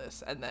through all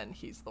this and then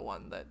he's the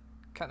one that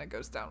kind of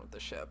goes down with the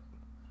ship.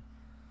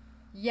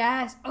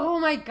 Yes. Oh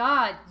my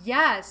god.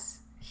 Yes.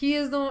 He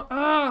is the one.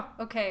 Oh,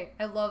 okay.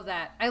 I love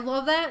that.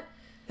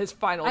 His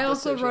final I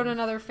also decision. wrote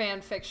another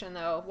fan fiction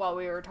though while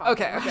we were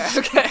talking.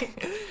 Okay.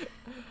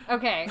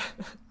 Okay.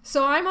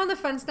 So I'm on the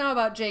fence now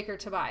about Jake or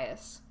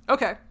Tobias.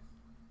 Okay.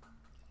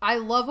 I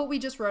love what we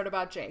just wrote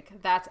about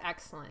Jake. That's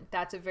excellent.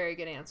 That's a very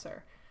good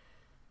answer.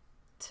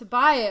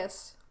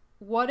 Tobias,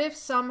 what if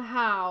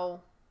somehow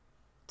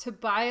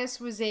Tobias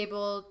was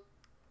able,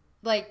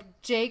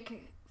 like,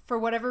 Jake, for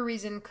whatever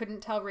reason,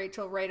 couldn't tell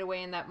Rachel right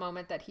away in that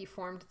moment that he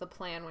formed the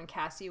plan when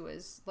Cassie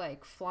was,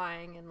 like,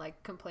 flying and,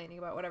 like, complaining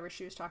about whatever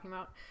she was talking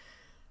about.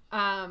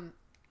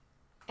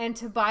 And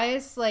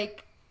Tobias,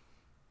 like,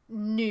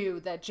 knew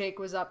that Jake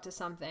was up to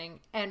something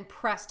and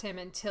pressed him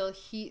until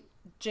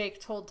Jake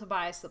told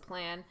Tobias the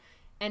plan,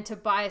 and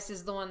Tobias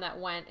is the one that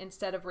went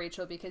instead of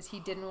Rachel because he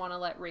didn't want to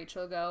let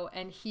Rachel go,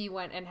 and he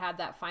went and had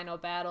that final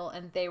battle,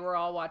 and they were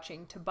all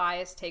watching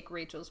Tobias take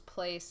Rachel's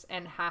place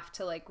and have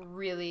to, like,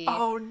 really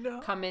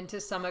come into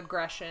some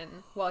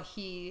aggression while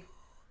he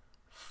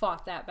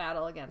fought that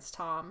battle against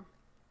Tom.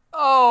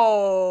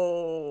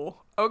 Oh,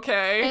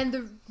 okay. And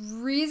the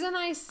reason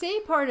I say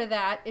part of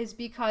that is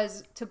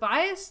because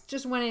Tobias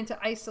just went into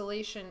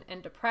isolation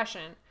and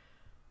depression.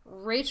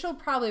 Rachel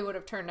probably would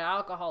have turned to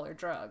alcohol or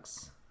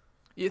drugs.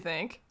 You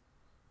think?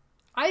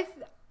 I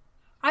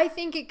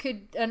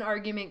think an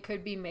argument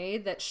could be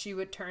made that she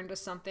would turn to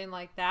something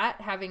like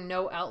that, having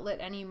no outlet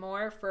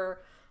anymore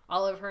for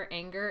all of her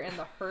anger and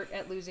the hurt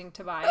at losing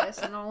Tobias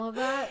and all of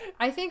that.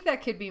 I think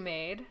that could be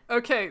made.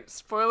 Okay,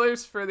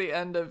 spoilers for the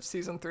end of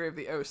season 3 of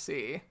the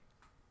OC.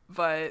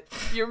 But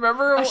you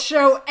remember A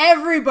show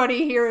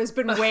everybody here has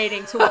been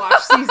waiting to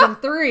watch season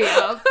 3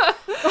 of.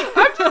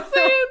 I'm just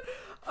saying.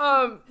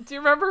 Do you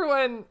remember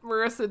when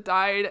Marissa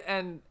died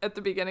and at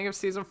the beginning of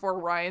season 4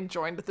 Ryan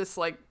joined this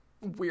like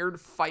weird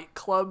fight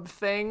club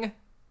thing?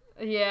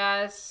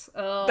 Yes.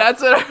 Oh.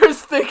 That's what I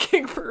was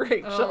thinking for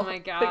Rachel. Oh my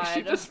god. Like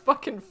she just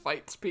fucking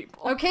fights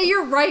people. Okay,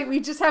 you're right. We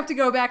just have to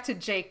go back to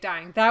Jake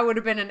dying. That would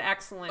have been an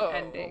excellent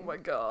ending. Oh my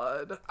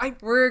god.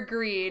 We're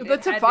agreed. The It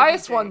had to be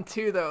Tobias Jake. one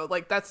too though,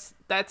 like that's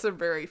a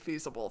very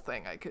feasible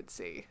thing I could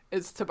see.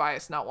 Is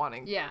Tobias not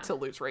wanting to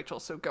lose Rachel,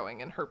 so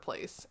going in her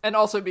place. And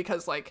also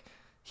because like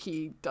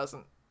he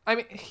doesn't, I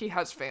mean, he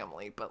has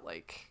family, but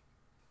like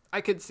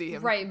I could see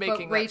him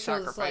making that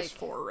sacrifice like,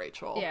 for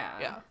Rachel.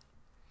 Yeah.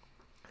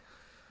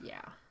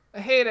 I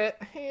hate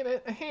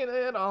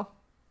it all.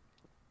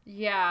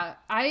 Yeah,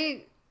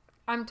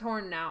 I'm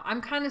torn now.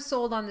 I'm kind of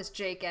sold on this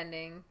Jake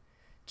ending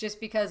just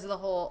because of the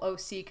whole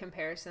OC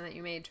comparison that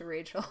you made to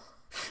Rachel.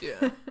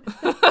 Yeah.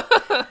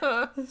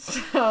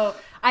 So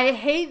I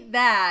hate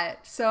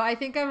that. So I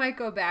think I might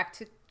go back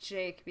to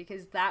Jake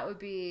because that would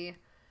be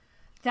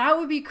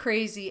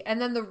crazy.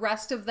 And then the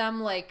rest of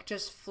them like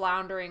just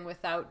floundering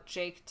without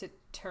Jake to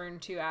turn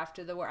to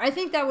after the war. I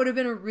think that would have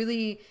been a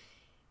really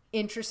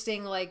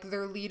interesting, like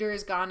their leader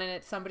is gone and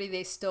it's somebody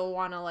they still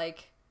want to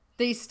like,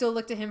 they still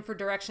look to him for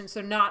direction.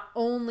 So not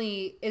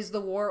only is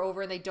the war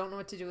over and they don't know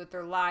what to do with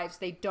their lives,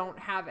 they don't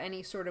have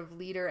any sort of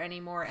leader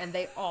anymore and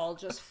they all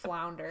just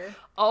flounder.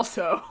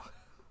 Also,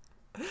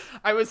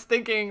 I was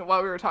thinking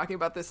while we were talking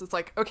about this, it's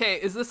like, okay,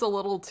 is this a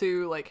little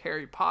too like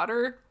Harry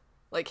Potter?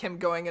 Like him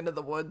going into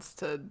the woods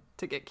to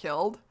get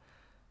killed?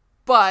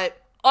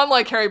 But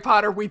unlike Harry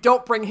Potter, we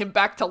don't bring him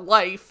back to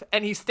life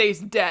and he stays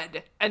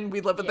dead and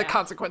we live with the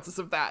consequences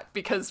of that,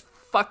 because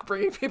fuck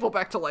bringing people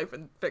back to life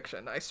in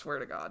fiction, I swear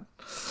to God.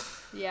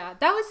 Yeah,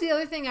 that was the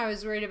other thing I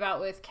was worried about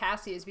with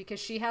Cassie, is because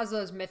she has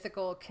those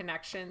mythical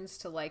connections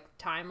to like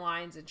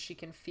timelines and she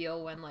can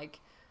feel when like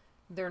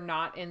they're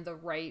not in the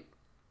right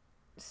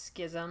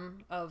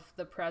schism of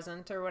the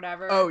present or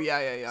whatever. Oh,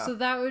 yeah. So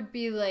that would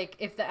be like,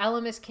 if the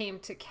Ellimist came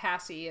to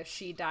Cassie, if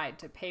she died,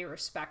 to pay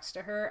respects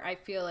to her, I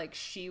feel like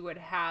she would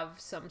have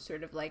some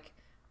sort of like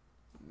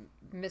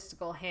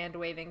mystical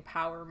hand-waving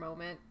power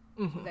moment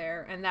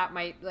there, and that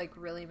might like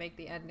really make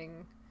the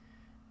ending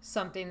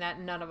something that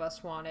none of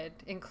us wanted,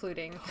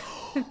 including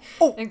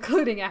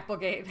including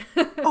Applegate.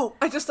 Oh,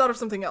 I just thought of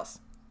something else.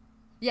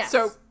 Yes.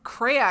 So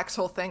Krayak's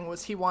whole thing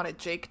was he wanted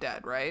Jake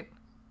dead, right?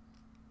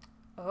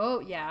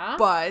 Oh, yeah.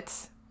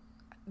 But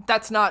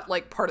that's not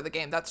like part of the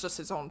game. That's just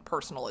his own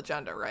personal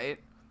agenda, right?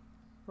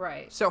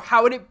 Right. So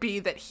how would it be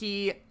that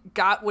he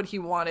got what he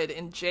wanted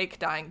in Jake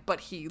dying, but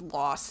he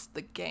lost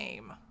the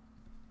game?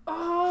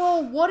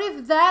 Oh, what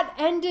if that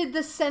ended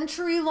the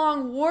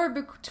century-long war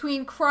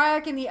between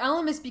Kryak and the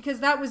Ellimist, because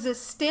that was a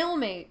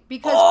stalemate?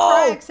 Because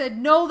Kryak said,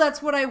 no,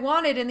 that's what I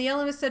wanted, and the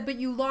Ellimist said, but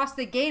you lost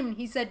the game. And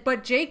he said,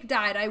 but Jake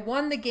died, I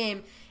won the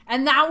game.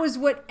 And that was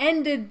what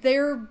ended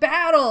their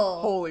battle.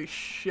 Holy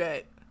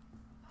shit.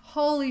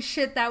 Holy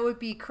shit, that would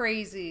be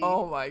crazy.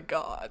 Oh my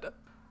God.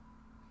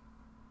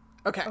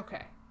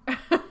 Okay.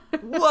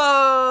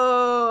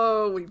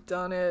 Whoa, we've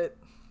done it.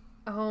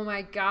 Oh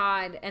my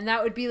God. And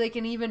that would be like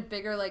an even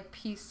bigger like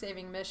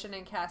peace-saving mission,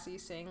 and Cassie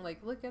saying like,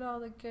 look at all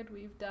the good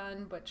we've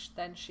done, but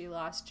then she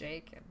lost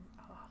Jake. And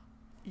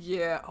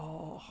yeah,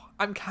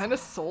 I'm kind of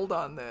sold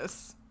on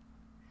this.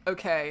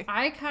 Okay.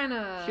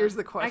 Here's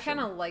the question. I kind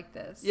of like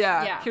this.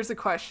 Yeah, here's the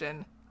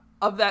question.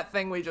 Of that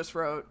thing we just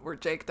wrote where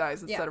Jake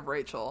dies instead of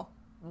Rachel,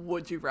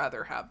 would you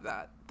rather have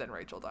that than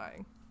Rachel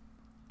dying?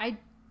 I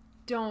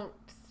don't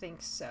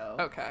think so.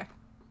 Okay.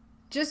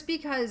 Just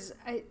because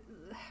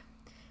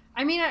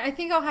I mean, I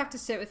think I'll have to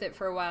sit with it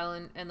for a while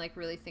and like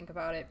really think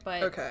about it.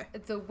 But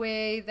the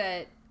way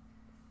that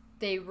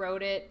they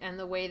wrote it and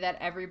the way that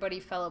everybody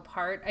fell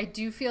apart, I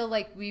do feel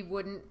like we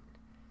wouldn't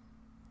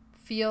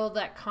feel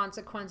that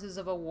consequences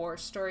of a war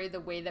story the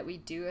way that we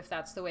do if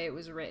that's the way it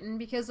was written.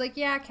 Because like,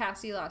 yeah,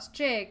 Cassie lost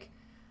Jake,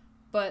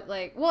 but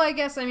like, well, I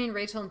guess, I mean,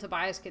 Rachel and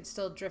Tobias could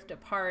still drift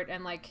apart,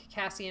 and like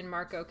Cassie and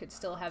Marco could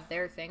still have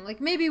their thing. Like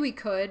maybe we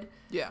could.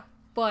 Yeah.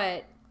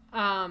 But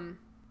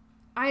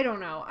I don't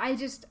know.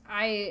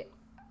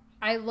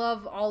 I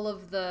love all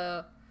of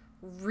the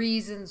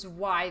reasons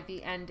why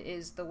the end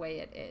is the way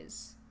it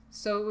is.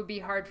 So it would be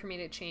hard for me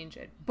to change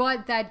it.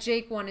 But that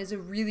Jake one is a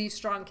really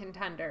strong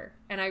contender,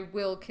 and I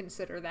will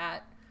consider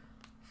that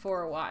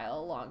for a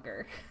while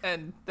longer.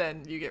 And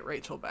then you get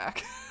Rachel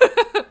back.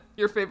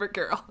 Your favorite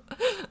girl.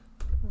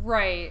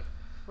 Right,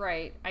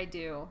 I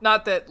do.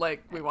 Not that,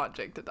 like, we want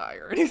Jake to die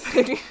or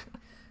anything.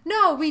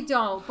 No, we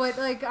don't. But,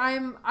 like,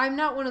 I'm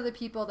not one of the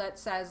people that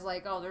says,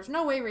 like, oh, there's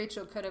no way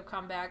Rachel could have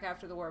come back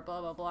after the war, blah,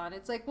 blah, blah. And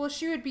it's like, well,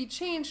 she would be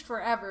changed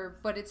forever,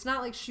 but it's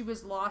not like she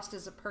was lost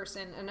as a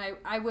person. And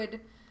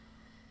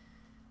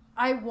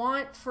I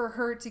want for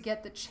her to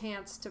get the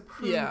chance to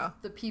prove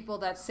the people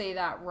that say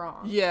that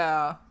wrong.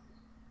 Yeah.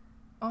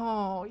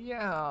 Oh,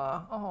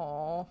 yeah.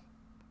 Oh.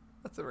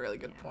 That's a really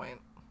good point.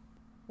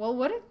 Well,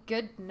 what a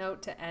good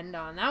note to end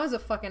on. That was a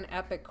fucking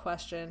epic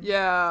question.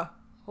 Yeah.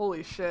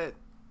 Holy shit.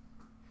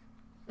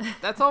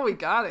 That's all we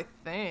got, I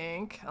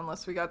think.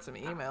 Unless we got some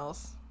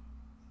emails.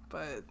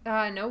 But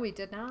no, we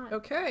did not.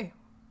 Okay.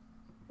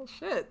 Well,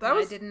 shit.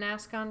 I didn't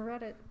ask on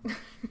Reddit.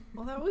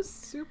 Well, that was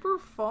super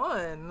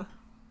fun.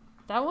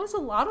 That was a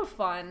lot of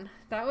fun.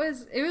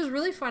 It was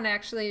really fun,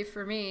 actually,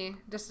 for me,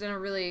 just in a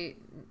really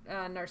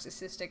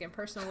narcissistic and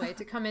personal way,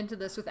 to come into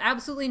this with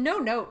absolutely no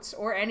notes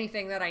or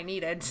anything that I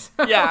needed. So.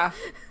 Yeah.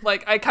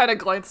 Like, I kind of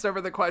glanced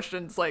over the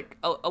questions, like,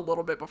 a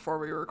little bit before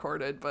we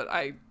recorded, but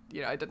I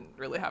didn't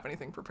really have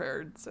anything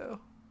prepared, so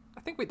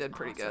I think we did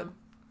pretty good.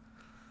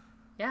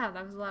 Yeah,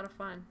 that was a lot of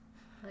fun.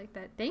 I like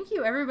that. Thank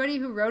you, everybody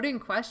who wrote in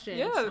questions.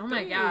 Yeah, oh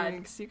my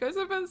God. You guys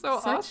have been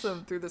so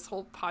awesome through this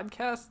whole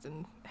podcast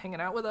and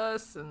hanging out with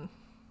us. And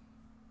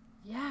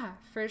yeah,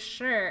 for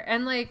sure.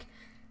 And like,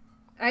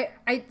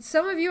 I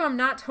some of you I'm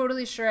not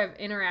totally sure I've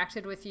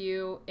interacted with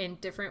you in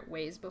different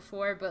ways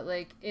before, but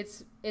like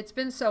it's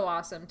been so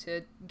awesome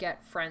to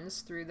get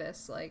friends through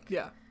this. Like,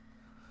 yeah.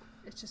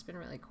 It's just been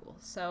really cool.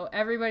 So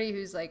everybody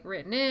who's like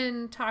written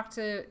in, talked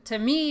to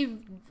me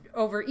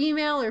over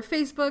email or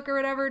Facebook or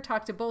whatever,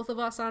 talked to both of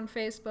us on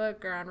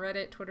Facebook or on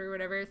Reddit, Twitter,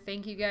 whatever.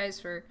 Thank you guys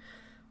for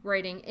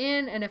writing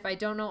in. And if I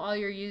don't know all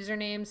your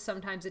usernames,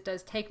 sometimes it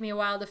does take me a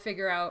while to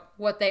figure out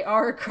what they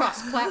are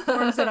across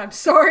platforms, and I'm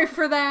sorry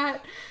for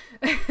that.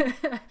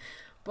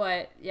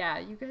 But yeah,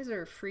 you guys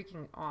are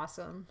freaking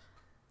awesome.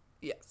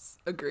 Yes,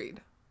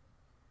 agreed.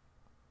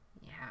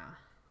 Yeah.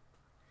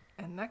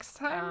 And next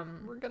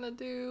time, we're going to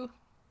do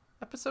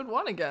episode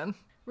 1 again.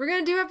 We're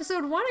going to do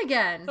episode 1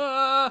 again.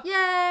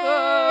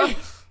 Yay!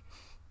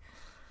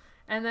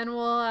 And then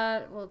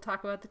we'll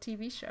talk about the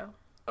TV show.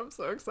 I'm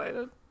so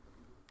excited.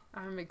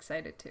 I'm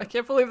excited too. I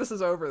can't believe this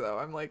is over, though.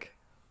 I'm like,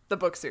 the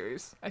book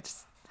series. I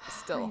just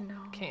still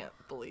can't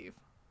believe.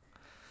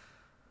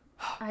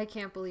 I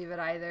can't believe it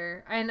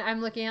either. And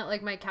I'm looking at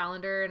like my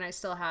calendar, and I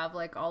still have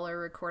like all our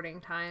recording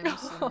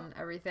times and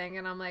everything,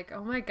 and I'm like,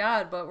 oh my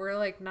god, but we're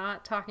like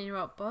not talking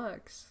about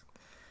books.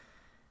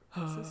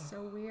 This is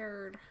so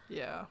weird.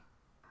 Yeah.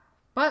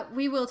 But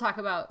we will talk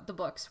about the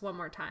books one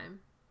more time.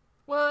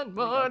 One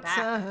more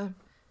time.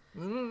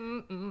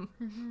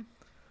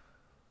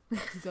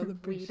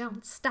 We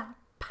don't stop.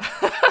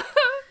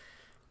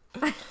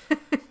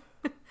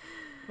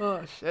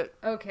 Oh, shit.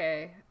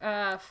 Okay.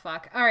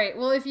 Fuck. All right.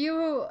 Well, if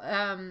you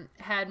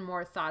had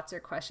more thoughts or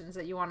questions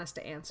that you want us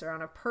to answer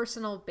on a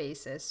personal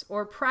basis,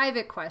 or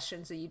private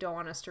questions that you don't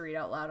want us to read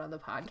out loud on the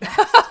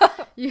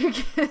podcast, you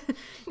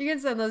can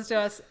send those to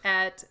us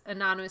at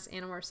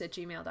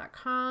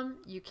anonymousanimorphs@gmail.com.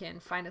 You can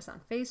find us on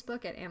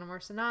Facebook at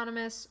Animorphs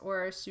Anonymous, or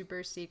our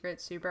super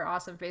secret, super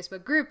awesome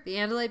Facebook group, the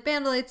Andalite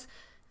Bandalites,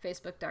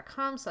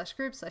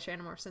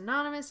 facebook.com/group/Animorphs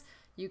Anonymous.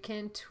 You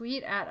can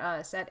tweet at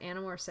us at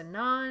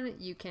AnimorphsAnon.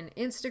 You can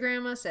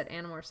Instagram us at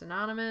Animorphs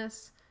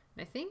Anonymous.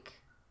 And I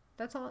think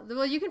that's all.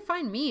 Well, you can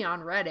find me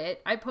on Reddit.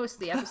 I post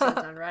the episodes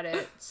on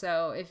Reddit.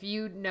 So if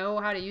you know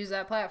how to use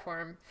that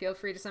platform, feel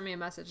free to send me a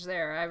message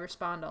there. I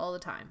respond all the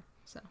time.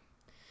 So,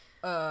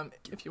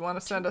 if you want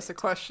to send us a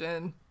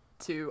question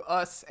to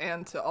us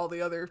and to all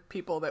the other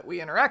people that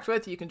we interact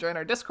with, you can join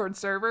our Discord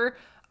server.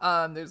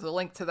 There's a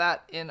link to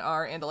that in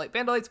our Andalite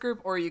Bandalites group,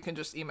 or you can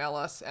just email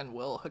us and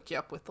we'll hook you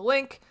up with the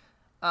link.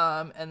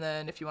 And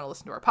then if you want to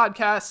listen to our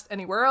podcast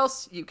anywhere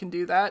else, you can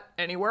do that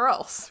anywhere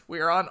else. We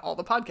are on all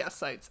the podcast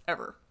sites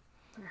ever.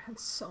 There are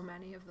so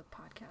many of the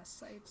podcast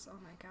sites. Oh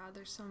my god,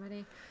 there's so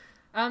many.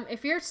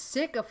 If you're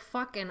sick of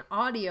fucking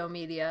audio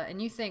media and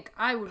you think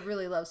I would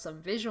really love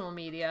some visual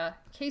media,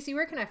 Casey,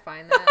 where can I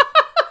find that?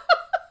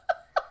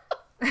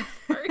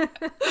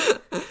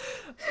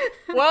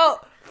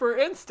 Well, for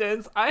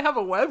instance, I have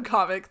a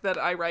webcomic that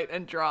I write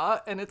and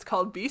draw, and it's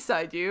called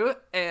B-Side You,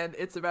 and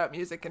it's about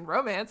music and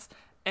romance.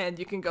 And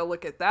you can go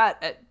look at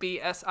that at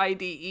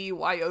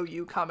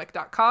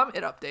bsideyoucomic.com.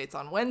 It updates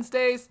on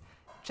Wednesdays.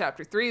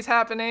 Chapter 3 is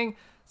happening.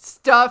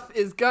 Stuff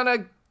is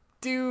gonna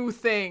do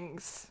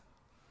things.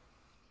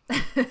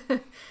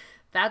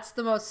 That's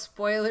the most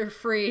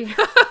spoiler-free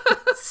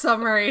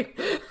summary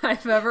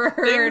I've ever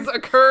heard. Things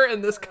occur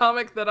in this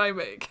comic that I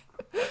make.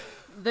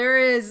 There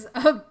is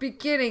a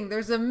beginning,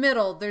 there's a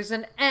middle, there's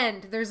an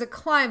end, there's a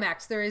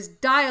climax, there is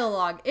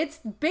dialogue. It's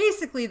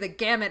basically the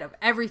gamut of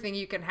everything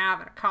you can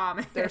have in a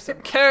comic. There's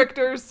some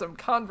characters, some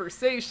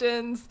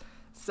conversations,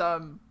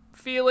 some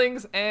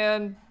feelings,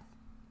 and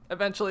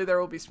eventually there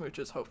will be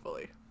smooches,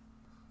 hopefully.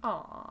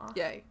 Aww.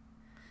 Yay.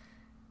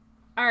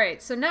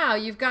 Alright, so now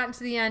you've gotten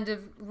to the end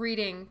of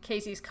reading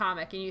Casey's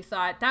comic and you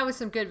thought, that was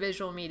some good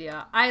visual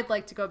media. I'd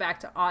like to go back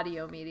to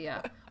audio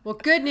media. Well,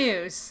 good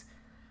news.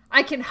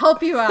 I can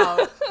help you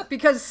out,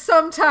 because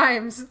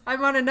sometimes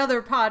I'm on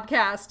another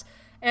podcast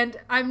and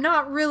I'm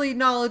not really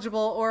knowledgeable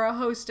or a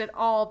host at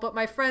all, but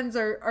my friends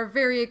are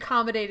very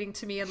accommodating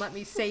to me and let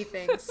me say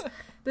things.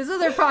 This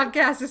other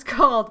podcast is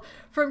called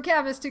From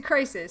Chemist to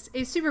Crisis,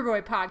 a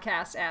Superboy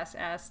podcast,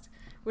 asked,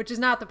 which is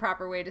not the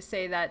proper way to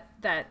say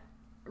that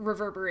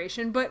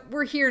reverberation, but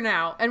we're here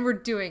now and we're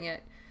doing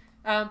it.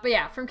 But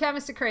yeah, From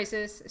Chemist to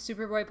Crisis, a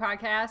Superboy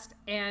podcast,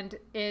 and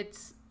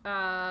it's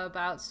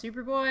about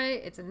Superboy.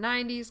 It's a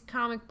 90s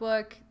comic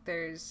book.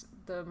 There's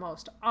the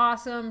most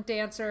awesome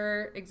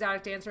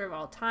exotic dancer of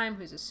all time,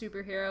 who's a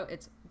superhero.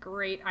 It's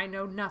great. I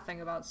know nothing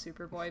about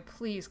Superboy.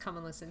 Please come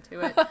and listen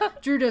to it.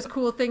 Drew does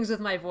cool things with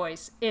my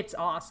voice. It's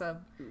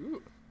awesome.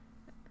 Ooh.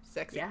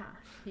 Sexy. Yeah.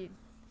 He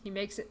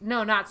makes it...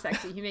 No, not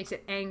sexy. He makes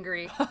it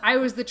angry. I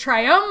was the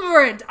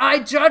triumvirate. I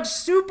judged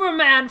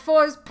Superman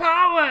for his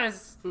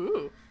powers.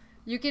 Ooh.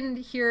 You can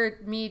hear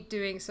me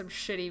doing some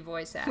shitty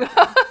voice acting,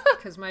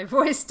 because my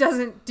voice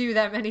doesn't do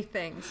that many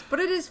things, but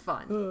it is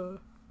fun.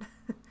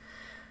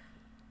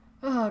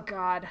 Oh,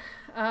 God.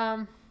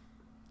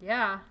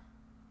 Yeah.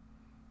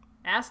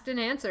 Asked and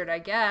answered, I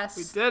guess.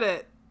 We did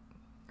it.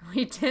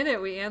 We did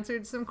it. We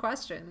answered some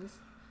questions.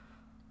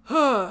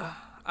 I'm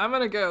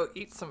gonna go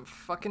eat some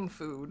fucking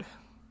food.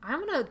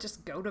 I'm gonna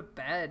just go to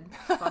bed.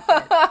 Fuck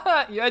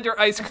it. You had your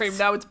ice cream,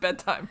 now it's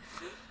bedtime.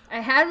 I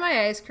had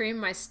my ice cream.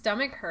 My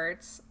stomach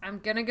hurts. I'm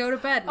gonna go to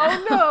bed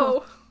now.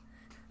 Oh,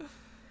 no.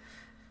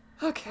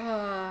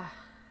 Okay.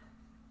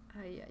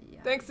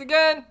 Thanks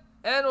again,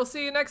 and we'll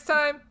see you next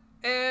time.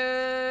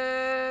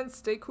 And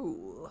stay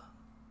cool,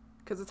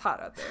 because it's hot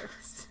out there.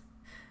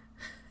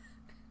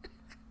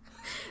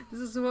 This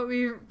is what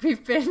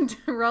we've been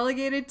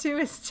relegated to,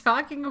 is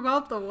talking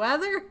about the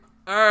weather.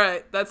 All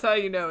right, that's how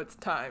you know it's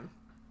time.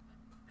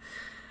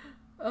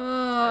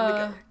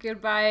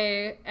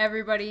 Goodbye,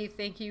 everybody.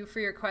 Thank you for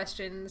your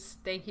questions.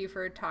 Thank you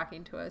for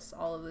talking to us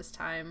all of this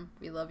time.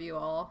 We love you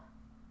all.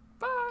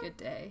 Bye. Good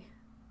day.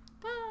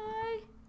 Bye.